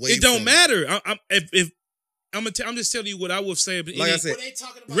move away. It don't matter. I'm just telling you what I would say. Like I said,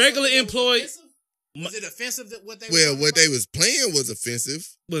 regular employee. Was it offensive that what they? What they was playing was offensive.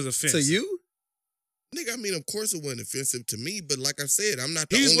 Was offensive to you? Nigga, I mean, of course it wasn't offensive to me, but like I said, I'm not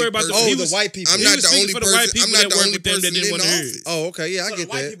the only worried about person. the white people. I'm not the only person. I'm not the only person in the office. Oh, okay, yeah, I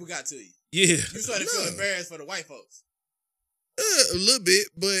get that. The white people got to you. Yeah, you started feeling embarrassed for the white folks. A little bit,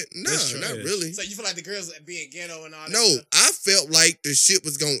 but no, not really. So you feel like the girls being ghetto and all that? No, stuff? I felt like the shit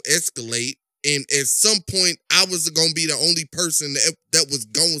was gonna escalate, and at some point, I was gonna be the only person that was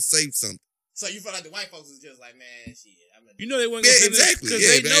gonna say something. So you feel like the white folks was just like, man, shit. You know they weren't gonna say exactly because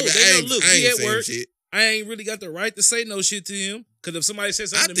they know. Look, we at work. Shit. I ain't really got the right to say no shit to him. Because if somebody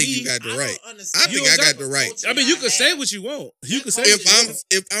says something to me, you got the right. I think I got the right. I mean, you can say what you want. You can say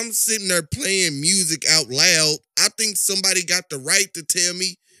if I'm sitting there playing music out loud, I think somebody got the right to tell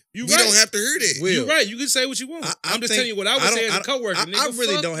me. We don't have to hear that. You're right. You can say what you want. I'm just telling you what I would say as a coworker. I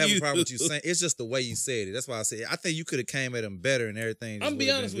really don't have a problem with you saying. It's just the way you said it. That's why I said I think you could have came at him better and everything. I'm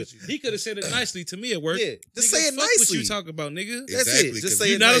be honest with you. He could have said it nicely to me at work. Yeah, just say it nicely. What you talk about, nigga? That's it. Just say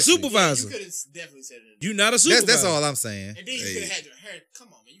you're it not nicely. a supervisor. You could have definitely said it. You're not a supervisor. That's all I'm saying. And then you could have had your hair. Come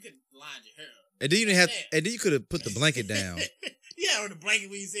on, man. You could have lined your hair up. And then you didn't have. And then you could have put the blanket down. Yeah, on the blanket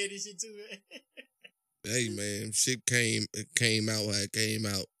when you said this shit too, man. Hey man, shit came out how it came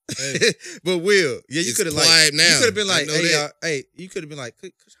out. But Will, yeah, you could have like now. You could have been like, hey, you could have been like,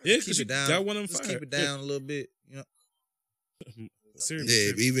 keep it down. Got one of them just keep it down a little bit, you know.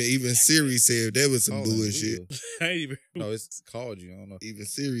 Even Siri said that was some bullshit. No, it's called you. I don't know. Even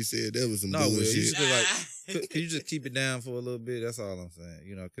Siri said that was some bullshit. Will, you should be like, can you just keep it down for a little bit? That's all I'm saying.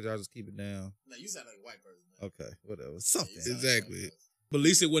 You know, could y'all just keep it down? No, you sound like a white person. Man. Okay, whatever. Something. Exactly. But at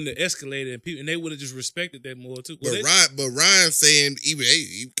least it wouldn't have escalated, and they would have just respected that more too. But Ryan saying, even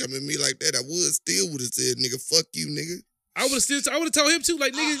you come at me like that, I would have said, nigga, fuck you, nigga. I would have told him too,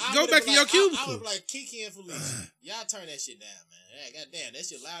 like, nigga, go back in your cubicle. I would have like Kiki and Felicia. Y'all turn that shit down, man. Yeah, goddamn, that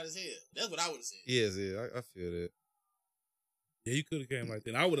shit loud as hell. That's what I would have said. Yes, yeah, I feel that. Yeah, you could have came like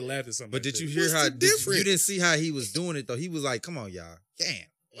that. I would have laughed at something. But like did you hear how different? You didn't see how he was doing it though. He was like, "Come on, y'all, damn."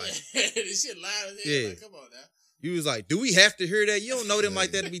 Like, this shit loud as hell. Yeah. Like, come on now. You was like, do we have to hear that? You don't know them like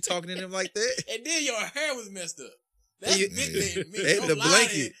that to be talking to them like that. And then your hair was messed up. That's big thing. The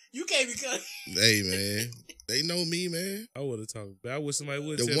blanket. You can't be cutting. Hey, man. They know me, man. I would have talked, but I wish somebody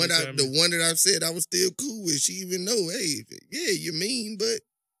would. The one that I said I was still cool with, she even know, hey, yeah, you're mean, but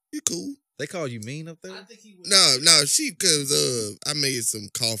you cool. They call you mean up there? I think he was. No, cause I made some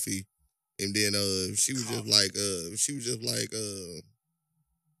coffee and then she was just like,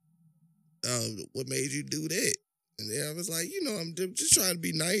 what made you do that? And then I was like, I'm just trying to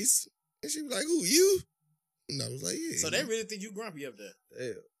be nice. And she was like, who, you? And I was like, yeah. So they really think you grumpy up there?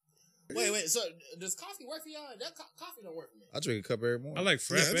 Yeah. Wait. So does coffee work for y'all? That coffee don't work for me. I drink a cup every morning. I like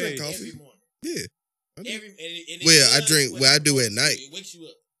frappe. Yeah, I drink coffee. Every morning. Yeah. I do it at night. It wakes you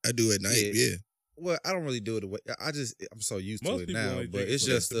up. I do at night, yeah. Well, I don't really do it the way I'm so used Most to it now. But it's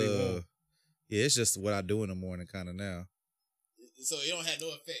just it's just what I do in the morning kind of now. So it don't have no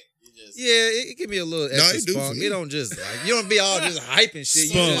effect. It give me a little extra spunk. It don't just like you don't be all just hyping shit.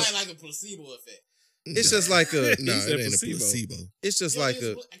 So it's like a placebo effect. It's just like a no, it ain't a placebo. It's just like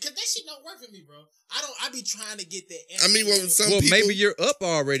a because that shit don't work for me, bro. I be trying to get that. I mean, people, maybe you're up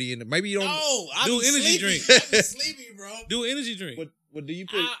already, and maybe you don't. No, do energy drink. I be sleepy, bro. Do energy drink. What do you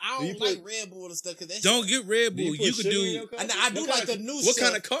put? I don't like Red Bull and stuff because that. Don't get Red Bull. You could do. I do like the new. What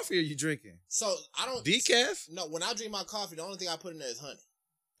kind of coffee are you drinking? So I don't decaf. No, when I drink my coffee, the only thing I put in there is honey.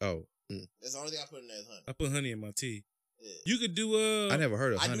 Oh, that's the only thing I put in there is honey. I put honey in my tea. Yeah. You could do I never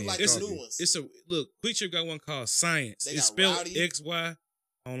heard of honey. I do like the new ones. It's look. Quick Trip got one called Science. It's spelled XY.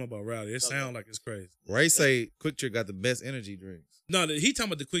 I don't know about Rowdy. It sounds like it's crazy. Ray say Quick Trip got the best energy drinks. No, he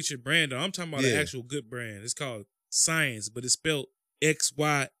talking about the Quick Trip brand though. I'm talking about the actual good brand. It's called Science, but it's spelled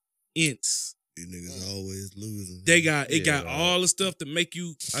XY Ints. These niggas always losing. They got all the stuff to make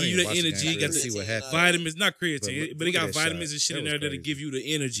you give you the energy. Got the vitamins, not creatine, but it got vitamins and shit in there that'll give you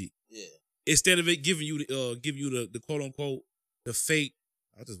the energy. Yeah. Instead of it giving you the quote unquote the fake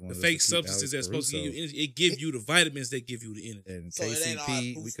substances that's supposed to give you energy, it give you the vitamins that give you the energy. And so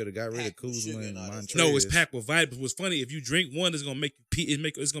KCP, we could have got rid of Kuzma and Montrez. No, it's packed with vitamins. What's funny, if you drink one, it's gonna make you pee.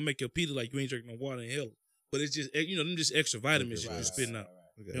 It's gonna make your pee look like you ain't drinking no water in hell. But it's just them just extra vitamins you're spitting out.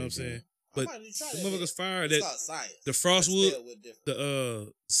 You know what I'm saying? But the motherfuckers fire that the Frostwood,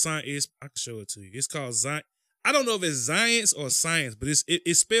 the science. I can show it to you. It's called Zion. I don't know if it's Science or Science, but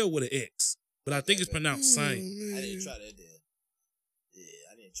it's spelled with an X. But I think it's pronounced Saint. I didn't try that then.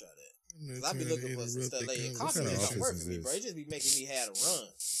 Yeah, I didn't try that. Cause I be looking for some stuff like coffee just don't work for me, bro. It just be making me have to run.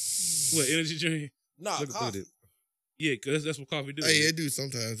 What, energy drink? No, coffee. Yeah, cause that's what coffee do. Oh, yeah, it do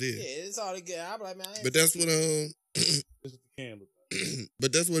sometimes. Yeah, it's all to get. I'm like, man. But that's what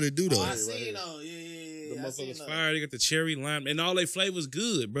But that's what it do though. I seen though. Yeah. The motherfuckers fire. They got the cherry lime and all their flavors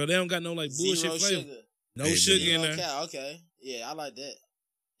good, bro. They don't got no like bullshit flavor. Sugar. No sugar in there. Okay. Yeah, I like that.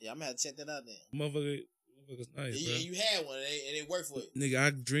 Yeah, I'm gonna have to check that out then. Motherfuckers nice, bro. You had one and it worked for you.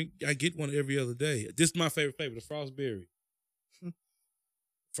 Nigga, I get one every other day. This is my favorite flavor, the Frostberry.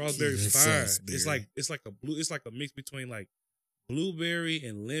 Frostberry's fire. Frostberry. It's like a mix between like blueberry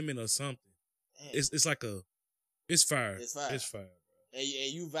and lemon or something. Damn. It's fire. It's fire. It's fire. And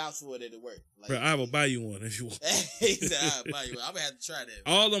you vouch for it at work. Like, bro, I will buy you one if you want. I'll buy you one. I'm gonna have to try that.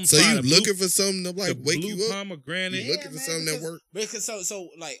 All them. So you looking for something to like wake you up? Pomegranate. You looking for something that work? Because so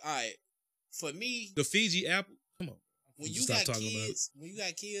like, all right, for me, the Fiji apple. Come on. When you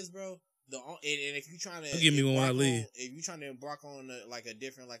got kids, bro. And if you trying to give me one when I leave. If you trying to embark on a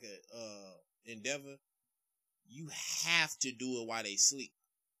different endeavor, you have to do it while they sleep.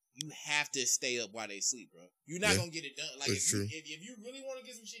 You have to stay up while they sleep, bro. You're not gonna get it done. Like if you really want to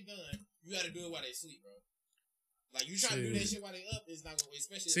get some shit done, you got to do it while they sleep, bro. Like you trying to do that shit while they up, it's not gonna.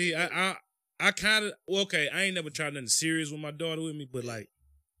 Especially. See, I kind of okay. I ain't never tried nothing serious with my daughter with me, but like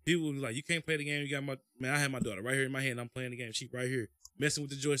people be like, you can't play the game. You got I had my daughter right here in my hand. I'm playing the game. She right here messing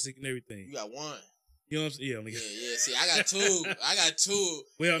with the joystick and everything. You got one. You know what I'm saying? Yeah. See, I got two.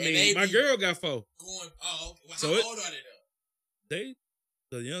 Well, I mean, my girl got 4. Okay. Well, how old are they though?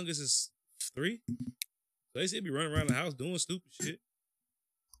 The youngest is 3. They should be running around the house doing stupid shit.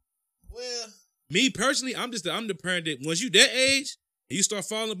 Well, me personally, I'm the parent that once you that age and you start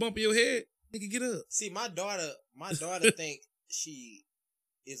falling a bump in your head, nigga, get up. See, my daughter think she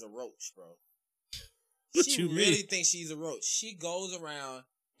is a roach, bro. She really thinks she's a roach. She goes around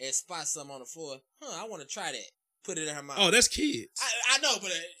and spots something on the floor. I want to try that. Put it in her mouth. Oh, that's kids. I know, but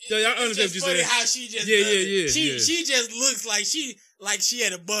it's just funny how she just She just looks like she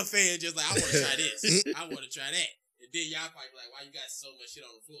at a buffet and just like, I want to try this. I want to try that. And then y'all probably be like, why you got so much shit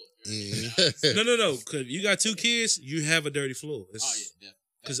on the floor? No. Because you got 2 kids, you have a dirty floor. Oh, yeah, definitely.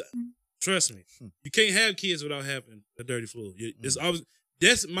 Because trust me, you can't have kids without having a dirty floor. It's always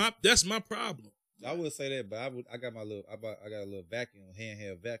that's my problem. I would say that, but I got a little vacuum,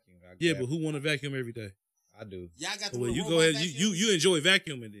 handheld vacuum. But who want to vacuum every day? I do. Y'all got the you go ahead. You enjoy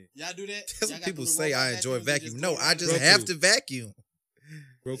vacuuming then. Y'all do that? That's what people say. I enjoy vacuum. No, I just have to vacuum.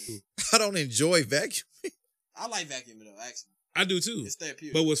 Roku. I don't enjoy vacuuming. I like vacuuming though. Actually, I do too. It's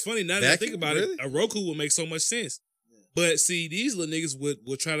therapeutic. But what's funny now that I think about it, a Roku would make so much sense. Yeah. But see, these little niggas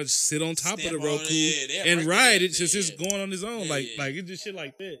would try to sit on top of the Roku and ride it, just going on his own, like it's just shit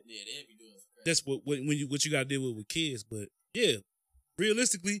like that. Yeah, they'd be doing. That's what you got to deal with kids. But yeah,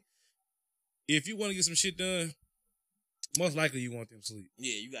 realistically, if you want to get some shit done, most likely you want them to sleep.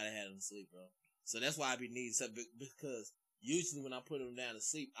 Yeah, you gotta have them sleep, bro. So that's why I be needing something, because usually when I put them down to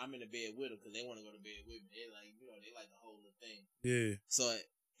sleep, I'm in the bed with them because they want to go to bed with me. They like the whole little thing. Yeah. So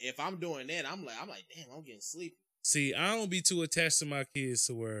if I'm doing that, I'm like, damn, I'm getting sleepy. See, I don't be too attached to my kids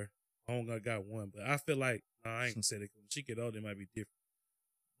to where I only got one, but I feel like I ain't gonna say that. When she get older, it might be different.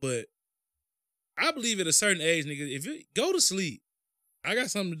 But I believe at a certain age, nigga, if you go to sleep, I got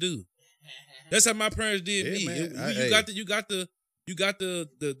something to do. That's how my parents did me. You got the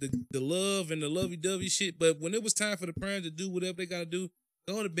love and the lovey-dovey shit, but when it was time for the parents to do whatever they gotta do,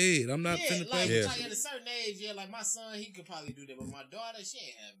 go to bed. I'm not finna play. Like at a certain age, like my son, he could probably do that, but my daughter, she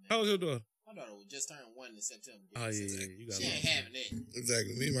ain't having that. How old your daughter? My daughter just turned 1 in September. Oh yeah, you got. She ain't having that.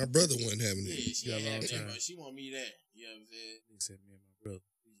 Exactly. Me and my brother wasn't having it. Yeah, she ain't having that, but she want me that. You know what I'm saying? Except me and my brother.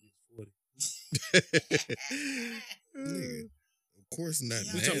 He's 40. Nigga. Of course not.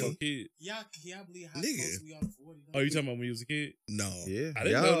 You talking about kids? Y'all believe how close we are to 40? Oh, you talking about when you was a kid? No. Yeah. I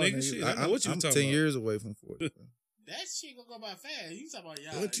didn't know, nigga. Shit. I know what you I'm talking 10 about. years away from 40. That shit gonna go by fast. You talking about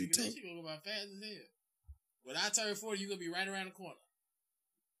y'all. What you that shit gonna go by fast as hell. When I turn 40, you gonna be right around the corner.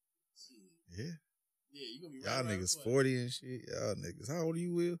 Yeah. Yeah, you gonna be right y'all around niggas the corner. 40 and shit. Y'all niggas. How old are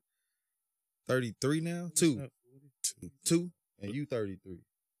you, Will? 33 now? 2. 2? And you 33.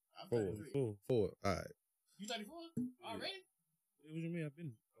 I'm 33. 4. All right. You 34? Already? What do you mean? I've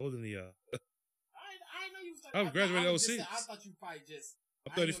been older than y'all. I know you was 34. I was graduated 06. I thought you probably just...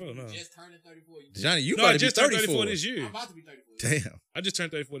 I'm 34 now. Just turning 34. Johnny, you about to be 34. Turned 34 this year. I'm about to be 34. Damn. I just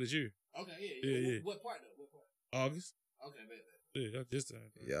turned 34 this year. Okay, yeah. What part though? What part? August. Okay, bet. Yeah, I just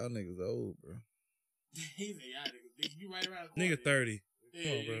turned. Y'all niggas old, bro. He said, y'all niggas. You right around the corner. Nigga 30. Yeah,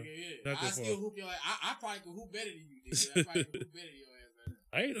 Come on, bro. Yeah. I still hoop your ass. I probably can hoop better than you, nigga. I probably can hoop better than your ass right now.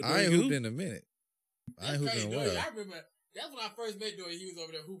 I ain't hooped in a minute. I ain't hooping in a while. I remember that's when I first met Dory. He was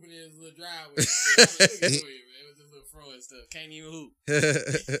over there hooping in his little driveway. I was like, look at Dory, man, with his little fro and stuff. Can't even hoop.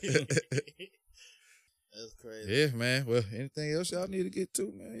 That's crazy. Yeah, man. Well, anything else y'all need to get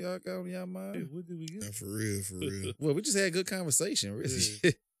to, man? Y'all got on y'all mind? What did we get? For real. Well, we just had a good conversation,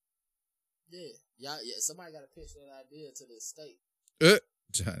 really. Yeah. Somebody got to pitch that idea to the state.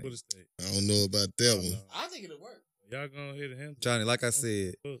 Johnny. What a state? I don't know about that one. I think it'll work. Y'all gonna hit him. Johnny, like I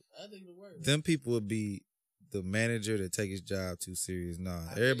said, I think it'll work. Them people would be the manager that take his job too serious. Nah,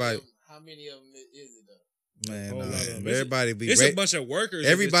 everybody. How many of them is it though? Man, everybody be. It's a bunch of workers.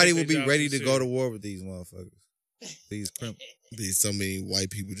 Everybody will be ready to go to war with these motherfuckers. These There's so many white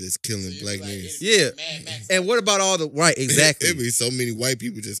people just killing black niggas. Yeah, and what about all the right? Exactly. It be so many white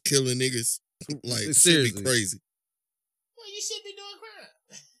people just killing niggas. Like seriously, should be crazy. Well, you should be doing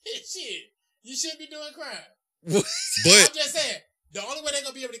crime. Shit, you should be doing crime. But I'm just saying. The only way they're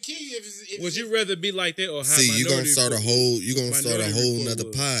gonna be able to kill you if would you rather be like that or see you're gonna start a whole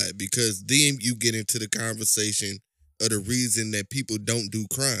nother pod because then you get into the conversation of the reason that people don't do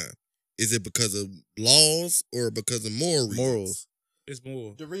crime. Is it because of laws or because of morals? It's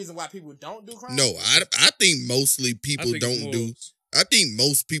more the reason why people don't do crime. No, I think mostly people don't do. I think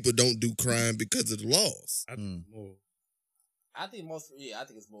most people don't do crime because of the laws. I think more. I think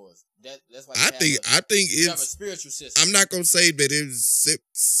it's more. That's why I think it's have a spiritual system. I'm not gonna say that it's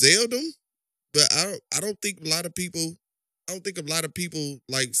seldom, but I don't think a lot of people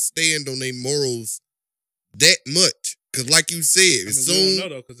like stand on their morals that much. Cause like you said, we don't know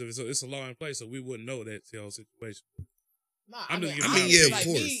though, because it's a law in place, so we wouldn't know that whole situation. Nah, of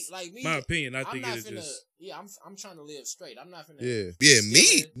course. My opinion, I think it's just. Yeah, I'm trying to live straight. I'm not finna. Yeah,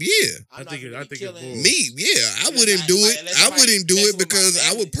 me. Yeah, I think it's more. Me. Yeah, I wouldn't do it. I wouldn't do it because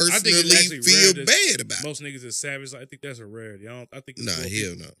I would personally feel bad about it. Most niggas is savage. I think that's a rarity. I think. Nah,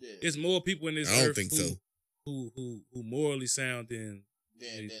 hell no. It's more people in this earth. I don't think so. Who morally sound than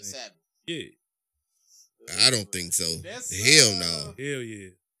savage. Yeah. I don't think so. Hell no. Hell yeah.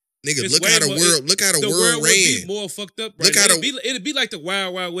 Nigga, look how the world ran. Would be more fucked up. Right? It'd be like the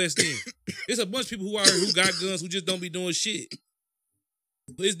Wild Wild West then. There's a bunch of people who got guns who just don't be doing shit.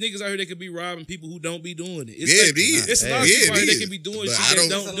 There's niggas out here that could be robbing people who don't be doing it. It's a lot of people out here that can be doing shit that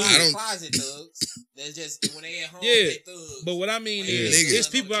don't do it. Closet thugs. That's just when they at home. Yeah, they thugs. but what I mean is, it's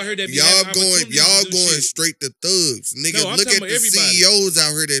people out here that be y'all going straight to thugs. Nigga, look at the CEOs out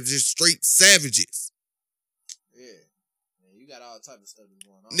here that just straight savages. You got all type of stuff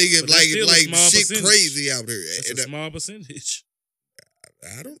going on. Nigga, like shit crazy out here. It's a small percentage.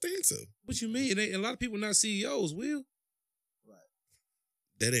 I don't think so. What you mean? A lot of people not CEOs, Will. Right.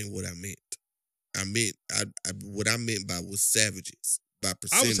 That ain't what I meant. What I meant by was savages. By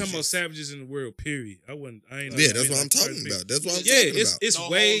percentages. I was talking about savages in the world, period. That's what I'm talking about. That's what I'm talking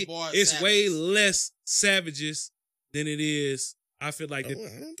about. It's way less savages than it is. I feel like I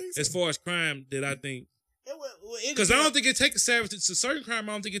don't think so. As far as crime that I think. Because I don't think it takes a savage to certain crime.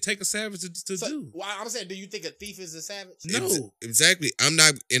 I don't think it takes a savage to do. Well, I'm saying, do you think a thief is a savage? No, exactly. I'm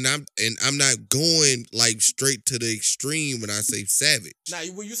not going like straight to the extreme when I say savage. Now,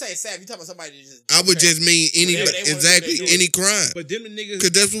 when you say savage, you talking about somebody that just. I would just mean any crime. But them niggas,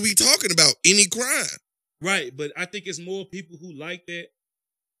 because that's what we talking about. Any crime, right? But I think it's more people who like that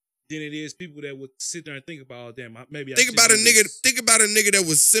than it is people that would sit there and think about, oh, damn, maybe think about a nigga that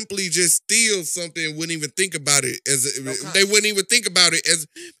would simply just steal something and wouldn't even think about it they wouldn't even think about it as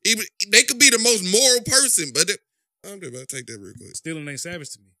even they could be the most moral person, but I'm just about to take that real quick. Stealing ain't savage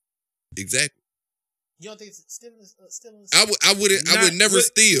to me. Exactly. You don't think stealing? I would never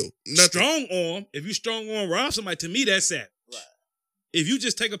steal nothing. Strong arm. If you strong arm rob somebody, to me that's savage. Right. If you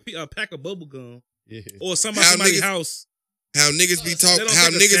just take a pack of bubble gum or somebody's house. How niggas be talking, how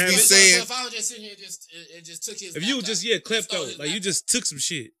niggas be saying. So if I was just sitting here and just took his. If you just klepto, like you just took some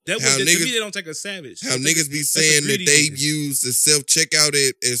shit. To me they don't take a savage. How niggas be saying that they use the self checkout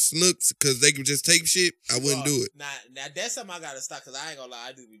at Snooks because they can just take shit. I wouldn't do it. Now that's something I gotta stop because I ain't gonna lie,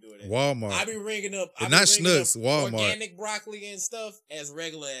 I do be doing that. Walmart. I be ringing up. Not Snooks. Walmart. Organic broccoli and stuff as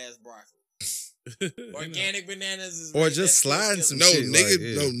regular ass broccoli. Organic bananas is or just sliding some shit.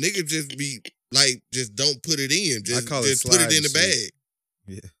 Nigga just be. Like, just don't put it in. Just put it in the bag.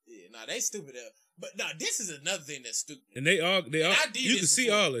 Yeah. Nah, they stupid. But nah, this is another thing that's stupid. And they all. You can see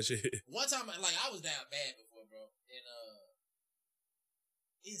all that shit. One time, like I was down bad before, bro, and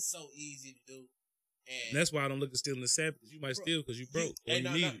it's so easy to do. And that's why I don't look at stealing the savage. You might steal because you broke or you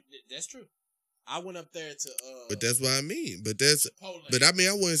need it. That's true. I went up there to. But that's what I mean. But I mean,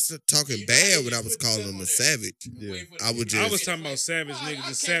 I wasn't talking bad when I was calling him a savage. Yeah. I was talking about savage niggas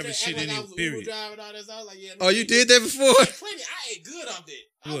and savage shit in it. Period. Oh, you did that before? I ate good off that.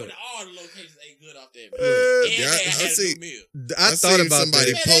 I went to all the locations, ate good off that. I thought about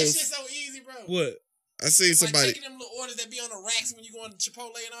somebody that. post. That shit so easy, bro. What? I seen somebody taking them little orders that be on the racks when you go on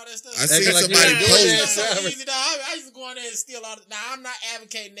Chipotle and all that stuff. I seen somebody post. So easy, dog. I used to go in there and steal all. Now I'm not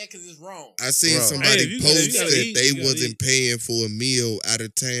advocating that because it's wrong. I seen somebody post that they wasn't paying for a meal out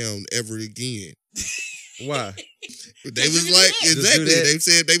of town ever again. Why? They was like exactly. They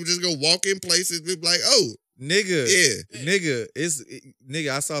said they would just go walk in places and be like, oh. Nigga, yeah, nigga.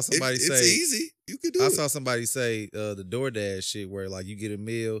 I saw somebody say it's easy. You could do it. I saw somebody say the DoorDash shit where like you get a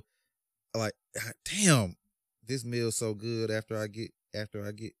meal, like damn, this meal's so good after I get,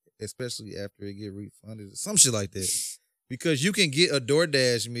 especially after it get refunded, some shit like that. Because you can get a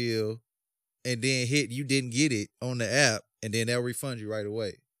DoorDash meal and then you didn't get it on the app, and then they'll refund you right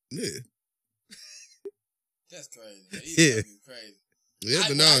away. Yeah, that's crazy. Yeah, crazy. Yeah,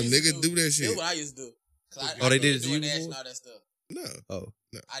 but nah, niggas do that shit. That's what I used to do. They did it to you DoorDash and all that stuff. No. Oh.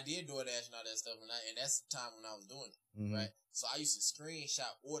 No. I did DoorDash and all that stuff, and that's the time when I was doing it, right? So I used to screenshot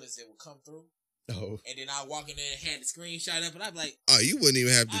orders that would come through. Oh. And then I walk in there and had the screenshot up, and I'd be like, oh, you wouldn't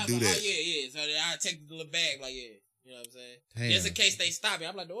even have to do that. Oh, yeah. So then I'd take the little bag, like, yeah. You know what I'm saying? Damn. Just in case they stop me.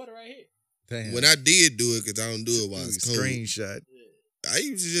 I'm like, the order right here. Damn. When I did do it, because I don't do it while it's cold. Screenshot. I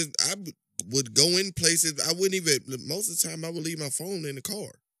used to I would go in places. I wouldn't even, most of the time, I would leave my phone in the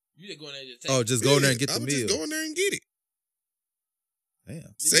car. You just go in there and just take just go in there and get the meal. I would just go in there and get it.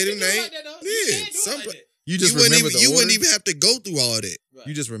 Damn. Say the name. Yeah. You just remember the order? You wouldn't even have to go through all that. Right.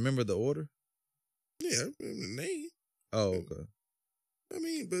 You just remember the order? Yeah, I remember the name. Oh, okay. I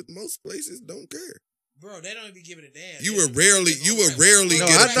mean, but most places don't care. Bro, they don't even give it a damn. You would rarely no,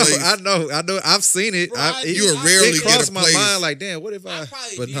 get a place. I know. I've seen it. Bro, you would rarely get a place. It crossed my mind like, damn, what if I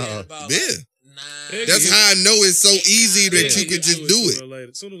but no. Yeah. That's how I know it's so easy that you could just do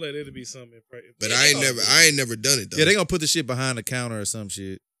it. Sooner or later, it'll be something. But I ain't never done it though. Yeah, they gonna put the shit behind the counter or some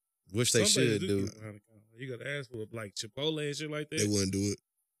shit. Which they should do. You gotta ask for like Chipotle and shit like that. They wouldn't do it.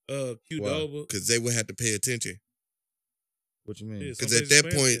 Qdoba, because they would have to pay attention. What you mean? Because at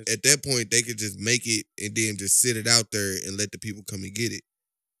that point, they could just make it and then just sit it out there and let the people come and get it.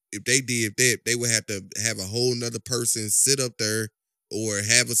 If they did that, they would have to have a whole nother person sit up there or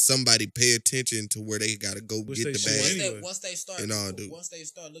have somebody pay attention to where they got to go get the bag. Once they start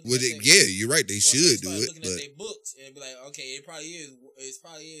looking at yeah, you're right. They should do it. Looking at their books and be like, okay, it probably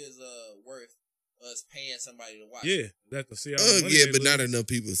is worth us paying somebody to watch. Yeah, that's to see. Yeah, but not enough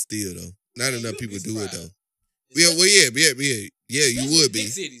people still though. Not enough people do it though. Yeah, well, yeah, you would be. Big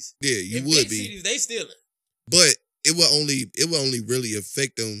cities. Yeah, you would be. Cities, they stealing. But it will only really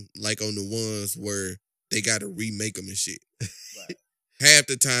affect them like on the ones where they got to remake them and shit. Right. Half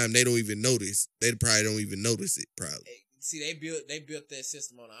the time they don't even notice. They probably don't even notice it. Probably. See, they built that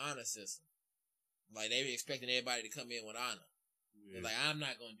system on an honor system. Like they were expecting everybody to come in with honor. Yeah. They're like, I'm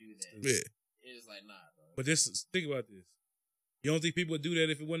not gonna do that. Yeah. It's like, nah, bro. But think about this. You don't think people would do that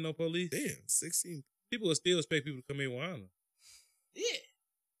if it wasn't no police? Damn, 16. People would still expect people to come in with honor. Yeah.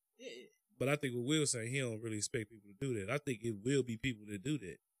 But I think what Will's saying, he don't really expect people to do that. I think it will be people that do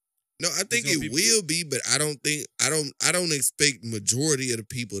that. No, I think it will be, but I don't expect majority of the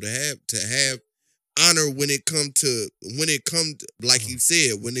people to have honor when it come like you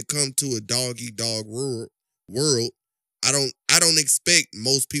said, when it come to a dog eat dog world. I don't expect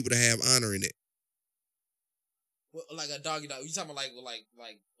most people to have honor in it. Well, like a doggy dog. You talking about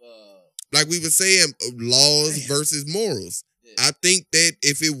like we were saying, laws versus morals. Yeah. I think that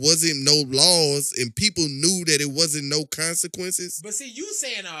if it wasn't no laws and people knew that it wasn't no consequences. But see, you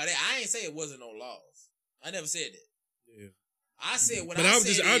saying all that, I ain't say it wasn't no laws. I never said that. Yeah. I said what I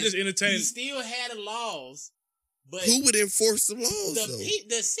said. I was just entertaining. You still had the laws, but who would enforce the laws?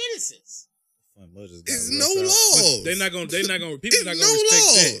 The citizens. There's no laws. They're not gonna. People not gonna respect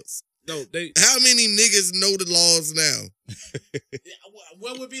laws. That. No, How many niggas know the laws now?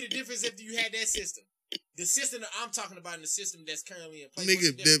 What would be the difference if you had that system? The system that I'm talking about and the system that's currently in place.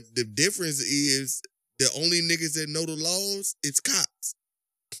 Nigga, the difference is the only niggas that know the laws is cops.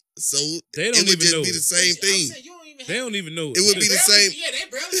 So they don't it would even just be the same thing. They don't even know. It would be the same. Yeah, they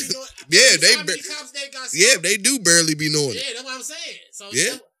barely be knowing. They do barely be knowing. Yeah, that's what I'm saying. So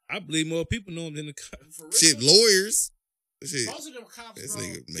yeah, I believe more people know them than the cops. Shit, lawyers. Shit. Most of them cops, bro.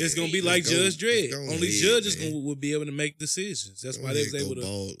 It's gonna be like Judge Dredd. Only judges will be able to make decisions. That's why they was able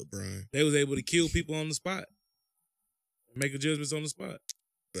to. They was able to kill people on the spot, make judgments on the spot.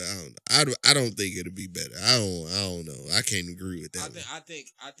 But I don't think it'll be better. I don't know. I can't agree with that. I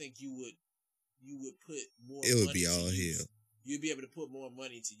think you would you would put more. It would be all hell. You'd be able to put more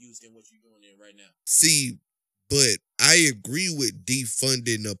money to use than what you're doing there right now. See, but I agree with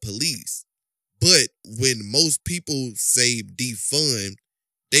defunding the police. But when most people say defund,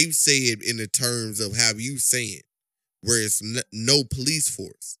 they say it in the terms of how you saying, where it's no police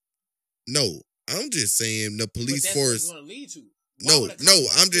force. No, I'm just saying the police force. What it's going to lead to.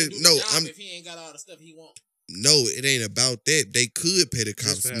 I'm if he ain't got all the stuff he wants. No, it ain't about that. They could pay the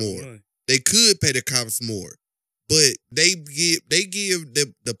cops more. They could pay the cops more, but they give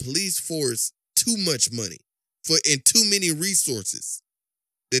the police force too much money and too many resources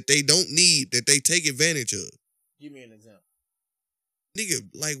that they don't need, that they take advantage of. Give me an example. Nigga,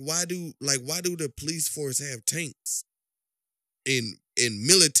 why do the police force have tanks in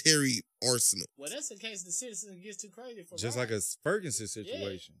military arsenal? Well, that's in case the citizen gets too crazy for just like a Ferguson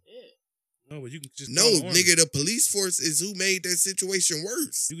situation. Yeah. No, but you can just nigga, the police force is who made that situation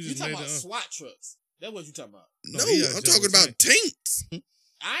worse. You talking about SWAT trucks? That's what you talking about. No, I'm talking about tanks.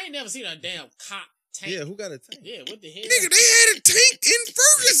 I ain't never seen a damn cop tank. Yeah, who got a tank? Yeah, what the hell? Nigga, they had a tank in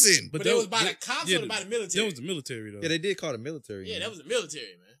Ferguson. But it was by the cops or by the military? That was the military, though. Yeah, they did call it military. Yeah, that was the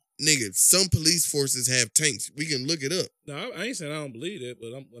military, man. Nigga, some police forces have tanks. We can look it up. No, I ain't saying I don't believe that,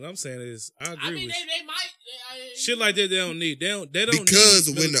 but what I'm saying is I agree. I mean, with they might. Shit like that, they don't need. They don't because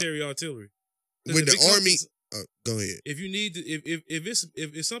need military artillery. When the army, go ahead. If you need to, if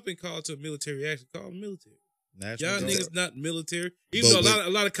it's something called to a military action, call the military. National Y'all Guard. niggas not military. Even though a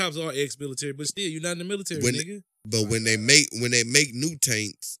lot of cops are ex-military, but still, you're not in the military, nigga. But when they make new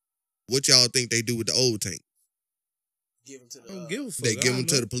tanks, what y'all think they do with the old tank? Give them to the. Don't give a fuck. They give them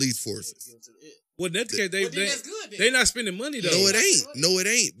to the police forces. Well, in that case, that's good. They not spending money though. No, it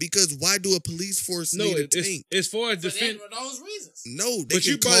ain't. Because why do a police force need a tank? As far as defense, for those reasons. No, they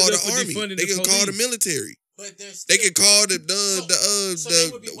can call the army. They can call the military. But they can call the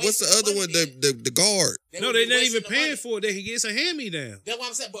what's the other one? The guard. No, they're not even paying for it. They can get a hand me down. That's what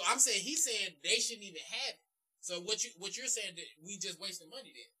I'm saying. But I'm saying he's saying they shouldn't even have it. So what you're saying that we just wasting money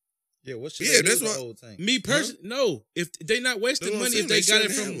then? Yeah, that's what. Old tank? Me personally, no. If they not wasting money, if they got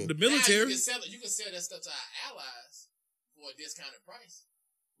it from the military, you can sell that stuff to our allies for a discounted price.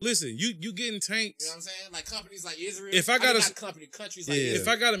 Listen, you getting tanks. You know what I'm saying? Like companies like Israel. If I got countries like Israel. If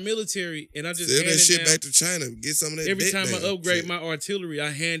I got a military and I just sell that shit down, back to China, get some of that. Every time I upgrade my artillery, I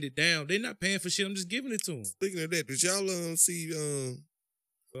hand it down. They're not paying for shit. I'm just giving it to them. Speaking of that, did y'all see?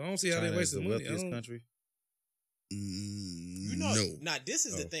 I don't see how they wasting money. Wealthiest country. No. Now this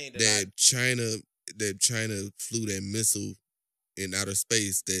is the thing that China flew that missile in outer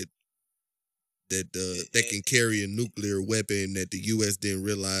space that can carry a nuclear weapon that the U.S. didn't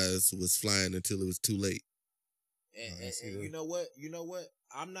realize was flying until it was too late. And you know what?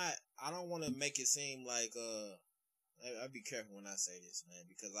 I don't want to make it seem like I'll be careful when I say this, man,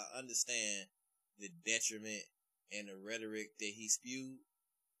 because I understand the detriment and the rhetoric that he spewed.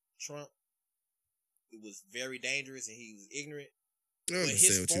 Trump, it was very dangerous and he was ignorant. But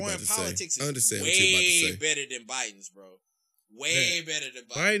his foreign politics is way better than Biden's, bro. Way better than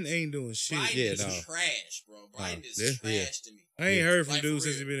Biden. Biden ain't doing shit. Biden is trash, bro. Biden is trash to me. I ain't heard from dude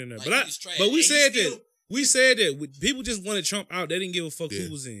since he been in there. But we said that. We said that people just wanted Trump out. They didn't give a fuck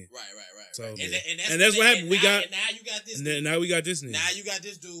who was in. Right. So, and that's what happened. Now you got this. Now we got this nigga. Now you got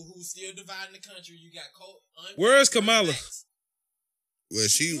this dude who's still dividing the country. You got where's Kamala?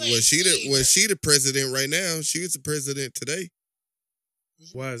 Was she the president right now? She was the president today.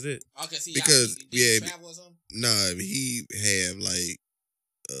 Why is it? Okay, see, because he travel or something? Nah, he had like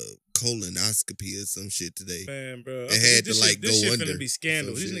colonoscopy or some shit today. Man, bro, it had to like this go shit under. Finna be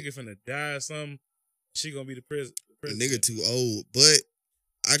scandal. This nigga finna die or something. She gonna be the president. The nigga too old, but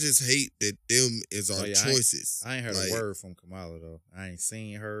I just hate that them is our choices. I ain't heard a word from Kamala though. I ain't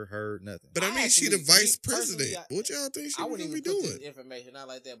seen her, heard nothing. But I mean, she the vice president. What y'all think she was gonna be doing? Information not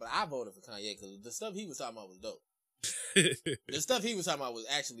like that, but I voted for Kanye because the stuff he was talking about was dope. The stuff he was talking about was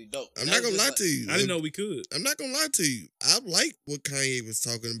actually dope. I'm not gonna lie to you. I didn't know we could. I'm not gonna lie to you. I like what Kanye was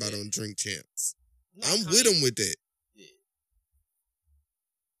talking about on Drink Champs. I'm with him with that. Yeah.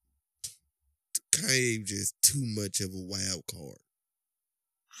 Kanye just too much of a wild card.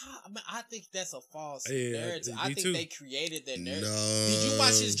 I think that's a false narrative. I think they created that narrative. No. Did you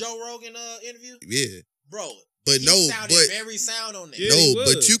watch his Joe Rogan interview? Yeah. But he sounded very sound on that.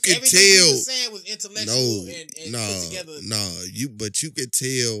 But you could everything tell. He was saying was intellectual and put together. But you could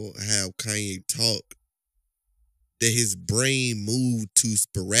tell how Kanye talk that his brain moved too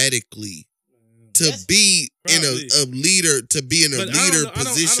sporadically to be in a leader, to be in a leader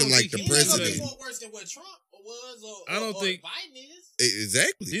position like the president. He's gonna be more worse than what Trump was or Biden is.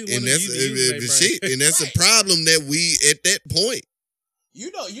 Exactly, and that's the shit, and that's a problem that we at that point.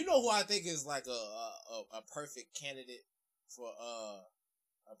 You know who I think is like a perfect candidate for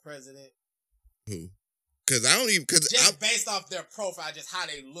a president. Who? Because I don't even based off their profile, just how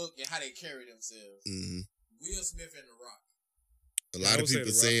they look and how they carry themselves. Mm-hmm. Will Smith and The Rock. A lot of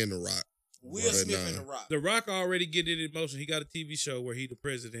people saying The Rock. Will Smith and The Rock. The Rock already get it in motion. He got a TV show where he the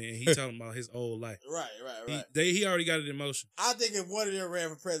president and he talking about his old life. Right. He already got it in motion. I think if one of them ran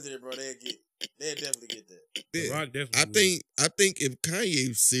for president, bro, they'd definitely get that. Yeah. The Rock definitely. I think if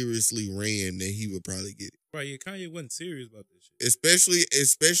Kanye seriously ran, then he would probably get it. Right? Yeah, Kanye wasn't serious about this shit.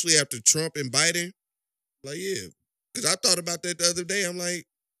 Especially after Trump and Biden. Like, yeah, because I thought about that the other day. I'm like,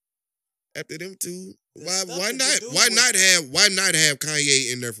 after them two, why not have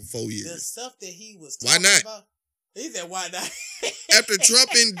Kanye in there for 4 years? The stuff that he was talking about. He said, why not? after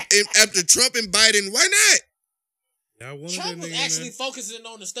Trump and Biden, why not? Trump was actually focusing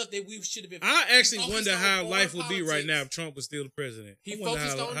on the stuff that we should have been. I actually wonder how life would be right now if Trump was still the president. He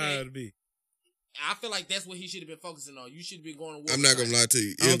focused on how it would be. I feel like that's what he should have been focusing on. You should have been going to war. I'm not gonna lie to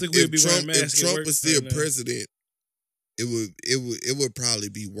you. I don't think we'd be wearing masks. If Trump was still president, it would probably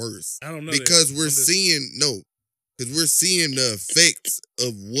be worse. I don't know because we're seeing the effects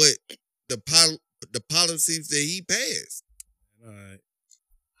of what the policies that he passed. All right.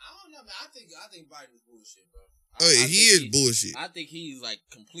 I don't know, man. I think Biden's bullshit, bro. He is bullshit. I think he's like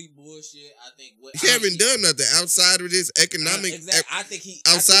complete bullshit. I think he haven't done nothing outside of this economic.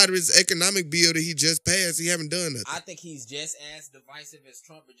 Outside of his economic bill that he just passed, he haven't done nothing. I think he's just as divisive as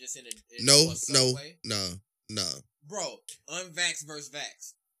Trump, but just in a no. Bro, unvax versus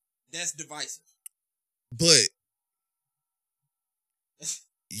vax, that's divisive. But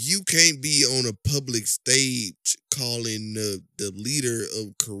you can't be on a public stage calling the leader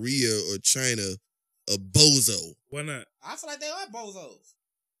of Korea or China a bozo. Why not? I feel like they are bozos.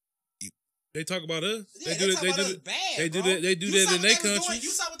 They talk about us. Yeah, they talk about us bad. They do that. They do that in their country. You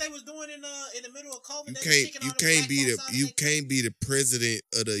saw what they was doing in the middle of COVID. You can't be the president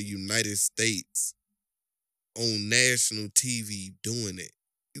of the United States on national TV doing it.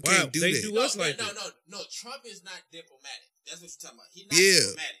 You can't do that. They do us like that. No. Trump is not diplomatic. That's what you're talking about. He's not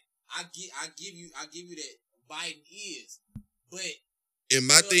diplomatic. I give you that Biden is, but. And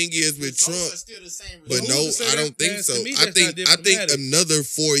my thing is with Trump, but no, I don't think so. I think another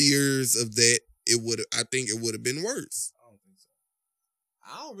 4 years of that, it would have been worse. I don't think so.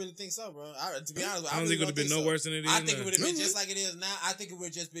 I don't really think so, bro. To be honest, I don't think it would have been no worse than it is. I think it would have been just like it is now. I think it would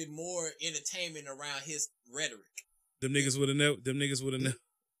have just been more entertainment around his rhetoric. Them niggas would have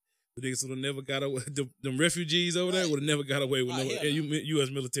never got away. Them refugees over there would have never got away with U.S.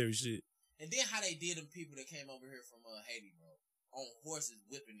 military shit. And then how they did them people that came over here from Haiti, bro. On horses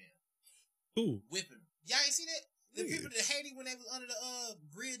whipping them. Who? Whipping them. Y'all ain't see that? The people that Haiti when they was under the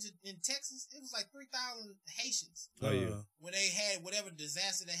bridge in Texas, it was like 3,000 Haitians. Oh yeah. When they had whatever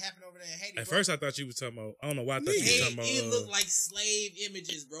disaster that happened over there in Haiti. At first I thought you was talking about, I don't know why I thought you was talking about. It looked like slave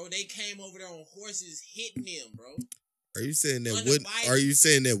images, bro. They came over there on horses hitting them, bro. Are you saying that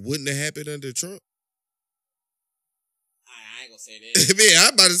wouldn't have happened under Trump? I ain't gonna say that. Man,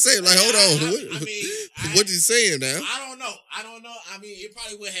 I'm about to say, like, hold on. What you saying now? I don't know. I mean, it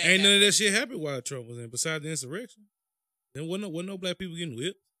probably would have. Ain't none of that shit happened while Trump was in, besides the insurrection. Then wasn't no black people getting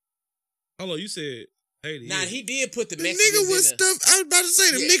whipped. Hold on, you said Haiti. Nah, he did put the Mexicans nigga was I was about to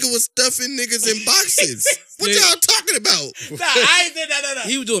say, the nigga was stuffing niggas in boxes. What y'all talking about? Nah, I ain't said no.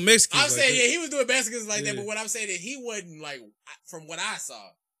 He was doing Mexicans. I'm saying, he was doing Mexicans like that, but what I'm saying is he wasn't like, from what I saw,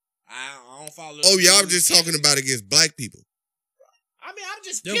 I don't follow. Oh, y'all just talking about against black people. I mean, I'm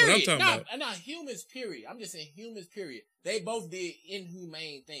just period. What I'm talking about. Not humans, period. I'm just saying humans, period. They both did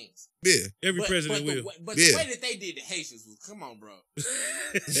inhumane things. Yeah. Every president will. But the way that they did the Haitians was, come on, bro.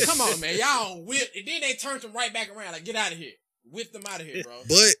 Come on, man. Y'all whip. And then they turned them right back around. Like, get out of here. Whip them out of here, bro.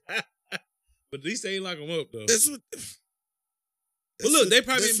 But at least they ain't lock them up, though. But look, they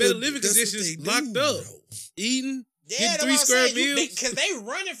probably in better living conditions locked up. Eating. Yeah, getting 3 square meals. Because they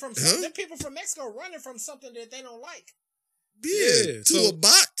running from something. Them people from Mexico running from something that they don't like. Yeah, to a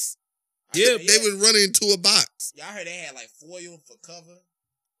box. Yeah, they was running into a box. Y'all heard they had like foil for cover.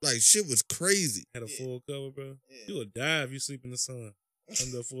 Like shit was crazy. Had a full cover, bro. Yeah. You would die if you sleep in the sun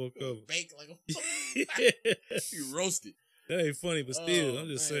under a full cover. Bake like a you roasted. That ain't funny, but still, I'm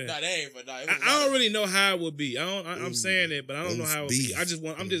just saying. Nah, that ain't. But I don't really know how it would be. I'm saying it, but I don't know how it would be.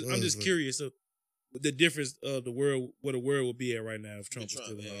 I'm just curious of the difference of the world, where the world would be at right now if Trump was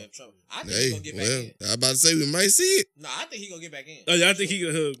still alive. I think he's gonna get back in. I'm about to say we might see it. No, I think he's gonna get back in. I think he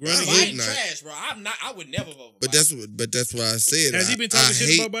gonna run again. Biden trash, bro. I would never vote for Biden. But that's why I said. Has he been talking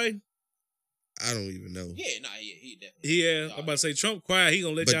shit about Biden? I don't even know. Yeah, he definitely. Yeah, I'm about to say Trump quiet. He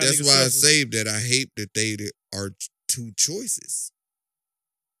gonna let y'all. But that's why I say that I hate that they are two choices.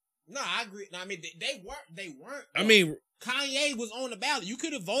 No, I agree. No, I mean, they weren't. I mean, Kanye was on the ballot. You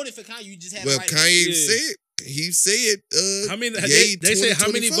could have voted for Kanye. You just had. Well, Kanye said he said. How many? They said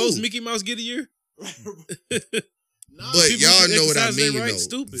how many votes Mickey Mouse get a year? No, but y'all know what I mean, right?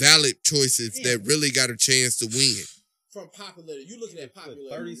 though. Valid choices that really got a chance to win. From popularity, you looking at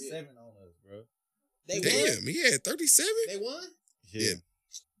popularity. 37 on us, bro. Damn, he had 37. They won. Yeah.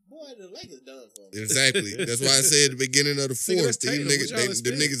 Boy, the Lakers done for him. Exactly. That's why I said at the beginning of the fourth,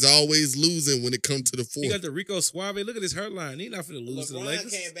 the niggas always losing when it comes to the fourth. He got the Rico Suave. Look at his hurt line. He not finna lose to the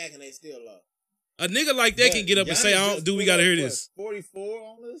Lakers. came back and they still lost. A nigga like that can get up and say, we gotta hear this? 44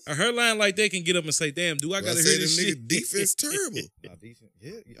 on this? A hurt line like that can get up and say, damn, do I gotta hear this shit? Defense terrible.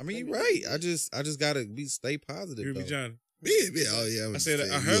 Yeah, I mean, you're right. I just gotta stay positive. Hear me, Johnny. Yeah. Oh, yeah. I said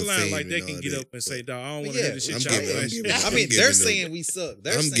a hurt line like that can get up and say, dog, I don't want to hear this shit. I mean, they're saying we suck.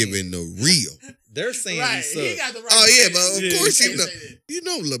 I'm giving the real. They're saying we suck. He got the right but of course you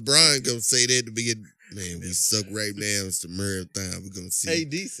know LeBron gonna say that to be man, we suck right now. It's the marathon. We're gonna see.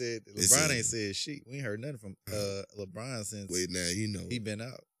 AD said LeBron ain't said shit. We ain't heard nothing from LeBron since. Wait, now you know he been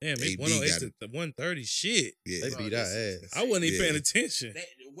out. Damn, it's 108 to 130. Shit. Yeah, they beat our ass. I wasn't even paying attention.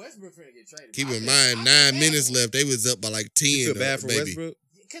 Westbrook finna get traded. Keep in mind, 9 minutes left. They was up by like 10. You feel bad for Westbrook?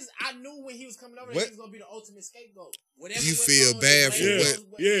 Because I knew when he was coming over, he was gonna be the ultimate scapegoat. Whatever you feel bad for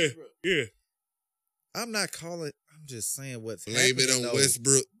Westbrook? Yeah. I'm not calling. I'm just saying what's blame it on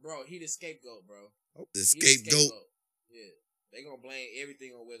Westbrook. Bro, he the scapegoat, bro. The scapegoat. Yeah, they gonna blame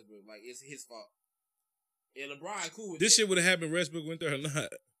everything on Westbrook. Like it's his fault. Yeah, LeBron cool with this shit would have happened. Westbrook went there or not?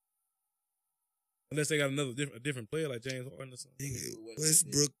 Unless they got a different player like James Harden or something.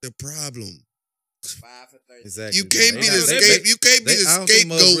 Westbrook the problem. 5 for 30. Exactly. You can't be the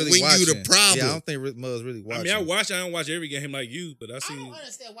scapegoat when you the problem. Yeah, I don't think Muzz really watching. I mean, I don't watch every game like you, but I see. I don't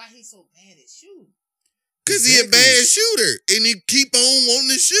understand why he's so bad at shooting. Because he a bad shooter, and he keep on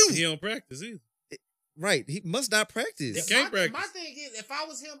wanting to shoot. He don't practice either. Right, he must not practice. He can't practice. My thing is, if I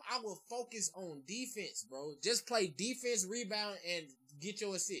was him, I would focus on defense, bro. Just play defense, rebound, and get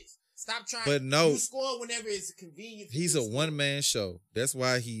your assists. Stop trying. But no, you score whenever it's convenient. He's a one-man show. That's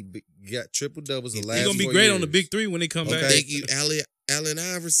why he got triple doubles the last. He's gonna be great on the big three when they come back. Thank you, Allen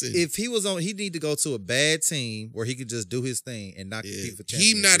Iverson. If he was on, he'd need to go to a bad team where he could just do his thing and not compete for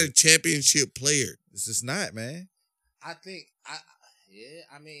championship. He's not a championship player. It's just not, man. I think.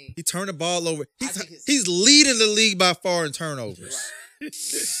 I mean, he turned the ball over. He's leading the league by far in turnovers.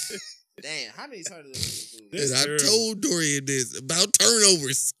 Damn, how many turnovers? I told Dorian this about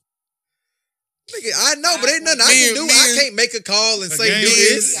turnovers. Nigga, I know, but ain't nothing I can do. I can't make a call and say do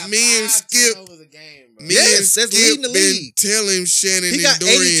this. Me and Skip. Yes, that's leading the league. Tell him Shannon. He got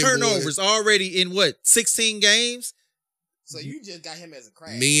Dorian 80 turnovers already in 16 games. So you just got him as a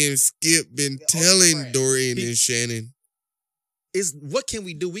crash. Me and Skip been telling Dorian and Shannon. What can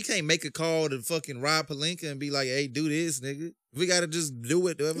we do? We can't make a call to fucking Rob Pelinka and be like, "Hey, do this, nigga." We gotta just do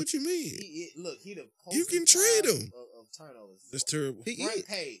it. What you mean? He the you can trade him. Of turnovers. That's terrible. Frank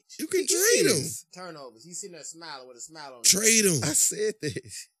Page. You can trade him. Turnovers. He's sitting there smiling with a smile on. Trade him. I said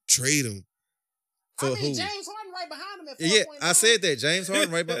this. Trade him. For who? James Harden right behind him at 4.9. Yeah, I said that. James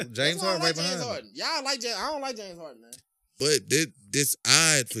Harden right behind. Him. Y'all like I don't like James Harden, man. But this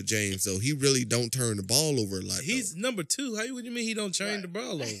odd for James though. He really don't turn the ball over a lot. He's number 2. What do you mean he don't turn the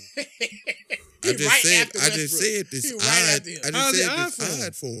ball over? I just said this odd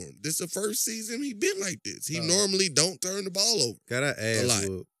for him. This is the first season he been like this. He normally don't turn the ball over. Got our ass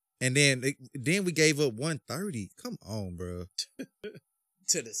whooped. And then we gave up 130. Come on, bro.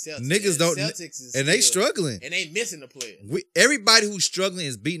 To the Celtics. Niggas don't, Celtics and they struggling. And they missing the player. Everybody who's struggling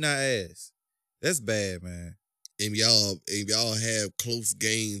is beating our ass. That's bad, man. And y'all have close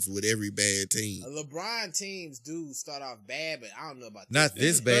games with every bad team. LeBron teams do start off bad, but I don't know about not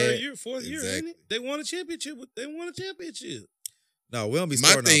this bad. Fourth year, ain't it? They won a championship. No, we don't be.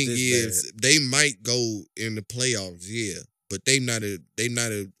 My thing is they might go in the playoffs, yeah, but they not a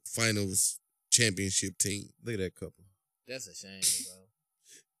finals championship team. Look at that couple. That's a shame,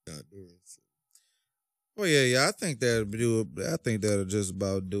 bro. Not doing so. Well, yeah. I think that'll do it. I think that'll just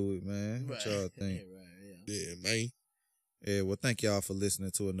about do it, man. What y'all think? Yeah, man. Yeah, well, thank y'all for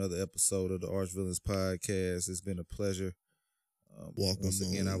listening to another episode of the Arch Villains Podcast. It's been a pleasure. Once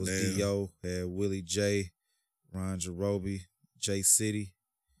again, I was D.O., had Willie J, Ron Jarobi, J City.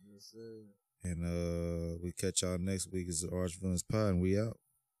 Yes, sir. And we catch y'all next week. It's the Arch Villains Pod, and we out.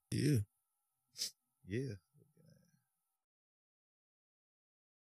 Yeah. Yeah.